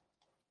at it. Kehlani.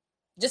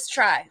 Just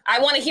try. I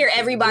want to hear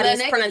everybody's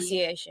Leneki.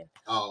 pronunciation.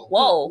 Oh.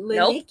 Whoa.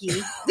 Nope.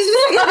 Leneki.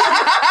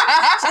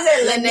 She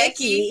said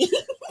Leneki.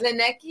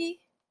 Leneki.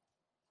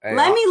 Hey,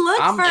 Let me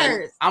look I'm,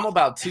 first. I'm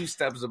about 2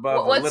 steps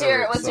above. What's your-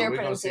 illiterate, what's so your we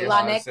gonna see pronunciation?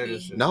 how I say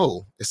this Laneki. shit.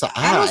 No, it's an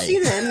I. I don't see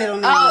the middle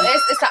name. Oh,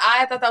 it's the I.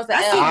 I thought that was the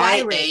I see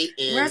L. Lyric.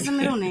 Where's the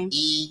middle name?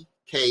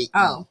 IANEKE.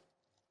 Oh.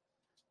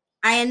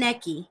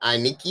 Ayaneki.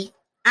 Ainiki.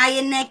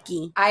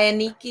 Ayaneki.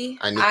 Ayaniki.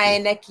 Ainiki.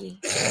 Ayaneki.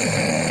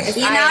 It's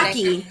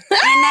Yanaki.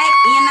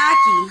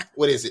 Yanaki.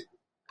 What is it?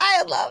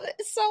 I love it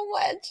so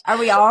much. Are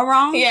we all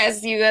wrong?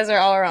 Yes, you guys are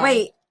all wrong.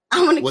 Wait,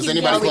 I want to Was keep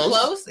anybody Are we close?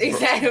 close?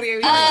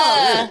 Exactly.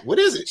 What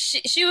is it?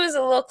 She was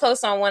a little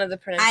close on one of the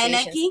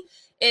pronunciations. Ayaneki.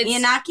 It's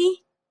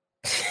Yanaki.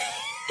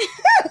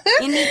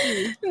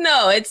 Yaniki.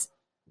 no, it's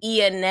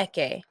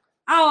Ianeke.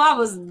 Oh, I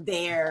was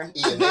there.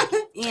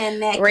 Ianeki.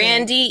 Yaneki.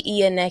 Randy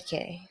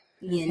Ianeke.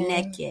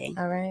 Yaneki.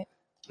 All right.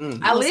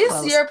 Mm. At was least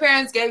close. your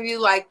parents gave you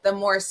like the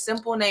more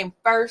simple name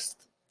first.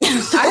 I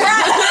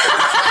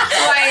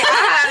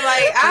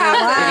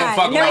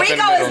Fuck had about Noriko the is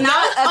middle.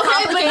 not a okay, but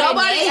complicated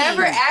nobody name.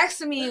 ever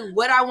asked me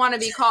what I want to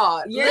be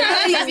called. Your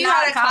Literally, name if is you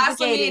had a not class with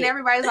me complicated. and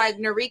everybody's like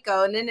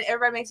Noriko, and then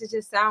everybody makes it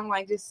just sound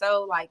like just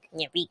so like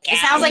It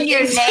sounds like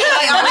your name.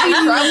 I'm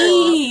in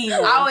What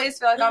trouble. I always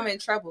feel like I'm in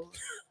trouble.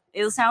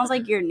 It sounds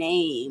like your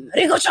name.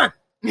 Rico-chan.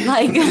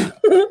 Like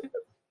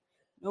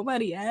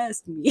nobody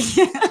asked me.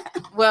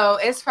 Well,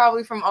 it's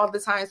probably from all the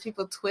times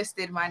people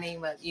twisted my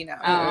name up, you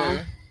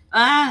know.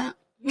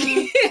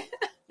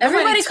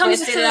 Everybody comes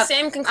to twisted the it up.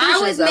 same I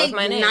conclusions would though make with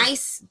my name.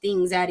 nice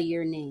things out of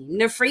your name.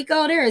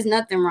 Nefrico, there is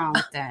nothing wrong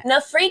with that.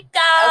 Nafrito.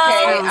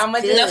 Okay, Sounds I'm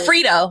gonna good. just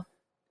Nafrito.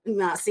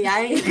 No, see, I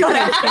ain't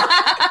gonna.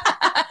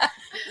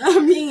 I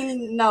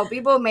mean, no,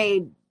 people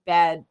made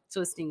bad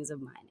twistings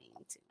of my name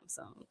too,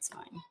 so it's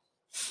fine.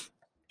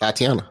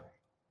 Tatiana.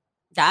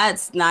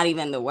 That's not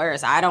even the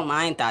worst. I don't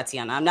mind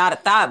Tatiana. I'm not a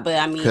thought, but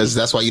I mean, Because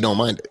that's why you don't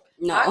mind it.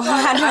 no.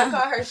 I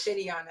call her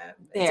Shittyana.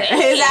 There.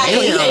 Dang.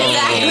 Exactly.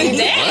 Damn. Exactly.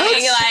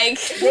 Dang, What? like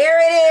There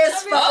it is,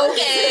 folks.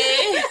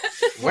 okay.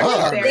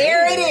 Wow.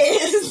 There it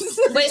is.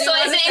 Wait, You so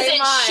wanna is say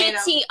mine? it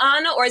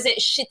Shittiana or is it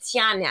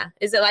Shittiana?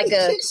 Is it like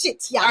a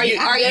Shit, yeah. are you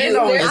There's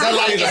no- Is it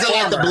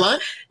like the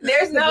blunt?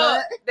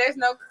 There's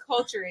no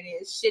culture in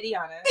it. It's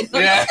Shittyana.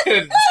 Yeah.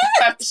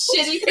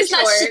 Shitty for it's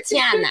not short.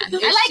 Shittiana. I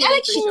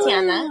like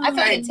Shittiana. I feel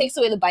like it takes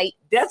away the bite.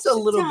 That's a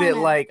little bit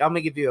Shitana. like I'm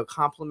gonna give you a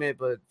compliment,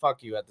 but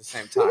fuck you at the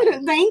same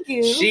time. Thank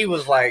you. She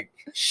was like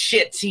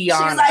shit She's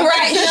Tiana. like,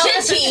 Right, there's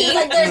no- shitty. she's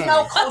like, there's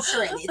no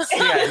culture in it.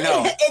 Yeah,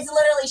 no. It's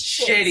literally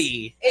shit.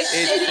 Shitty. It's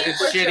shitty It's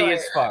for shitty short.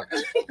 as fuck.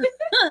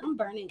 I'm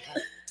burning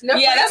up.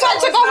 Yeah, that's why I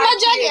took off my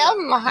jacket.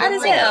 I'm hot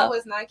as Nefrito hell.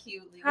 was not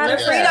cute. Hot as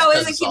Yeah, Nefrito because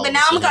isn't it's cute, all but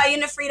now I'm the gonna call you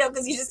Nefrito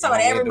because you just told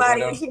You want me to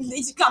everybody. do You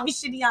just call me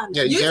Shittiana.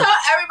 Yeah, You you told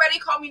can't. everybody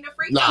call me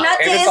Nefrito. Nah.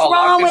 Nothing If it's is all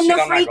wrong locked with and shit,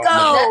 I'm not gonna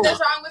Nefrito. Nothing's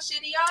wrong with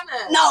Shittyana.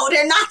 No,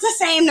 they're not the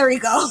same,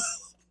 Noriko.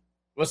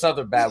 What's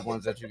other bad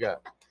ones that you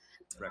got?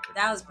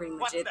 That was pretty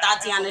much it.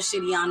 Tatiana,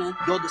 Shittiana.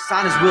 Yo, the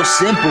sign is real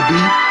simple, B.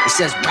 It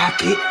says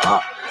wrap it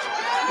up.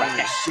 Wrap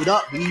that shit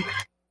up, B.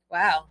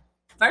 Wow.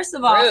 First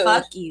of all, Rude.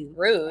 fuck you.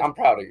 Rude. I'm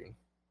proud of you.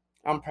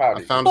 I'm proud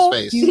I of found a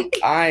space. you.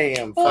 I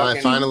am I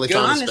fucking finally good.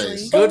 found a Honestly.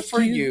 space. Good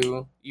for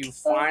you. You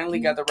finally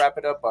got the wrap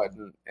it up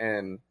button,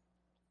 and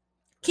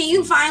Can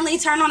you finally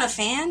turn on a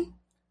fan?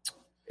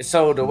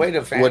 so the way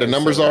the fan Where the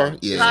numbers are?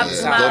 Yeah. Pop Go to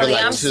Smiley,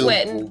 like I'm 2.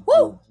 sweating.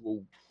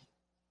 Woo.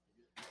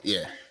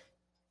 Yeah.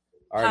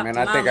 All right, man.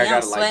 I think I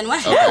got like. What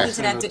Okay. happened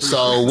to that dude?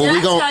 So Did when we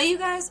I go, tell you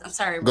guys? I'm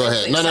sorry. Go real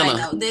ahead. quick No.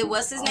 side note.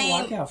 What's his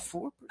name? I got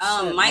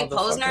 4%. Mike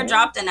Posner motherfucker.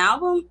 dropped an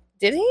album.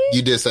 Did he?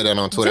 you did say that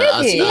on Twitter.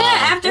 Did he? Yeah,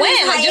 after When?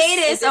 his Like, just-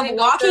 hiatus It of didn't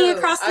go walking through.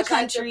 across I the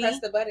tried to country press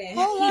the button. in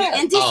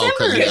Oh, December.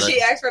 'cause you gotta-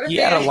 She asked for the He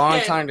had a thing.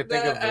 long time to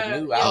think of a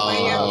new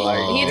album. Oh. Like,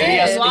 He he did.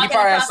 has- He Walking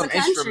probably has across some the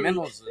country.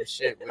 instrumentals and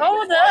shit. when he Hold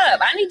was walking.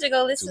 up. I need to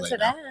go listen Too to late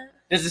that.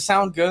 Does it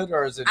sound good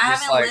or is it I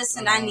just haven't like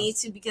listened. I need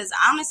to because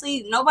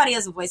honestly, nobody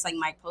has a voice like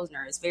Mike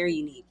Posner. It's very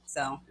unique.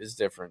 So It's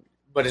different,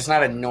 but it's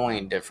not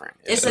annoying. Different.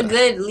 it's a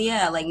good,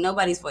 like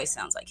nobody's voice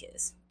sounds like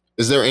his.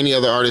 Is there any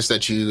other artists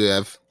that you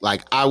have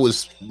like? I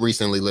was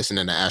recently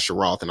listening to Asher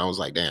Roth, and I was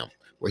like, damn,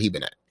 where he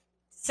been at?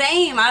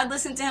 Same. I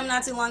listened to him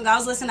not too long ago. I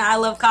was listening to I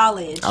Love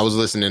College. I was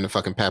listening to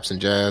fucking Paps and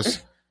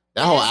Jazz.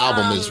 That whole Yes,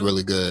 album is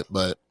really good,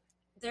 but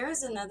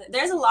There's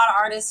a lot of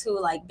artists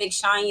who like Big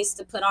Sean used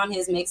to put on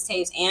his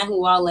mixtapes and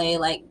who Wale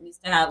like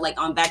used to have like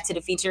on Back to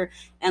the Future,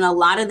 and a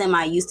lot of them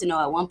I used to know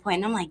at one point,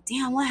 and I'm like,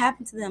 damn, what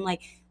happened to them?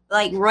 Like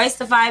Royce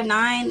the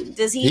 5'9",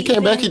 does he? he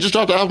came back. He even- just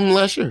dropped the album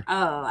last year.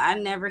 Oh, I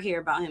never hear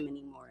about him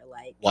anymore.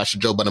 Like Watch the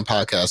Joe Budden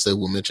podcast. They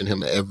will mention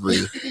him every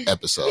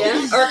episode.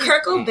 Yeah. or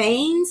Kurt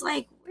Cobain's.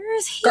 Like where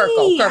is he?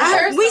 Kirkle.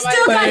 We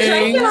still got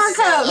drink in our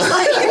cups.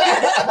 Like,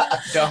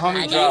 The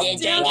homie I dropped need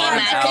to drink in one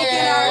my album,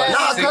 cup. what,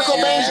 Nah, 6 Kurt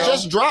Cobain years ago?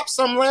 just dropped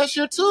some last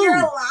year too.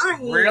 you're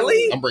lying.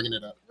 Really? I'm bringing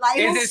it up. Like,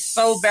 Is it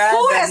so bad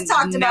Who that has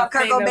talked about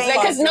Kurt nothing Cobain?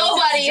 about Because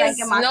nobody Drink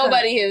is in my cup.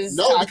 nobody is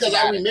No, talked because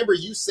I about it. remember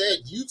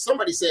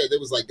somebody said it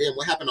was like, damn,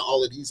 what happened to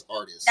all of these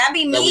artists? That'd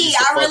be that we me. used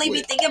to I fuck really be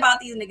with? thinking about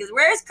these niggas.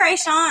 Where's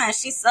Krayshawn?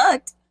 She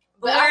sucked.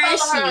 But Where I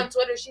is follow her she? on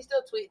Twitter. She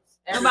still tweets.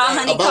 every About day.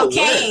 Honey About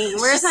Cocaine.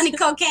 what? Where's Honey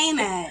Cocaine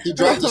at? He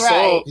dropped a song.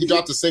 Right. He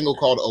dropped a single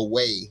called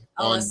 "Away"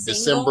 Oh, on a single?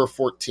 December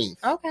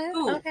 14th. Okay.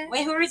 Who? Okay.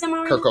 Wait, who are you talking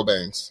about? Kurt Right now?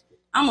 Cobain's.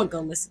 I'm gonna go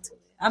listen to it.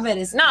 I bet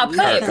it's No,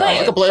 play it. I Play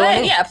it. can play it right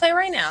now. Yeah, play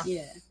right now.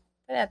 Yeah,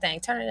 Play that thing.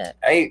 Turn it up.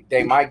 Hey,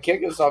 they might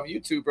kick us off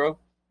YouTube, bro.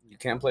 You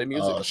can't play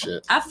music. Oh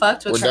shit! I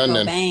fucked with We're Kurt done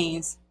then.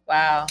 Cobain's.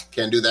 Wow.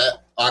 Can't do that.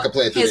 Oh, I could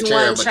play it through His the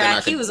chair, one but then I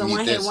track. could He was a mute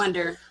one-hit this.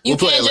 wonder. You We'll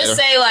play can't it just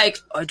later. say like,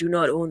 I do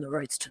not own the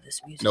rights to this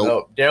music. Nope.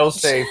 No, they'll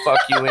say "fuck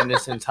you" in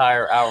this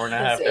entire hour and a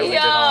half that we did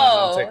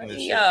on Yo, taking this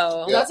shit.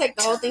 yo. Yeah. Y'all take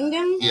the whole thing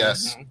down?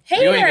 Yes. You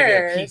don't even get a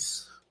Haters.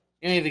 piece.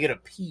 You don't even get a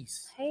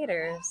piece.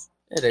 Haters.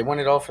 Yeah, they want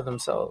it all for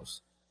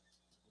themselves.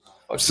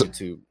 Fuck So-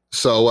 YouTube.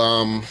 So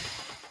I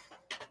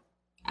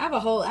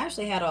used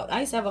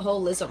to have a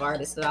whole list of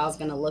artists that I was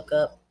gonna look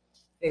up,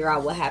 figure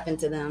out what happened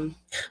to them.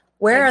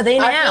 Where are they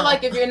now? I feel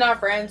like if you're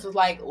not friends with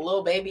like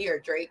Lil Baby or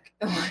Drake,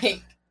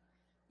 like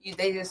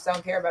they just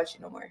don't care about you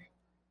no more.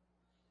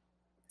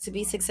 To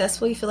be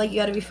successful, you feel like you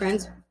got to be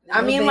friends. with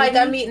I mean, Lil like,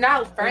 Baby?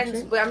 not friends,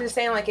 Okay. but I'm just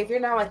saying, like, if you're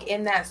not like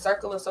in that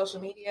circle of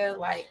social media,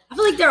 like, I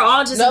feel like they're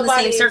all just in the same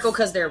Nobody's- circle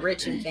because they're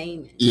rich and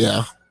famous.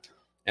 yeah,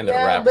 And the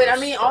yeah, rappers, but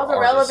I mean, all the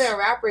artists. relevant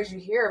rappers you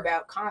hear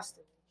about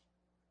constantly.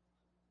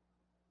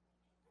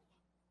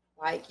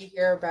 Like you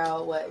hear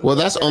about what? well,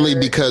 that's only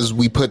because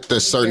we put the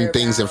certain hear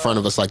things in about- front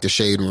of us, like the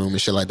Shade Room and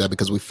shit like that,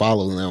 because we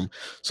follow them.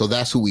 So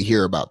that's who we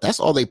hear about. That's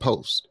all they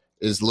post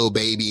is Lil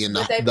Baby and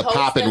But they the post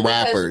popping them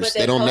because- rappers. but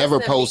They don't never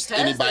them post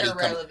because anybody they're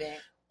coming. relevant.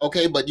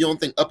 Okay, but you don't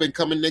think up and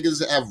coming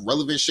niggas have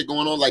relevant shit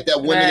going on? Like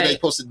that one nigga Right. they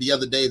posted the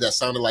other day that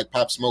sounded like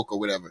Pop Smoke or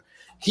whatever.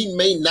 He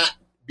may not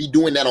be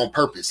doing that on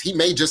purpose. He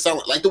may just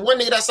sound like the one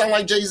nigga that sound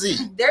like Jay-Z.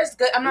 There's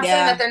good. I'm not Yeah.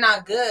 saying that they're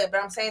not good,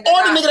 but I'm saying that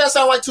Or the nigga that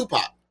sound like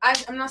Tupac.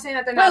 I'm not saying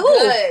that they're But not who?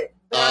 good,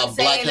 but I'm Black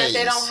saying that they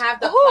Haze. don't have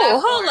the Who?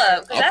 platform. Hold up.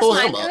 'cause I'll that's pull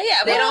my, him up.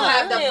 yeah, They but don't hold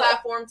have on. the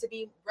platform to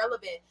be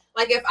relevant.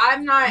 Like if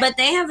I'm not, But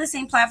they have the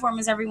same platform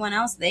as everyone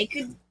else. They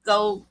could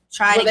go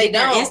try well, to they get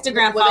their don't.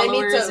 Instagram Well,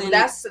 followers. They need to,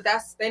 and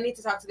that's they need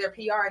to talk to their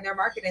PR and their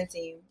marketing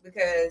team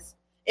because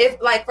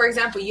if, like, for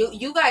example,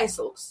 you guys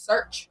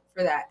search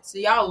for that, so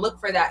y'all look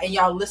for that and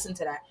y'all listen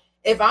to that.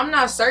 If I'm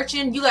not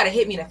searching, you got to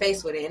hit me in the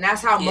face with it, and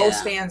that's how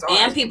most fans are.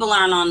 and people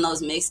aren't on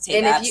those mixtape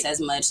And if apps you-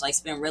 as much, like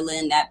Spinrilla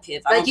and that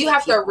Piff. I like don't you think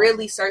have to people-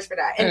 really search for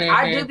that, and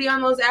I do be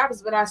on those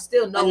apps, but I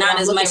still know but what not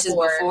I'm as looking much as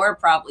for. before.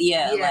 Probably,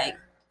 yeah. Yeah. Like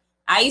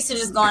I used to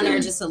just go on there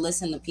just to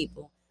listen to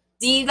people.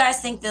 Do you guys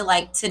think that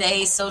like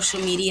today's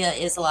social media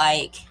is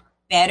like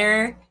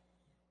better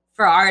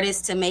for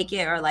artists to make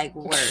it or like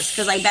worse?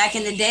 Because like back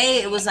in the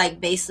day, it was like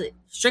basic,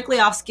 strictly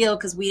off skill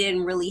because we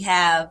didn't really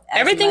have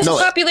as Everything's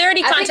much. a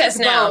popularity I think contest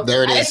it's now. both.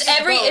 There it I is.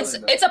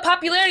 think It's a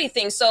popularity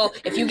thing. So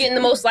if you getting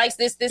the most likes,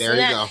 this There and you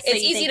that, go. it's So you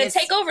easy think to it's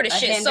take over the a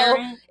shit. So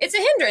hindrance? it's a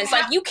hindrance.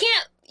 Like you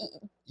can't.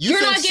 You You're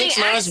think not getting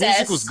 6ix9ine's music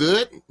access. was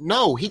good?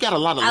 No, he got a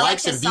lot of I like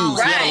likes and his views.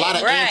 songs. He had a lot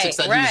of Right, antics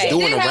that right. he was He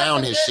doing did have around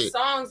some his good shit.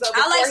 songs, though,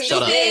 I like before he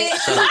Shut up.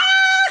 did. Shut up.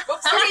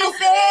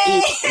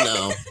 Before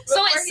No. So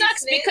Before it he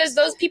sucks snitched. because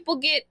those people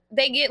get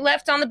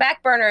left on the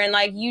back burner and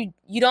like you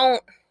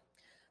don't.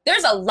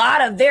 there's a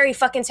lot of very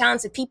fucking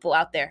talented people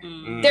out there.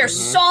 There's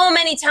so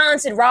many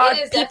talented raw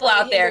people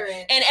out there.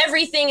 And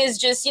everything is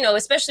just, you know,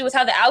 especially with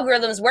how the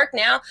algorithms work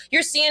now,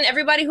 you're seeing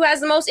everybody who has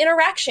the most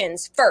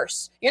interactions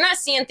first. You're not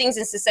seeing things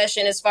in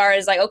succession as far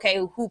as like, okay,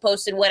 who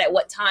posted what at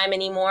what time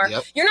anymore.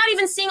 Yep. You're not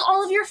even seeing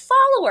all of your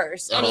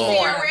followers At all.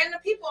 anymore. I'm seeing random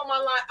people on my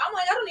line. I'm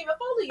like, I don't even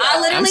follow you. I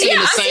literally, I'm seeing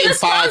the same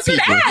 5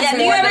 people. Yeah, do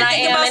you more ever than I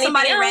think am about anything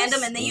somebody else.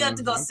 random and then you have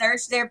to go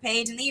search their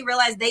page and then you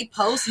realize they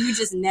post you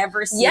just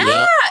never see Yeah,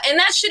 it? and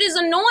that shit is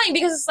annoying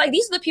because it's like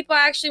these are the people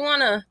I actually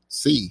want to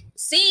See,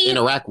 see,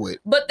 interact with.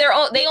 but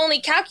they only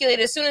calculate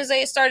as soon as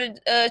they started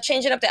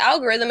changing up the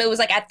algorithm. It was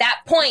like at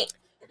that point,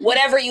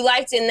 whatever you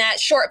liked in that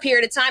short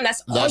period of time,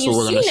 that's all That's you what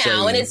we're see gonna show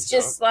now, and you. it's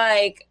just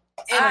like.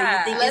 So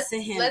you think it's a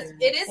hindrance?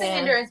 It is a Yeah.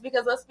 hindrance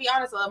because let's be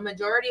honest, a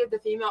majority of the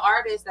female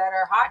artists that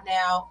are hot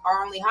now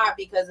are only hot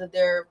because of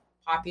their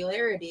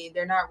popularity.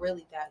 They're not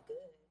really that good.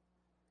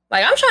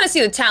 Like, I'm trying to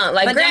see the talent.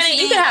 Like, But granted, don't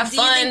you can have do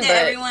fun, you think but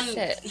that everyone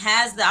shit.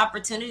 has the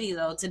opportunity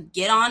though to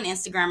get on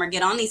Instagram or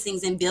get on these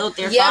things and build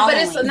their Yeah, following?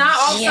 but it's not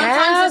all. Yeah,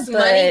 Sometimes it's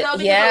money though,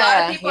 because a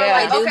lot of people yeah. are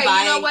like, They do okay, buy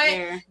you know what?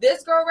 their-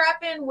 This girl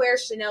rapping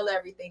wears Chanel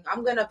everything.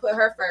 I'm gonna put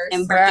her first.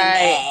 and Birkin Right.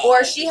 bags.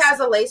 Or she has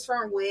a lace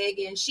front wig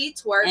and she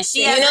twerks. and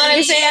she You has, know what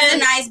I'm she has a saying?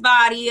 nice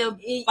body,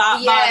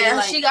 body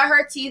like, she got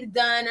her teeth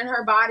done and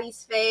her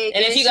body's fake.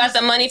 And if you got she's-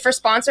 the money for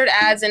sponsored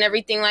ads and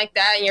everything like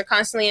that, and you're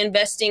constantly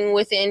investing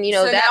within, you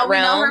know, so that now we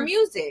know her realm.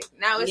 music.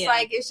 Now it's Yeah.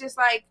 like it's just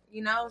like,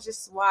 you know, it's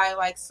just why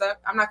like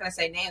I'm not gonna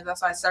say names.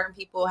 That's why certain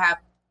people have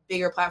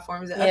bigger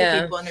platforms than Yeah.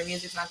 other people, and their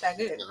music's not that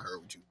good. I heard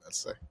what you about to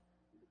say.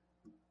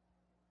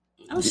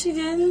 oh, she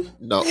didn't.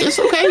 No, it's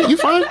okay. You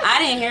fine. I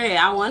didn't hear it.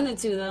 I wanted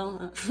to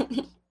though.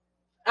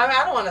 I mean,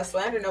 I don't want to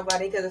slander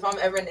nobody because if I'm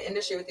ever in the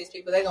industry with these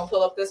people, they're gonna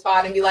pull up this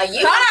pod and be like,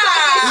 "You was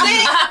sucking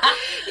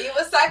shit. You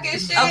was sucking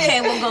shit."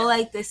 Okay, we'll go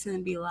like this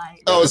and be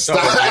like, Oh, stop.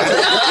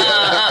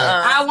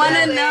 I want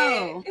to Really?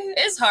 know.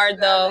 It's hard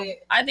though.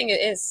 I think it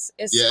is.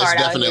 It's Yeah, hard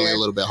it's out definitely here. a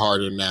little bit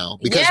harder now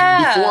because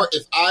Yeah. before,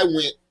 if I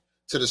went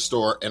to the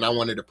store and I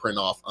wanted to print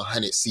off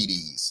 100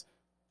 CDs,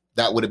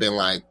 that would have been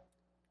like,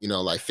 you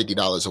know, like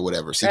 $50 or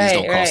whatever. CDs Right,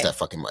 don't cost right. that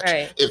fucking much.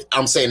 Right. If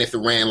I'm saying if it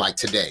ran like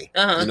today,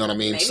 Uh-huh. you know what I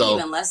mean? Maybe So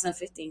even less than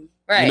 15.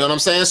 Right. you know what I'm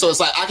saying? So it's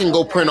like I can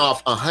go Okay. print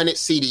off 100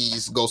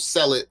 CDs, go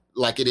sell it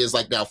like it is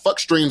like now. Fuck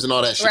streams and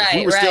all that shit. If we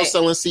Right, were still right.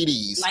 selling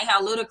CDs, Like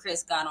how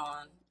Ludacris got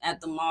on at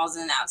the malls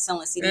and out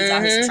selling CDs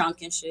out his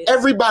trunk and shit.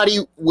 everybody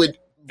would.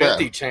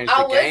 50 bruh, changed the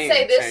I would game.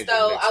 say this changed the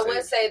though. I would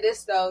mixtape. say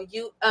this though.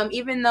 You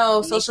even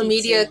though social Me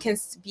media too. can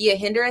be a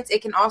hindrance,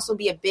 it can also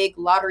be a big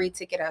lottery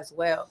ticket as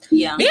well.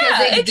 Yeah. Yeah,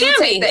 Because it do can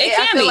take be. It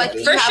I can feel be. like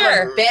you For have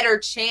sure. a better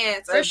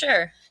chance. For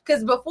sure.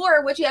 Because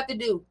before, what you have to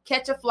do,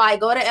 catch a flight,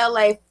 go to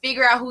LA,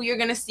 figure out who you're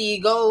gonna see,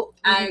 go.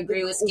 I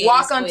agree with Skating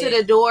walk onto Squid.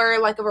 the door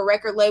like of a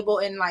record label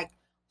and like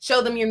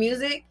show them your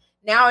music.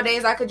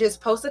 Nowadays, I could just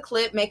post a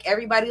clip, make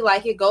everybody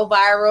like it, go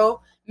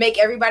viral, make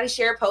everybody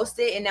share, post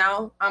it, and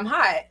now I'm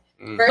hot.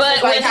 Mm. Versus,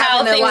 But with how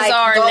having to, things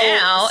are go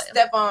now-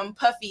 step on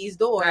Puffy's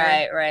door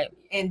Right.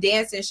 and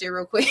dance and shit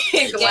real quick.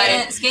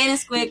 Skating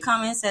Squid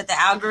comments said the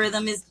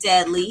algorithm is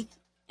deadly.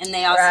 And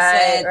they also Right,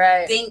 said,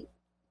 right.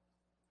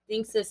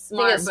 thinks it's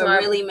smart, it's but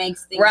smart. really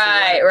makes things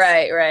Right.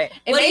 worse.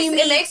 It What do makes, you it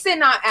mean? makes it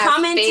not as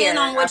Comment fair, in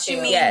on I what you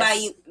feel. mean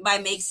Yes. by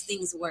makes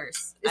things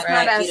worse. It's I'd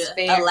not like as you to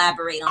fair.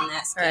 elaborate on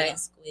that, Skating Right.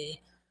 Squid.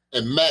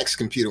 and Mac's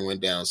computer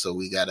went down, so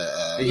we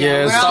gotta.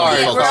 Yeah, we're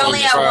sorry, only, we're folks.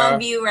 only at Try. one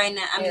view right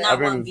now. I mean, Yeah. not I've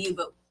been- one view,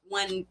 but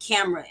one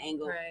camera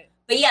angle. Right.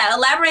 But yeah,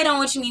 elaborate on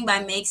what you mean by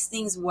makes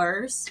things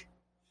worse.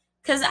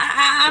 Cause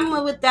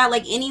I'm with that.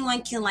 Like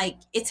anyone can like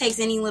it takes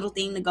any little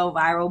thing to go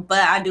viral. But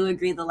I do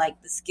agree that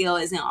like the skill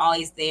isn't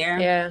always there.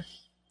 Yeah.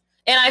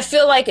 And I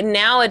feel like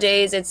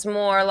nowadays it's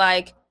more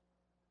like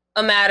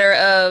a matter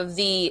of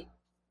the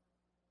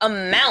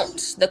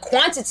amount, the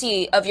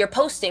quantity of your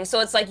posting.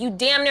 So it's like you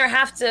damn near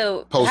have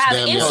to Post have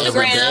damn near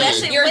every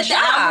Instagram day. your With the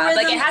job. Like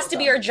algorithm. it has to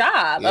be your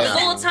job, Yeah. a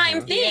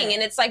full-time thing. Yeah.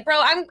 And it's like, bro,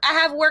 I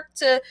have work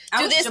to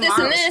I do wish this, Jamar this,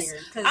 and was this. here,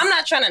 'cause- I'm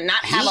not trying to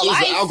not He have a is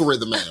life. the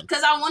algorithm man.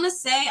 Because I want to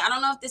say, I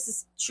don't know if this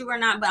is true or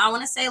not, but I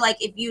want to say, like,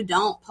 if you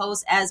don't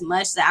post as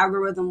much, the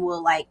algorithm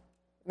will, like,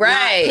 not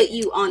Right. put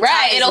you on top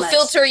Right. as It'll much.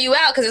 filter you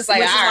out because it's like,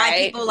 Which is all why right.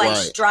 people, like, Right.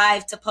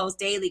 strive to post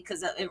daily,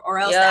 because or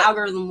else Yep. the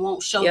algorithm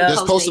won't show Yep. the Does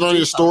post posting they on do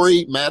your post.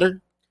 story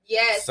matter?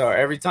 Yes. So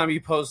every time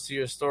you post to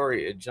your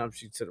story, it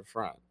jumps you to the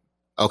front.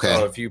 Okay.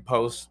 So if you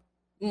post,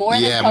 More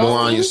than Yeah, posting? more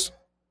on your.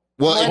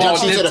 Well, it Well,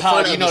 jumps you to the this time,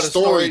 front you of know the the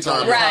story stories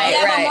time. on Right.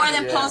 Yeah, but more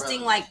than Yeah.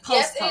 posting, like,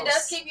 Yes, post. it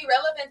does keep you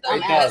relevant though,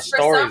 It because does. for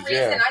some Stories,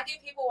 reason yeah. I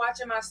get people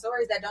watching my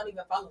stories that don't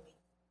even follow me.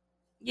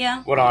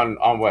 Yeah. what on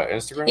what,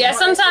 Instagram? Yeah,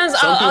 sometimes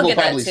Some I'll people get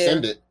that probably too.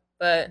 send it.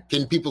 But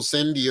Can people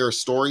send your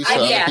stories to I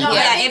other yeah. people? Yeah,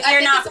 I think- if I you're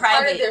think not it's a part of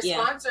private, their yeah.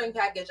 sponsoring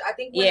package. I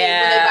think when,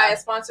 Yeah. they buy a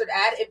sponsored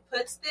ad, it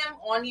puts them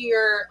on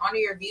your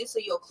view, so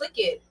you'll click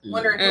it,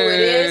 wondering who it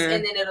is, Mm.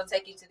 and then it'll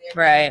take you to their.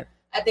 right.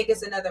 I think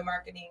it's another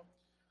marketing.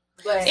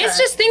 But It's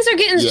just things are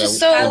getting Yeah, just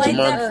so I like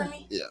Jamar- that for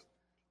me.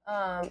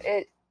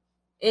 it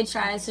It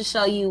tries to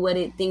show you what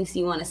it thinks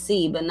you want to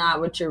see, but not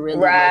what you're really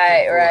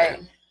Right, looking for. right.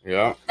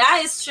 Yeah.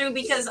 That is true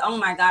because oh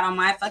my god, on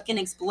my fucking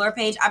explore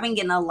page, I've been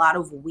getting a lot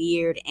of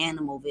weird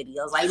animal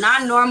videos, like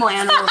not normal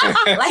animals,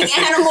 like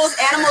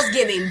animals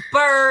giving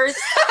birth.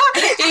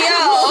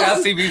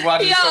 Y'all see me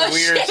watching some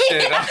weird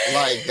shit.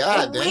 Like,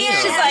 god damn.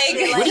 Weird,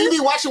 like, What do you be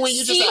watching when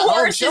you just at home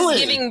Seahorses chilling?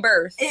 giving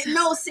birth.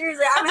 No,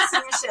 seriously, I've been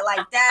seeing shit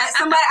like that.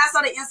 I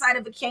saw the inside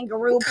of a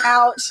kangaroo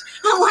pouch.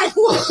 I'm like,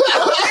 what?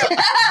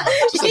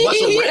 Just a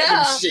bunch of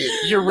random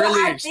shit. You're But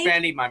really I think-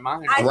 expanding my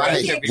mind. I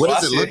Right. think it- What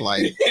does it look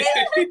like?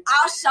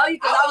 I'll show you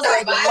because I was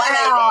like, violated.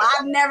 wow,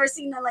 I've never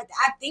seen that like that.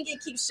 I think it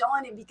keeps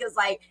showing it because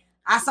like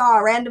I saw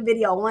a random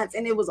video once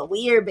and it was a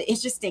weird but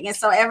interesting. And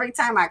so every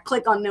time I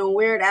click on them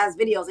weird ass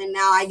videos and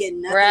now I get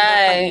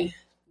nothing but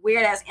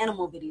weird ass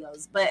animal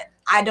videos. But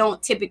I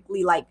don't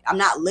typically like I'm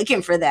not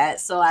looking for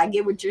that. So I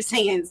get what you're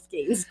saying,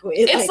 Skating Squid.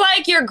 It's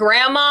like your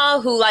grandma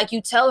who like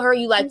you tell her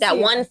you like that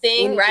Yeah. one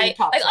thing, Anything right?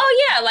 pops Like, up.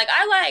 oh yeah, like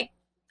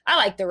I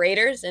like the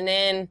Raiders, and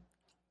then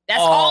that's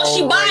all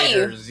she buy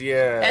you. Raiders,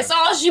 yeah. That's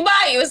all she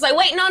buy you. It's like,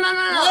 wait, no.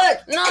 Look.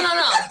 No.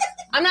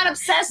 I'm not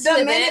obsessed The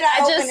with minute it.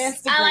 I I open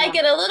just Instagram. I like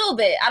it a little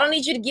bit. I don't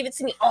need you to give it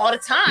to me all the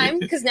time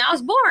because now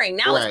it's boring.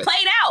 Now Right. it's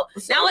played out.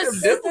 Now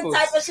it's It's the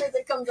type of shit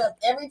that comes up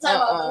every time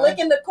I look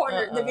in the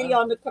corner, the video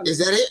on the corner. Is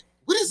that it?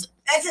 What is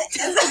That's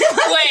it.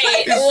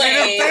 wait.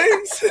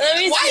 Let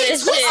me Why see you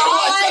this twist shit. all All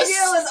I like do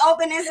this? is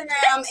open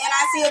Instagram and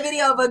I see a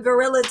video of a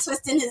gorilla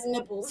twisting his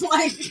nipples.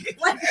 Like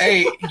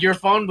Hey, your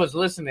phone was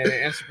listening, and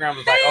Instagram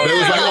was like, "Oh, It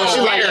was like, oh,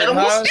 she like weird,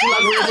 animals? huh? She like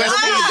weird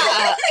Let's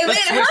animals?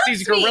 Let's twist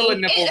these gorilla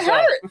me. nipples It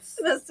up."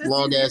 hurts.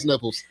 Long ass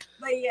nipples.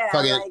 But yeah,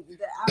 Fucking- like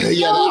Yeah,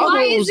 Yo, the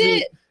why algorithms is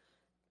it?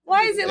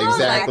 Why is it long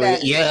Exactly. like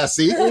that? Yeah,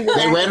 see?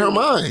 They read her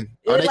mind.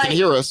 Or they Like- can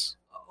hear us.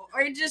 or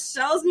it just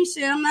shows me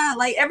shit. I'm not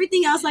like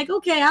everything else. Like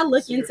okay, I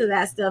look into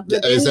that stuff.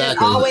 But then Exactly.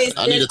 there's always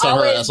I need to there's turn her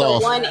always ass the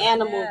off. one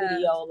animal Yeah.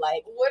 video.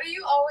 Like What are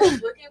you always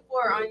looking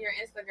for on your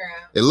Instagram?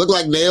 It looked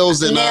like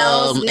nails and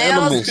nails,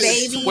 animals.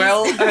 babies,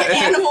 Well-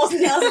 animals,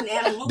 nails, and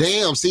animals.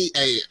 Damn, see,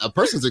 a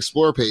person's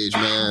explore page,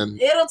 man.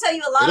 It'll tell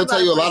you a lot. It'll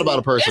tell you a lot about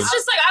a person. It's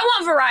just like I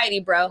want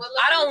variety, bro. Well,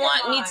 look I don't at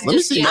want mine. me to Let me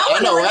just see. get- I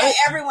want I know, to look right?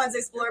 at everyone's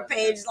explore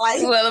page.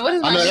 Like Well, what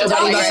is I know my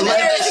everybody Don't got some worry.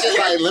 random shit.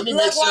 Like, let me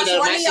make look, sure watch that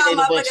one my of shit y'all ain't a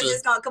bunch motherfuckers of.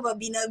 is gonna come up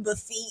be nothing but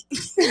feet.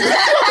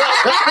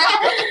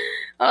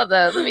 Hold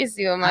up, let me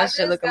see what my I shit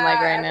just looking got- like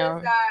right I now.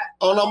 just got-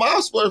 Oh no, my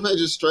explore page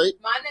is straight.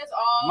 Mine is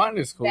all Mine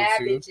is cool bad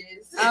too.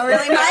 bitches. Oh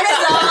really?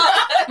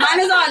 Mine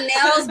is all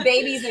nails,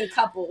 babies, and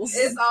couples.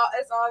 It's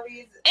all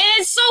these. And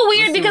it's so weird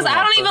Let's see because what I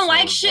my don't even first like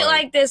one was shit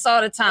like. like this all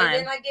the And time.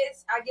 then I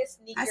get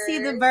sneakers. I see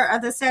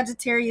the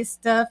Sagittarius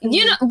stuff. and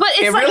You know, but it's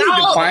It like really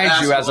I'll-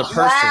 defines you as a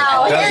person,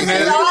 Wow, doesn't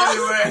here's it?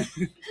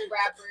 the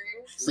rappers.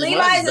 See, Levi's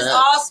mine's is bad.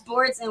 all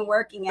sports and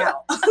working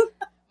out.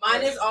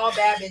 Mine is all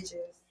bad bitches.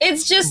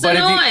 it's just But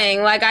if you-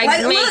 annoying. Like I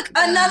Like, make look,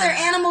 another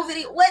animal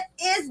video. What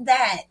is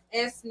that?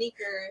 And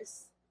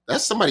sneakers.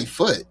 That's somebody's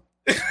foot.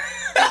 No,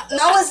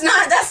 it's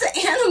not. That's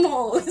an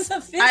animal. It's a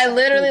fish. I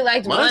literally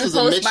liked Mine one is a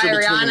post by mixture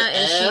between Rihanna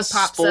and she ass,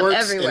 pops up sports,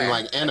 everywhere. and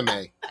like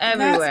anime.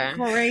 Everywhere.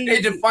 Crazy.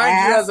 It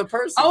defines you as a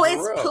person. Oh, for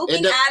it's real. pooping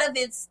It do- out of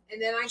its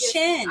And then I get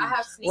chin. I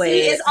have sneakers.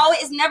 Wait.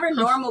 It's never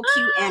normal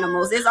cute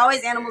animals. There's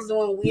always animals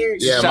doing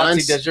weird Yeah, shit. Shotzi,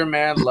 mine's- does your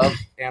man love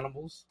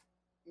animals?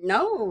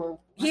 No.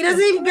 He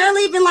doesn't even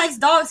barely even likes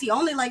dogs. He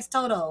only likes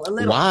Toto. A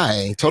little.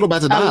 Why? Total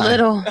about to A die.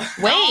 little.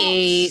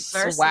 Wait.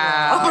 First of What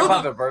Wow.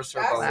 about the verse?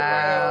 That's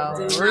Wow.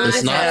 Dude, Rude It's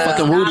as not hell.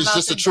 fucking rude. I'm It's about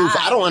just the to truth.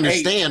 die. I don't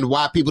understand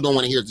why people don't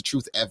want to hear the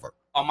truth ever.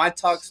 On my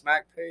Talk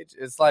Smack page,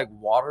 it's like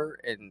water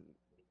and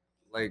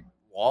like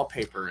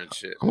wallpaper and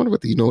shit. I wonder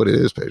what you know what it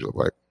is page look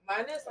like.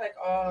 Mine is like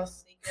all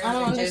sneakers. I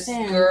don't and just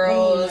understand.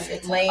 girls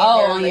Anyway. laying Oh,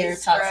 their on your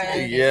lace top front.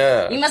 side.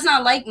 Yeah, You must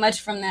not like much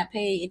from that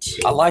page.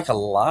 I like a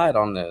lot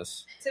on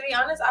this. To be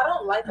honest, I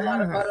don't like a lot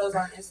of photos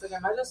on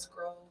Instagram. I just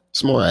scroll.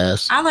 It's more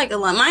ass, I like a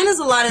lot. Mine is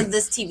a lot of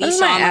this TV What's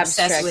show my I'm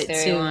abstract obsessed with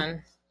theory too.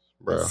 one?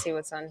 bro. Let's see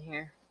what's on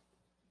here.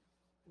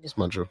 It's a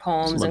bunch of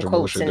Poems bunch and of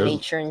quotes bullshit. and There's-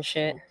 nature and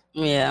shit.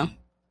 Yeah.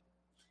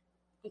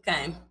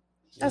 Okay.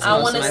 That's I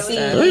most want of to my see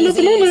stuff. There ain't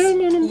nothing on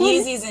there, man.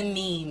 Yeezys and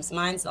memes.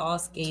 Mine's all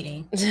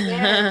skating.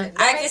 Yeah,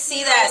 I can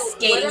see that What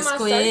skating am I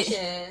squid.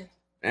 searching?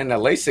 And the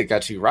LASIK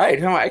got you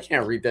right, huh? I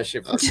can't read that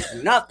shit for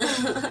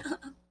nothing.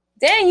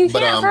 Dang, you But,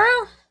 can't, bro?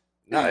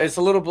 No, it's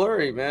a little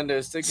blurry, man. The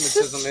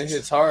astigmatism, it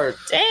hits hard.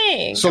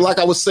 Dang. So, like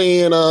I was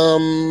saying,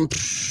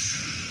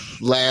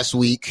 last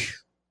week,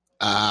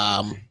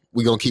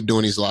 we're gonna keep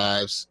doing these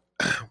lives.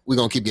 We're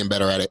gonna keep getting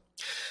better at it.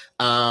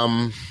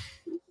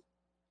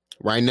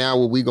 Right now,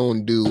 what we're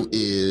gonna do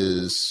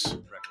is,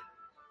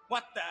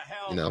 What the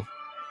hell? you know,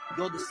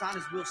 Yo, the sign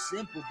is real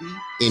simple, B.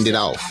 end it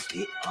off.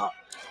 Wrap it up.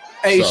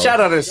 Hey, So- shout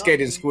out to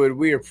Skating Squid.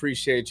 We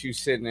appreciate you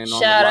sitting in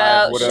on Shout the live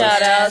out, with shout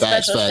us. out,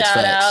 Facts, special facts,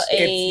 shout facts. out.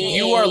 If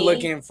you are Ayy.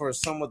 looking for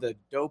some of the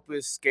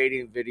dopest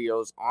skating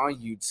videos on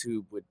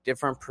YouTube with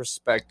different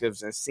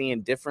perspectives and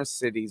seeing different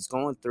cities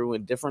going through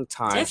in different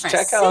times, Different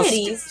check out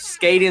cities?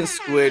 Skating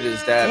Squid is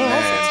that Damn,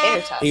 that's a man.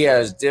 tater tot. He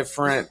has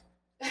different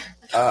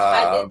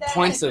I did that.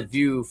 points of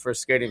view for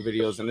skating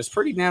videos, and it's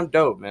pretty damn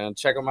dope, man.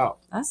 Check them out.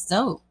 That's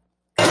dope.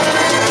 I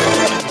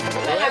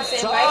have to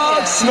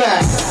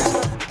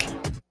invite him.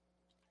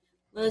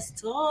 Look, Let's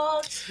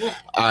talk.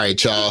 All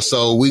right, y'all.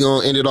 So we're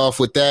gonna end it off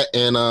with that,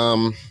 and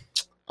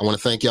I want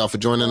to thank y'all for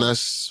joining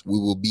us. We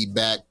will be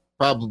back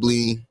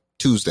probably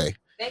Tuesday.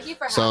 Thank you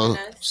for So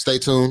having us. stay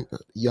tuned.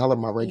 Y'all are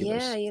my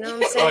regulars. Yeah, you know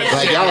what I'm saying?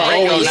 Like y'all are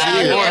always Yeah,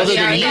 here, yeah, other than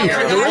yeah, you.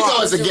 yeah.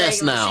 Dorico is a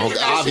guest now,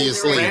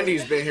 obviously.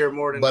 Randy's been here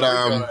more than But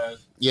Dorico has.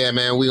 yeah,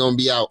 man, we gonna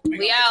be out.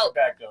 We out.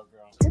 Back though,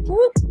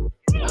 girl.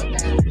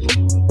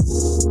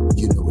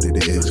 You know what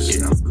it is.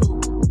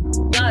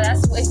 No,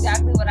 that's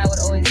exactly what I would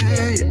always do.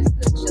 Is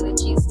the chili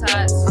cheese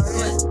tots.